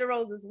talk gender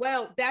roles as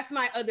well, that's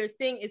my other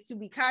thing, is to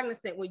be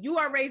cognizant. When you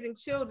are raising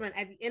children,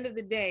 at the end of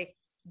the day,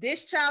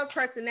 this child's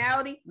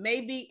personality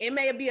may be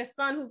a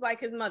son who's like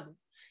his mother.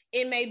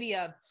 It may be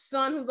a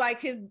son who's like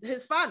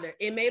his father.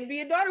 It may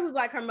be a daughter who's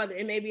like her mother.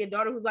 It may be a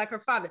daughter who's like her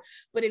father.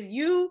 But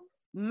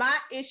my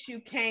issue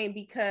came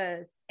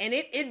because, and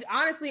it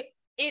honestly,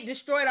 it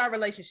destroyed our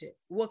relationship.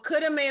 What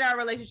could have made our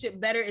relationship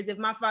better is if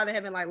my father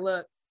had been like,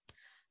 look,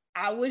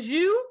 I was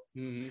you.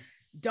 Mm-hmm.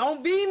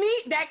 Don't be me.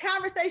 That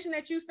conversation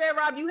that you said,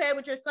 Rob, you had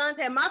with your sons,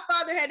 had my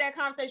father had that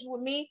conversation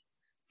with me,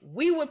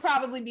 we would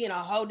probably be in a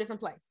whole different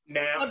place.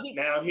 Now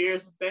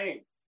here's the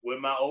thing. With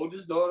my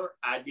oldest daughter,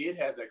 I did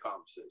have that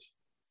conversation.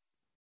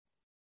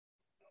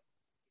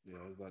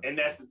 Yeah, and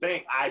that's the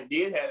thing. I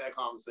did have that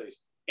conversation.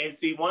 And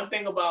see, one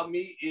thing about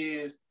me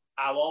is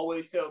I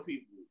always tell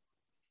people,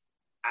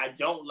 I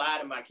don't lie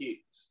to my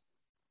kids.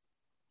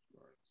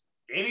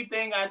 Right.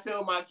 Anything I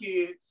tell my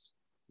kids,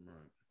 right,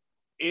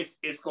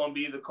 it's going to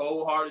be the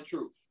cold-hearted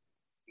truth.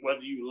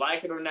 Whether you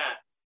like it or not.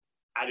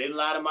 I didn't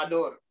lie to my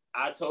daughter.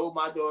 I told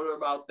my daughter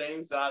about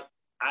things I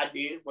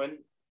did when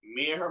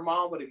me and her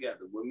mom were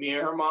together, when me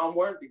and her mom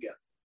weren't together.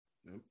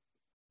 Yep.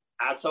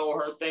 I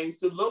told her things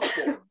to look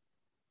for.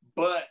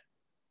 But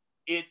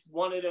it's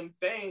one of them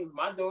things.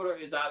 My daughter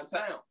is out of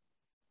town.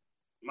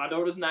 My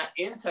daughter's not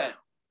in town.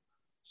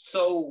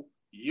 So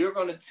you're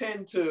going to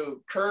tend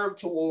to curve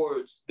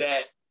towards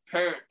that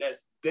parent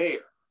that's there.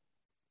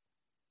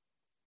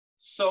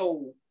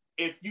 So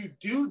if you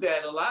do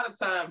that, a lot of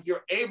times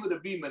you're able to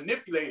be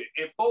manipulated,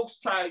 and folks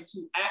try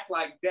to act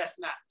like that's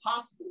not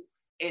possible.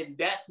 And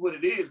that's what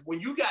it is.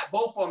 When you got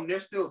both of them, they're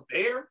still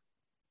there.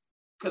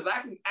 Because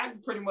I can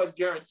pretty much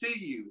guarantee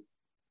you,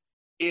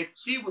 if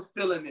she was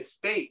still in this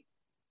state,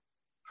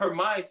 her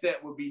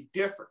mindset would be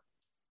different.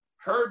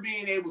 Her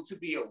being able to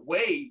be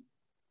away,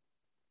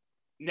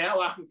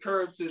 now I can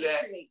curve to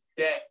that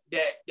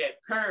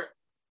parent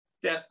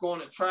that's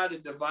going to try to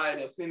divide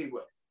us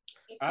anyway.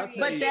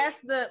 But that's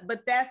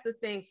the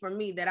thing for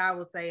me that I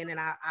will say, and then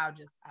I'll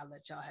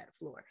let y'all have the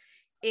floor.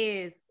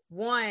 Is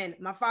one,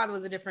 my father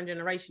was a different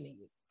generation than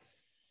you.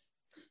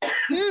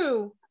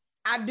 Two,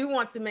 I do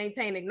want to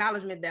maintain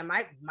acknowledgement that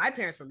my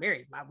parents were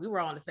married. We were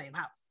all in the same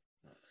house.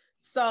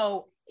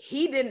 So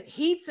he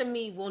to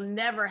me will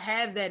never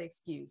have that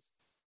excuse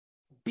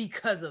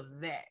because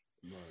of that.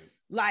 Right.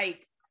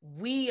 Like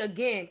we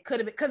again could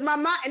have been, because my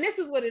mom, and this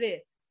is what it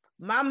is.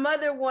 My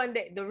mother one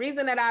day, the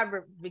reason that I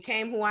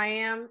became who I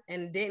am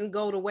and didn't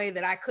go the way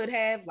that I could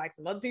have, like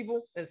some other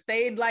people, and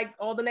stayed like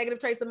all the negative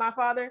traits of my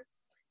father,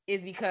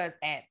 is because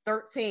at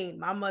 13,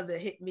 my mother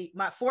hit me.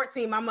 My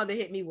 14, my mother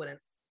hit me with a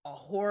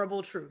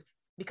horrible truth.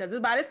 Because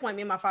by this point,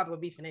 me and my father were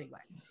beefing anyway.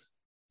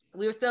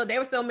 They were still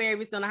married. We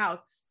were still in the house.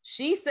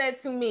 She said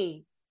to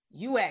me,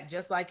 "You act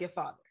just like your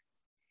father."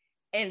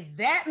 And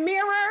that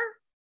mirror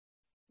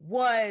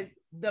was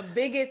the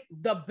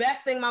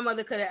best thing my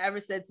mother could have ever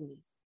said to me.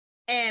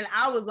 And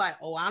I was like,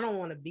 oh, I don't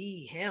want to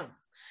be him.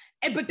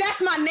 But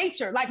that's my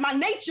nature. Like my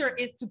nature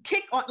is to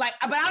kick on, but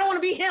I don't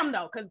want to be him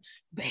though. Because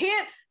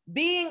him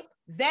being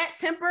that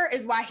temper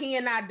is why he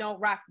and I don't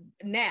rock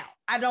now.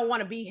 I don't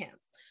want to be him.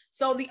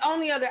 So the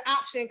only other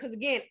option, because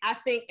again, I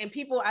think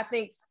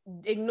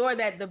ignore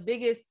that the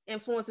biggest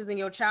influences in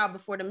your child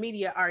before the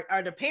media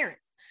are the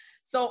parents.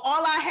 So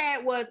all I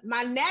had was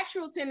my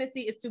natural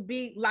tendency is to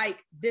be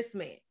like this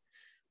man.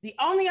 The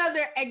only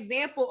other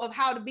example of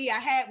how to be I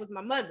had was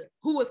my mother,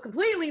 who was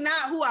completely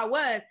not who I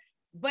was,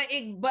 but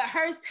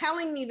her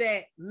telling me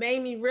that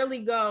made me really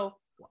go,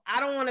 well, I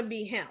don't want to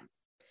be him.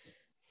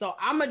 So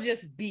I'ma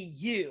just be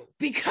you,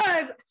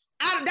 because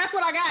that's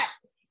what I got.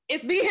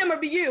 It's be him or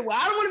be you. Well,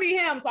 I don't want to be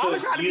him, so I'm gonna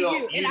try to be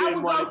you. And I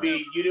would go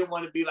through. You didn't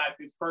want to be like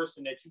this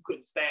person that you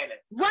couldn't stand it.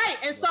 Right.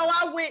 And so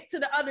I went to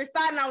the other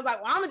side, and I was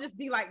like, well, I'm gonna just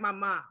be like my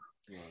mom.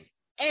 Right.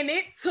 And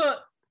it took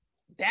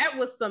that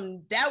was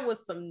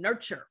some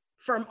nurture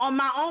from on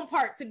my own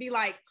part to be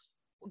like,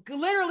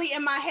 literally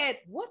in my head,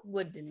 what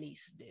would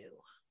Denise do?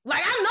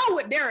 Like I know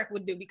what Derek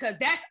would do, because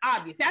that's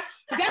obvious. That's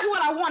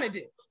what I want to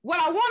do. What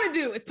I want to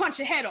do is punch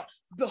your head off.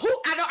 But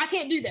I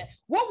can't do that.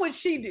 What would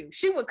she do?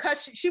 She would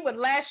cuss you, she would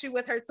lash you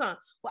with her tongue.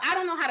 Well, I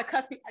don't know how to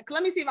cuss people.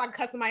 Let me see if I can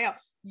cuss somebody out.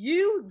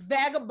 You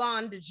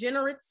vagabond,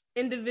 degenerate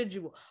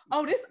individual.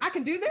 Oh, I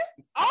can do this?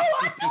 Oh,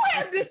 I do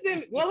have this in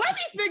me. Well, let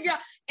me figure out.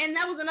 And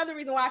that was another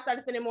reason why I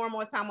started spending more and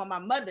more time with my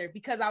mother,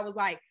 because I was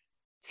like,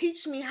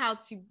 teach me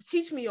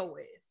your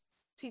ways.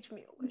 Teach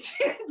me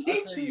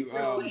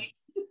your ways.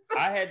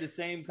 I had the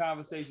same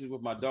conversations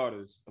with my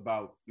daughters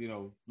about,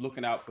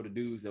 looking out for the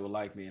dudes that were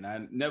like me. And I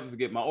never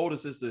forget me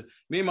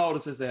and my older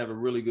sister have a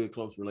really good,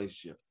 close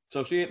relationship.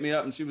 So she hit me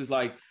up and she was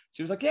like,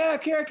 yeah,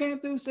 Kara came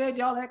through, said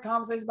y'all had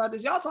conversations about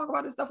this. Y'all talk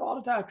about this stuff all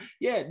the time.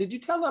 Yeah. Did you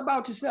tell her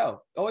about yourself?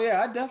 Oh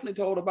yeah, I definitely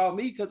told her about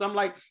me, because I'm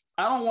like,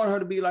 I don't want her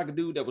to be like a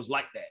dude that was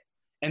like that.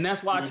 And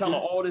that's why I tell her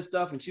all this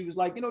stuff. And she was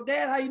like,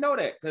 Dad, how you know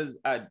that? Because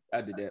I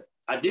did that.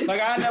 I did.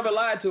 Like I never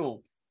lied to him.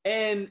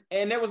 And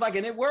it was like,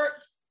 and it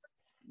worked.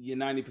 Yeah,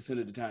 90%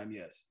 of the time,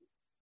 yes.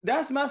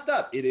 That's messed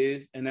up. It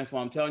is. And that's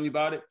why I'm telling you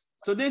about it.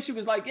 So then she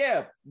was like,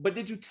 yeah, but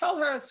did you tell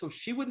her so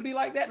she wouldn't be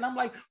like that? And I'm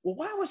like, well,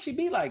 why would she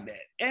be like that?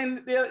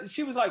 And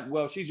she was like,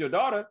 well, she's your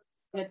daughter.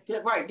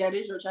 Right. That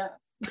is your child.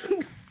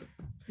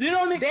 You know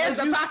what I mean? There's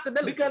a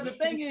possibility. Because the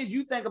thing is,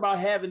 you think about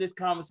having this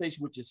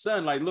conversation with your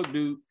son. Like, look,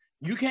 dude,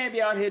 you can't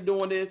be out here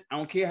doing this. I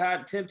don't care how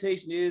the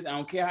temptation is. I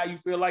don't care how you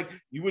feel like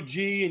you a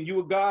G and you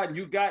a God and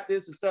you got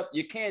this and stuff.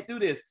 You can't do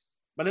this.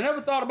 But I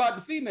never thought about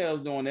the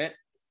females doing that.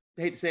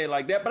 I hate to say it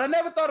like that, but I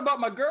never thought about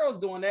my girls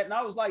doing that. And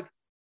I was like,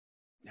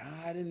 Nah,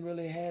 I didn't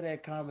really have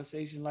that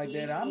conversation like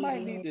that. I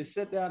might need to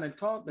sit down and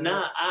talk to her.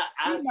 Nah,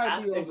 I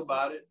think also...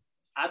 about it.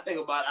 I think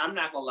about it. I'm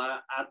not gonna lie.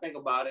 I think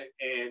about it,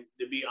 and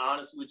to be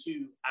honest with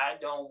you, I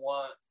don't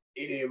want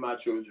any of my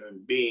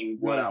children being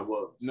what I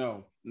was.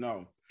 No.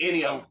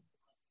 Any of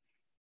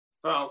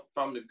them.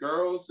 From the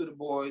girls to the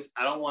boys,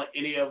 I don't want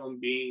any of them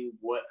being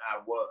what I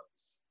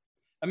was.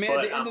 I mean,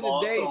 but at the end of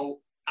the day,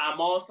 I'm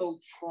also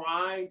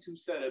trying to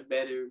set a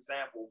better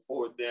example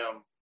for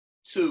them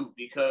too,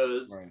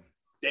 because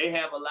they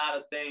have a lot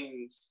of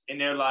things in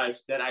their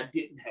lives that I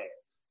didn't have.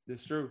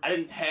 That's true. I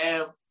didn't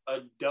have a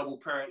double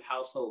parent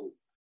household.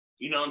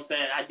 You know what I'm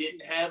saying? I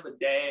didn't have a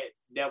dad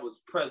that was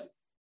present.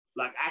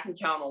 Like, I can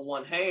count on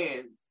one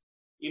hand.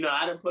 You know,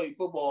 I didn't play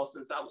football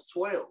since I was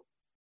 12.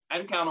 I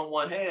can count on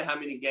one hand how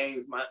many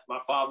games my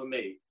father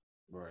made.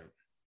 Right.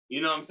 You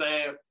know what I'm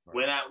saying?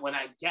 Right. When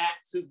I got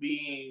to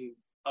being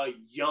a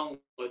young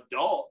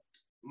adult,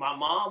 my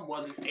mom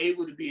wasn't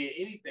able to be in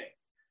anything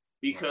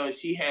because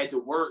she had to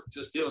work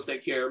to still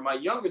take care of my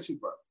younger two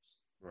brothers.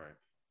 Right.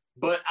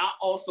 But I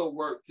also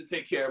worked to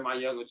take care of my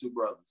younger two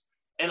brothers.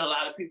 And a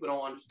lot of people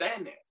don't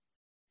understand that.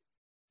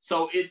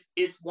 So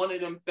it's one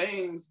of them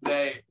things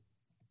that,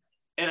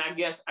 and I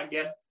guess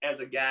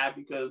as a guy,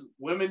 because some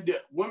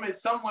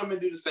women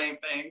do the same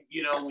thing.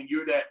 You know, when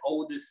you're that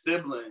oldest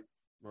sibling,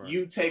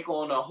 you take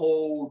on a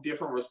whole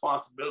different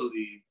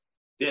responsibility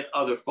than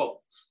other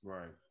folks.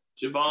 Right.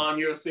 Siobhan,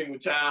 you're a single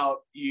child.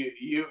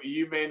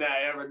 You may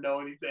not ever know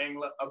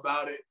anything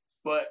about it,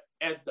 but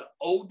as the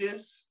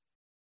oldest,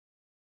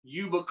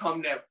 you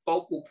become that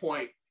focal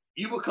point.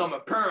 You become a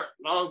parent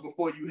long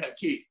before you have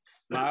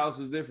kids. My house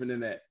was different than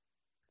that.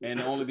 And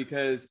only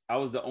because I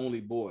was the only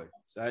boy.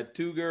 So I had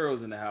two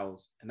girls in the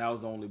house and I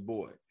was the only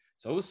boy.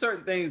 So it was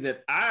certain things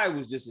that I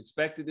was just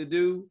expected to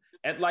do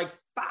at like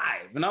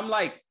 5. And I'm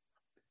like,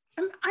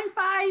 I'm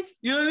 5.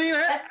 You know what I mean?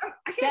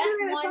 I can't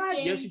do that at 5.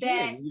 Thing yes, you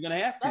can. You're going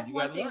to have to. That's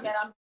one thing that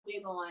I'm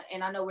big on.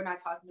 And I know we're not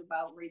talking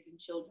about raising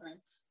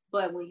children,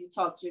 but when you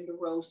talk gender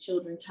roles,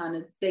 children kind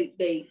of, they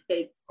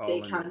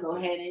kind of go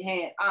hand in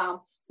hand.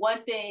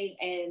 One thing,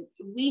 and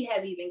we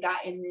have even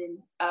gotten in,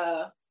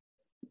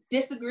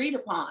 disagreed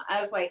upon.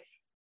 I was like,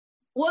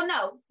 well,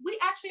 no, we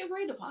actually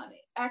agreed upon it.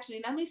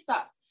 Actually, let me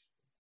stop.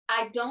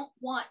 I don't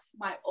want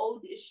my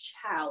oldest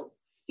child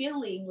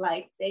feeling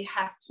like they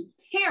have to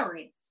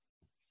parent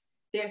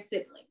their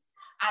siblings.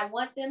 I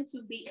want them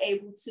to be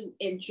able to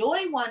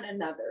enjoy one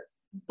another,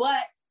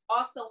 but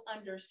also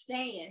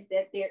understand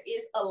that there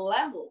is a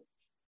level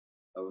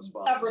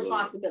of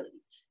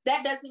responsibility.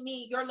 That doesn't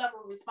mean your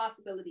level of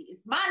responsibility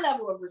is my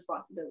level of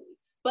responsibility.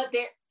 But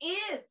there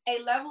is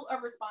a level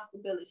of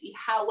responsibility.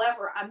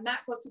 However, I'm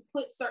not going to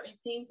put certain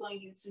things on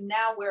you to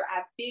now where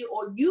I feel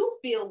or you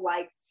feel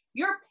like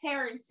you're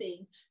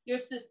parenting your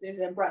sisters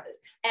and brothers.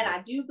 And I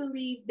do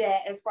believe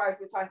that as far as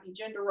we're talking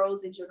gender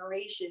roles and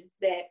generations,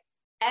 that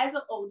as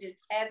an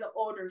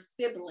older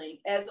sibling,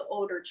 as an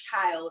older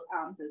child,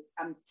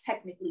 I'm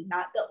technically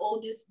not the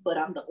oldest, but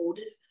I'm the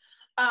oldest.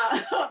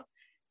 I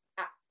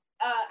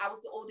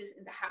was the oldest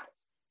in the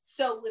house.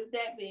 So with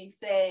that being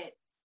said,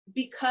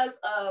 because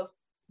of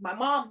my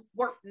mom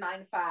worked 9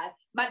 to 5.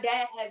 My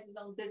dad has his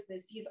own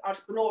business. He's an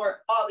entrepreneur,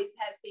 always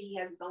has been. He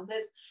has his own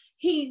business.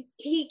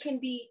 He can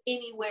be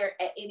anywhere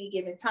at any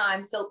given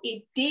time. So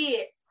it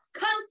did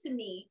come to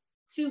me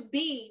to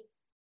be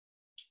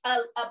a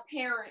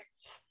parent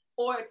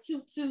or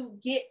to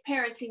get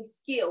parenting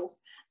skills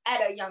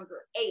at a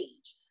younger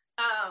age,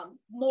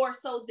 more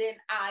so than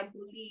I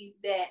believe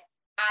that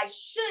I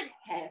should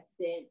have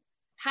been.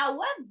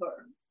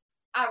 However,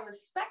 I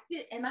respect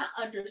it and I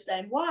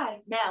understand why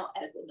now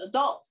as an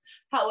adult.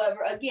 However,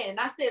 again,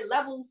 I said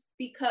levels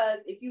because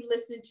if you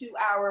listen to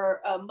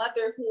our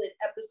motherhood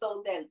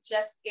episode that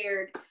just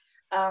aired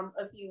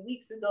a few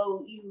weeks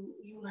ago,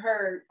 you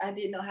heard I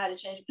didn't know how to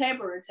change a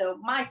pamper until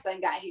my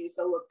son got here.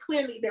 So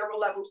clearly there were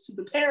levels to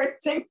the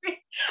parenting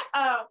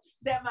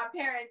that my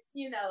parents,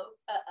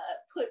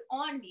 put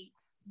on me,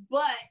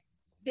 but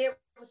there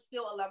was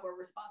still a level of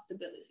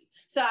responsibility.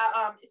 So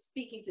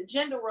speaking to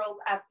gender roles,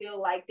 I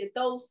feel like that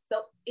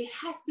it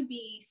has to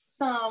be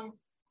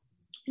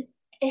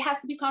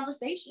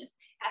conversations,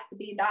 it has to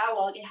be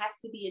dialogue, it has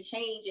to be a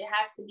change, it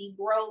has to be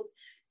growth.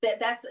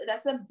 That's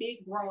a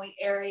big growing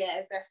area,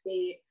 as I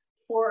stated,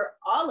 for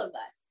all of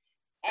us.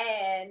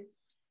 And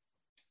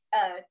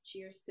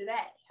cheers to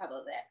that. How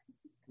about that?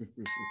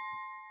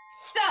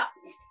 So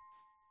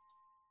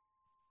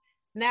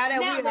now that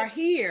we are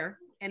here,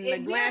 and the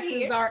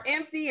glasses are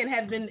empty and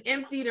have been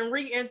emptied and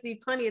re-emptied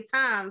plenty of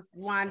times,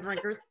 wine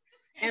drinkers,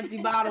 empty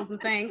bottles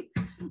and things.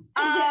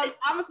 I'm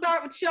gonna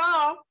start with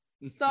y'all.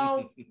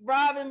 So,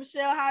 Rob and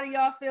Michelle, how do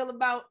y'all feel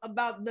about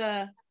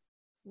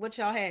what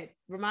y'all had?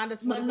 Remind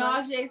us.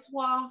 Menage a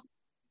trois.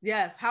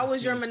 Yes. How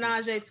was your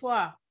menage a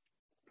trois,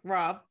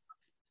 Rob?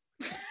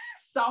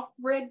 Soft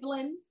bread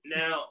blend.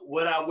 Now,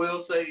 what I will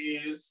say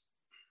is,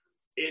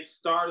 it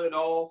started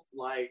off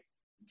like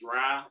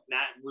dry,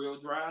 not real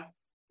dry,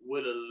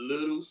 with a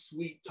little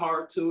sweet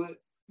tart to it.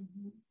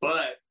 Mm-hmm.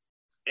 But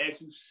as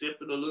you sip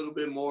it a little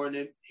bit more and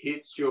it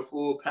hits your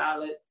full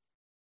palate,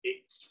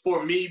 it's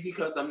for me,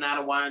 because I'm not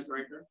a wine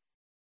drinker,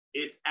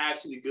 it's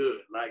actually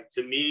good. Like,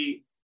 to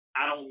me,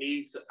 I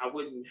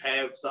wouldn't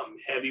have something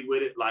heavy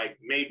with it. Like,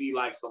 maybe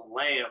like some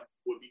lamb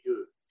would be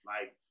good.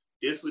 Like,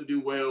 this would do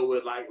well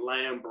with like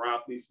lamb,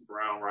 broccoli, some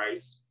brown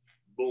rice,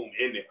 boom,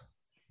 in there.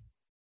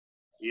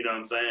 You know what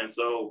I'm saying?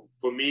 So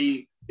for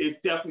me, it's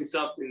definitely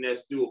something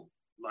that's doable.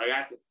 Like,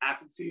 I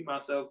can see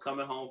myself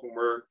coming home from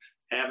work,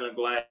 having a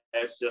glass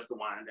just to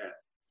wind down.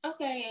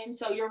 Okay, and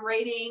so you're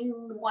rating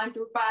 1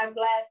 through 5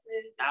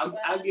 glasses?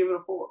 I'll give it a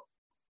 4.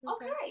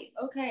 Okay.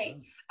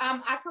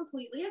 I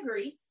completely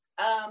agree.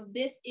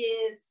 This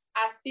is,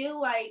 I feel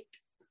like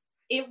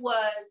it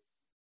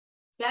was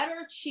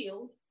better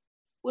chilled,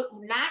 with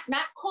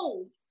not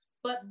cold,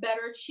 but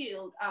better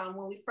chilled.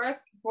 When we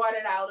first brought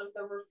it out of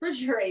the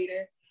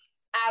refrigerator,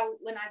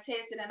 when I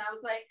tasted it, and I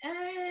was like,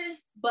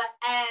 but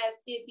as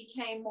it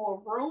became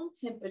more room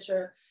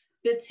temperature,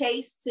 the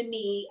taste to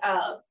me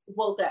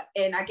woke up.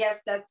 And I guess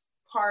that's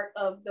part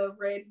of the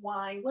red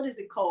wine. What is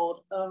it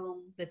called?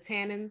 The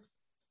tannins.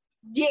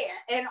 Yeah,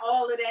 and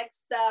all of that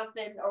stuff,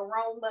 and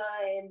aroma,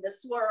 and the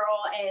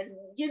swirl, and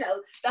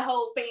the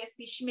whole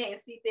fancy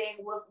schmancy thing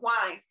with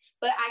wines.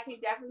 But I can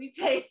definitely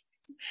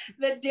taste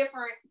the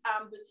difference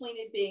between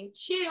it being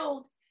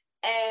chilled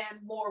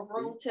and more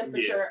room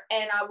temperature.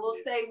 And I will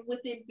say,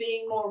 with it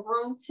being more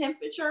room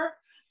temperature,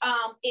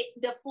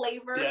 the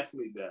flavors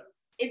definitely better.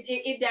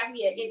 It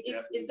definitely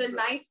it's a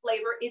nice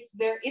flavor. It's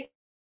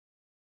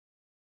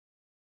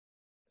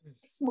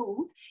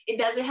smooth. It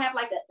doesn't have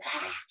like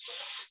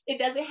it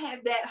doesn't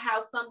have that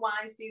how some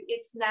wines do.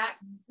 It's not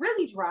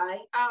really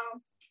dry.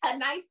 A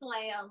nice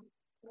lamb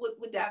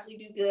would definitely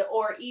do good,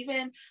 or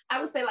even I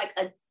would say like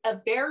a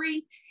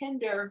very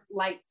tender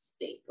light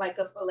steak, like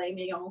a filet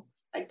mignon,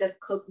 like that's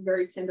cooked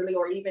very tenderly,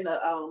 or even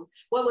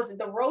what was it,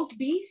 the roast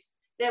beef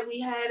that we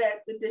had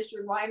at the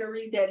District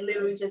Winery that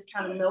literally just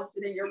kind of melts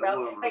it in your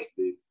mouth. Like,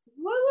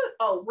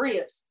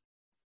 ribs,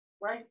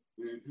 right?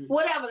 Mm-hmm.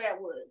 Whatever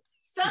that was.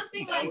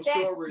 Something that like that.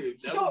 Short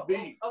ribs. That was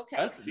beef. Okay.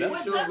 That's something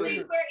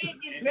rib. Where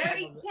it's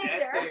very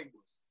tender. That thing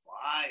was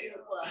fire.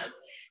 It was.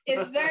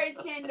 It's very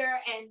tender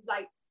and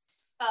like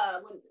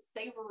what is it?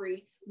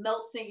 Savory,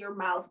 melts in your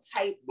mouth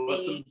type. But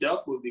some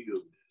duck would be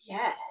good with this.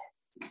 Yes.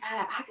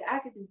 I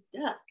could do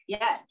duck.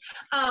 Yes.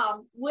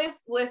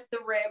 With the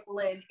red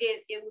blend,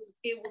 it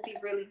would be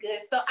really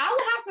good. So I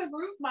would have to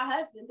agree with my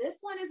husband.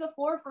 This one is a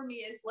 4 for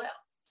me as well.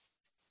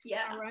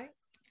 Yeah. All right.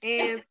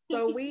 And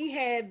so we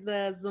had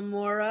the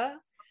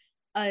Zamora.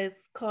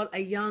 It's called a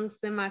young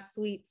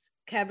semi-sweet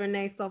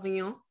Cabernet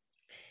Sauvignon.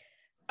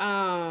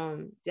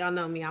 Y'all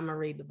know me, I'm gonna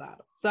read the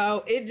bottle.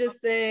 So it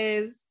just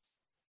says,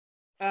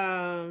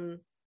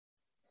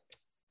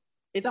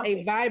 it's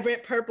a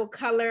vibrant purple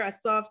color, a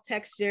soft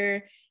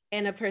texture,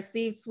 and a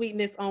perceived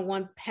sweetness on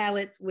one's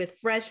palate with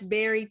fresh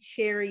berry,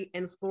 cherry,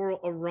 and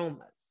floral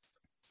aromas.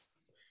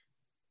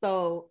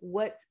 So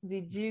what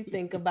did you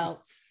think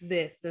about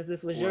this, since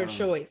this was your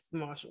choice,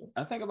 Marshall?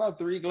 I think about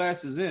 3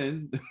 glasses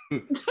in.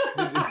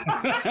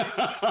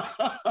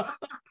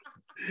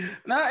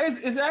 No,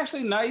 it's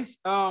actually nice.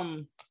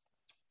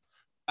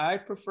 I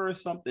prefer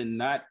something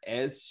not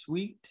as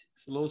sweet.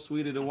 It's a little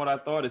sweeter than what I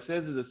thought. It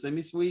says it's a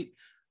semi-sweet,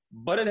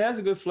 but it has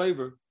a good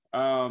flavor.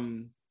 I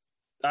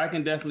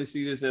can definitely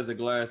see this as a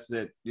glass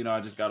that, I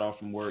just got off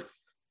from work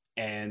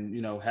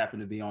and,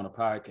 happened to be on a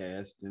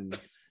podcast and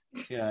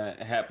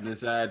happened to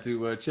decide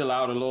to chill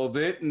out a little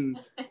bit and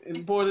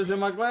pour this in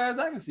my glass.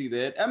 I can see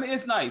that. I mean,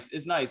 it's nice.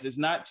 It's nice. It's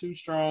not too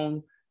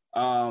strong.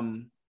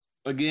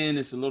 Again,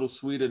 it's a little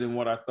sweeter than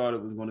what I thought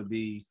it was going to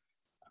be.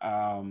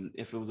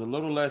 If it was a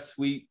little less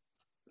sweet,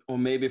 or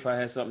maybe if I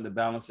had something to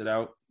balance it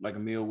out, like a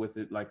meal with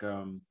it, like, I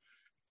don't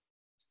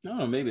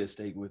know, maybe a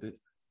steak with it.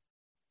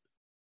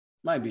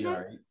 Might be all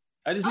right.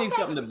 I just need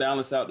something to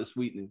balance out the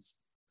sweetness.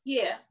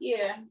 Yeah.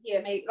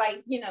 Maybe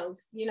like,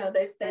 that's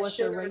what's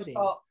sugar your rating?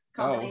 salt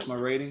combination. Oh, what's my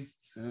rating?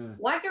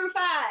 1 through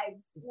 5.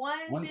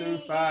 1 through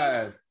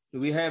 5. Do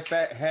we have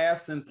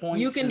halves and points?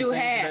 You can do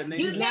half.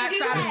 Do not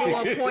try to do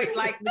a point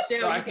like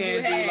Michelle. So I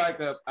can't do like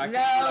a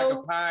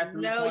pie.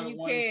 No,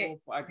 you can't.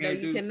 I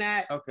can't you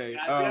cannot. Okay.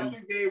 I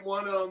definitely gave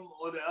one of them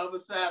on the other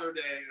Saturday.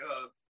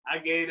 I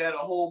gave that a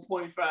whole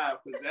 0.5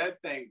 because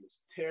that thing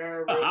was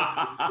terrible.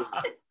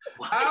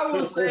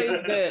 I'll say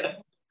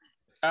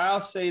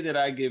that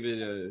I give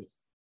it a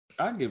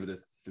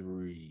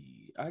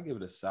 3. I give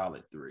it a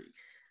solid 3.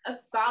 A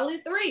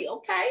solid 3.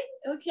 Okay.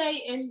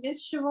 And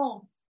Miss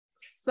Sharon.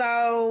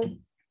 So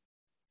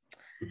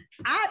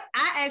I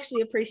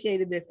actually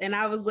appreciated this, and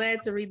I was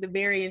glad to read the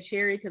berry and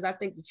cherry because I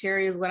think the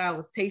cherry is what I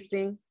was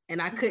tasting,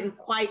 and I couldn't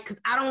quite,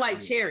 because I don't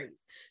like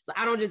cherries, so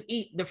I don't just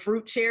eat the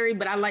fruit cherry,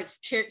 but I like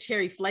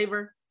cherry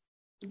flavor.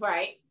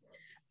 Right.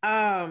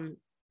 And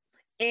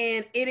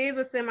it is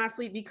a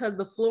semi-sweet because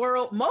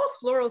most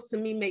florals to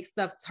me make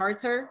stuff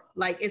tartar.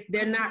 Like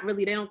they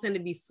don't tend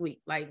to be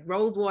sweet. Like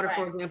rose water,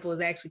 for example,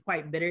 is actually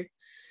quite bitter.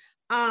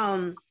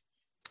 I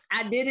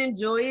did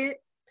enjoy it.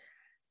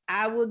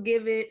 I will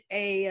give it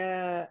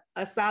a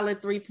solid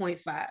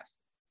 3.5.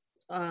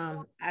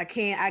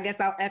 I guess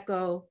I'll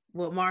echo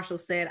what Marshall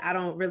said. I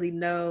don't really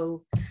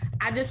know.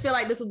 I just feel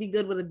like this would be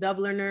good with a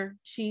Dubliner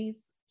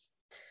cheese,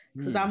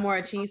 because I'm more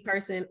a cheese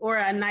person, or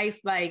a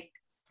nice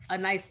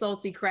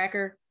salty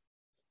cracker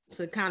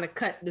to kind of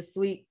cut the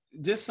sweet.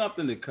 Just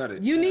something to cut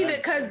it. You need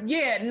it, because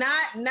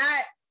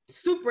not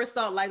super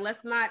salt, like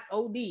let's not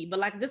OD, but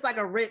like just like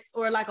a Ritz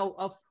or like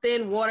a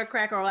thin water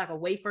cracker or like a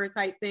wafer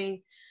type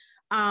thing.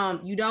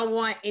 You don't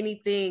want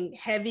anything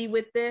heavy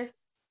with this.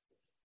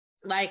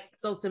 Like,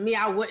 so to me,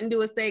 I wouldn't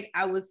do a steak.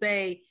 I would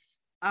say,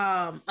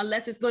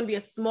 unless it's going to be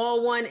a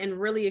small one and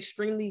really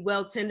extremely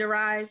well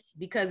tenderized,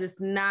 because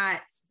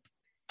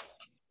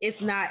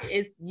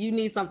you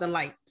need something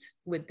light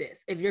with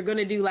this. If you're going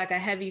to do like a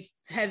heavy,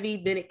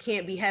 then it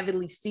can't be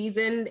heavily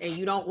seasoned, and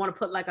you don't want to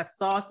put like a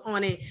sauce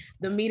on it.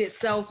 The meat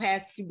itself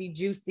has to be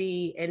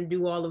juicy and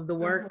do all of the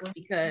work,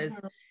 because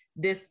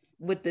this,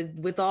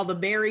 with all the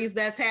berries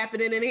that's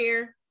happening in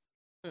here,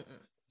 so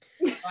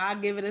I'll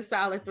give it a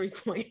solid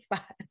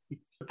 3.5.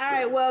 All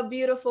right, well,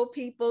 beautiful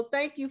people,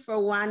 thank you for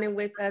whining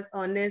with us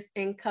on this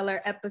In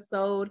Color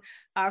episode,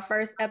 our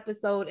first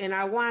episode in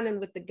our Whining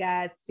with the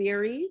Guys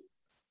series.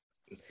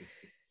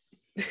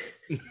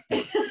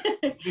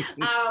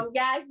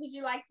 Guys, would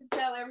you like to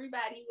tell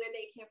everybody where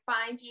they can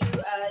find you?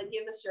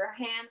 Give us your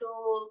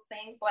handles,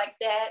 things like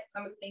that,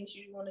 some of the things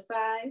you want to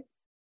say.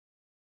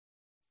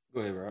 Go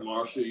ahead, Rob.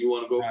 Marshall, you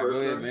want to go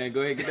first? Go ahead, man. Go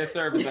ahead, get that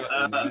service out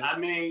there, man. I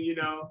mean,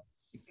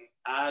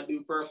 I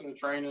do personal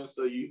training,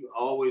 so you can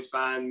always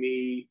find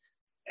me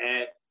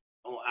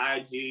on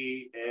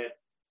IG at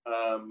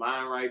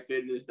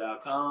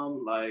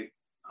mindrightfitness.com. Like,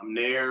 I'm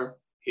there.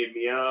 Hit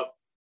me up.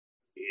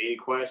 Any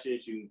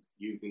questions, you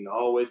can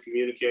always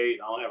communicate.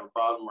 I don't have a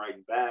problem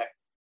writing back.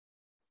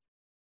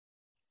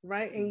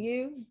 Right, and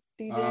you,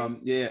 DJ?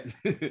 Yeah,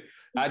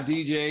 I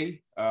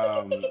DJ.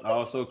 I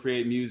also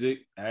create music.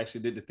 I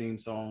actually did the theme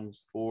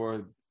songs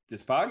for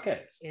this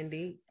podcast.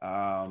 Indeed.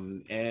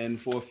 And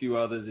for a few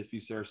others, if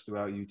you search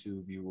throughout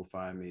YouTube, you will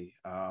find me.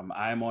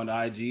 I'm on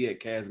IG at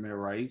Casimir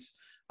Rice.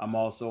 I'm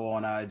also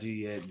on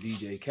IG at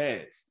DJ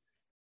Kaz.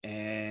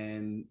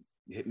 And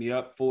hit me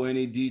up for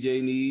any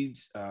DJ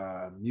needs,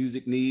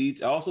 music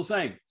needs. I also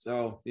sing.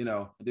 So,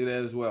 I do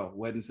that as well.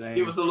 Wedding sing.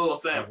 Give us a little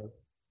sample.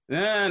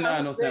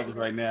 No samples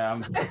right now.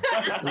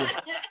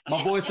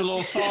 My voice a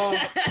little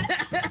soft.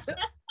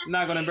 I'm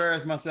not going to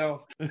embarrass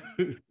myself.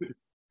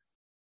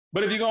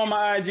 But if you go on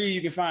my IG,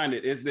 you can find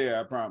it. It's there,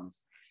 I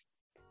promise.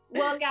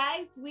 Well,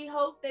 guys, we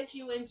hope that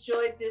you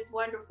enjoyed this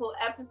wonderful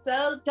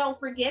episode. Don't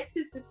forget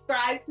to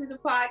subscribe to the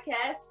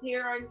podcast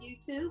here on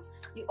YouTube,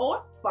 or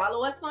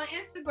follow us on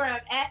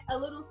Instagram at a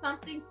little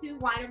something to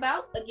whine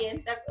about.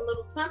 Again, that's a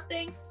little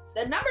something,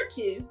 the number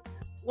 2,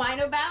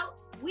 whine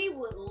about. We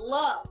would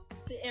love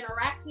to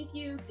interact with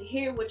you, to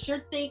hear what you're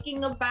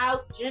thinking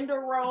about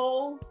gender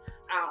roles,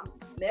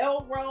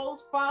 male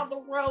roles, father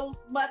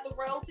roles, mother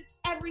roles, and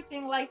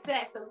everything like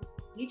that. So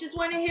we just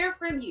want to hear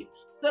from you.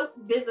 So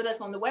visit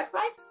us on the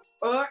website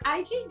or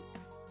IG.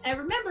 And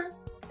remember,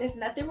 there's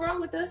nothing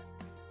wrong with a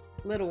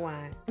little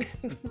wine.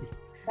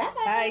 Bye.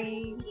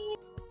 Bye.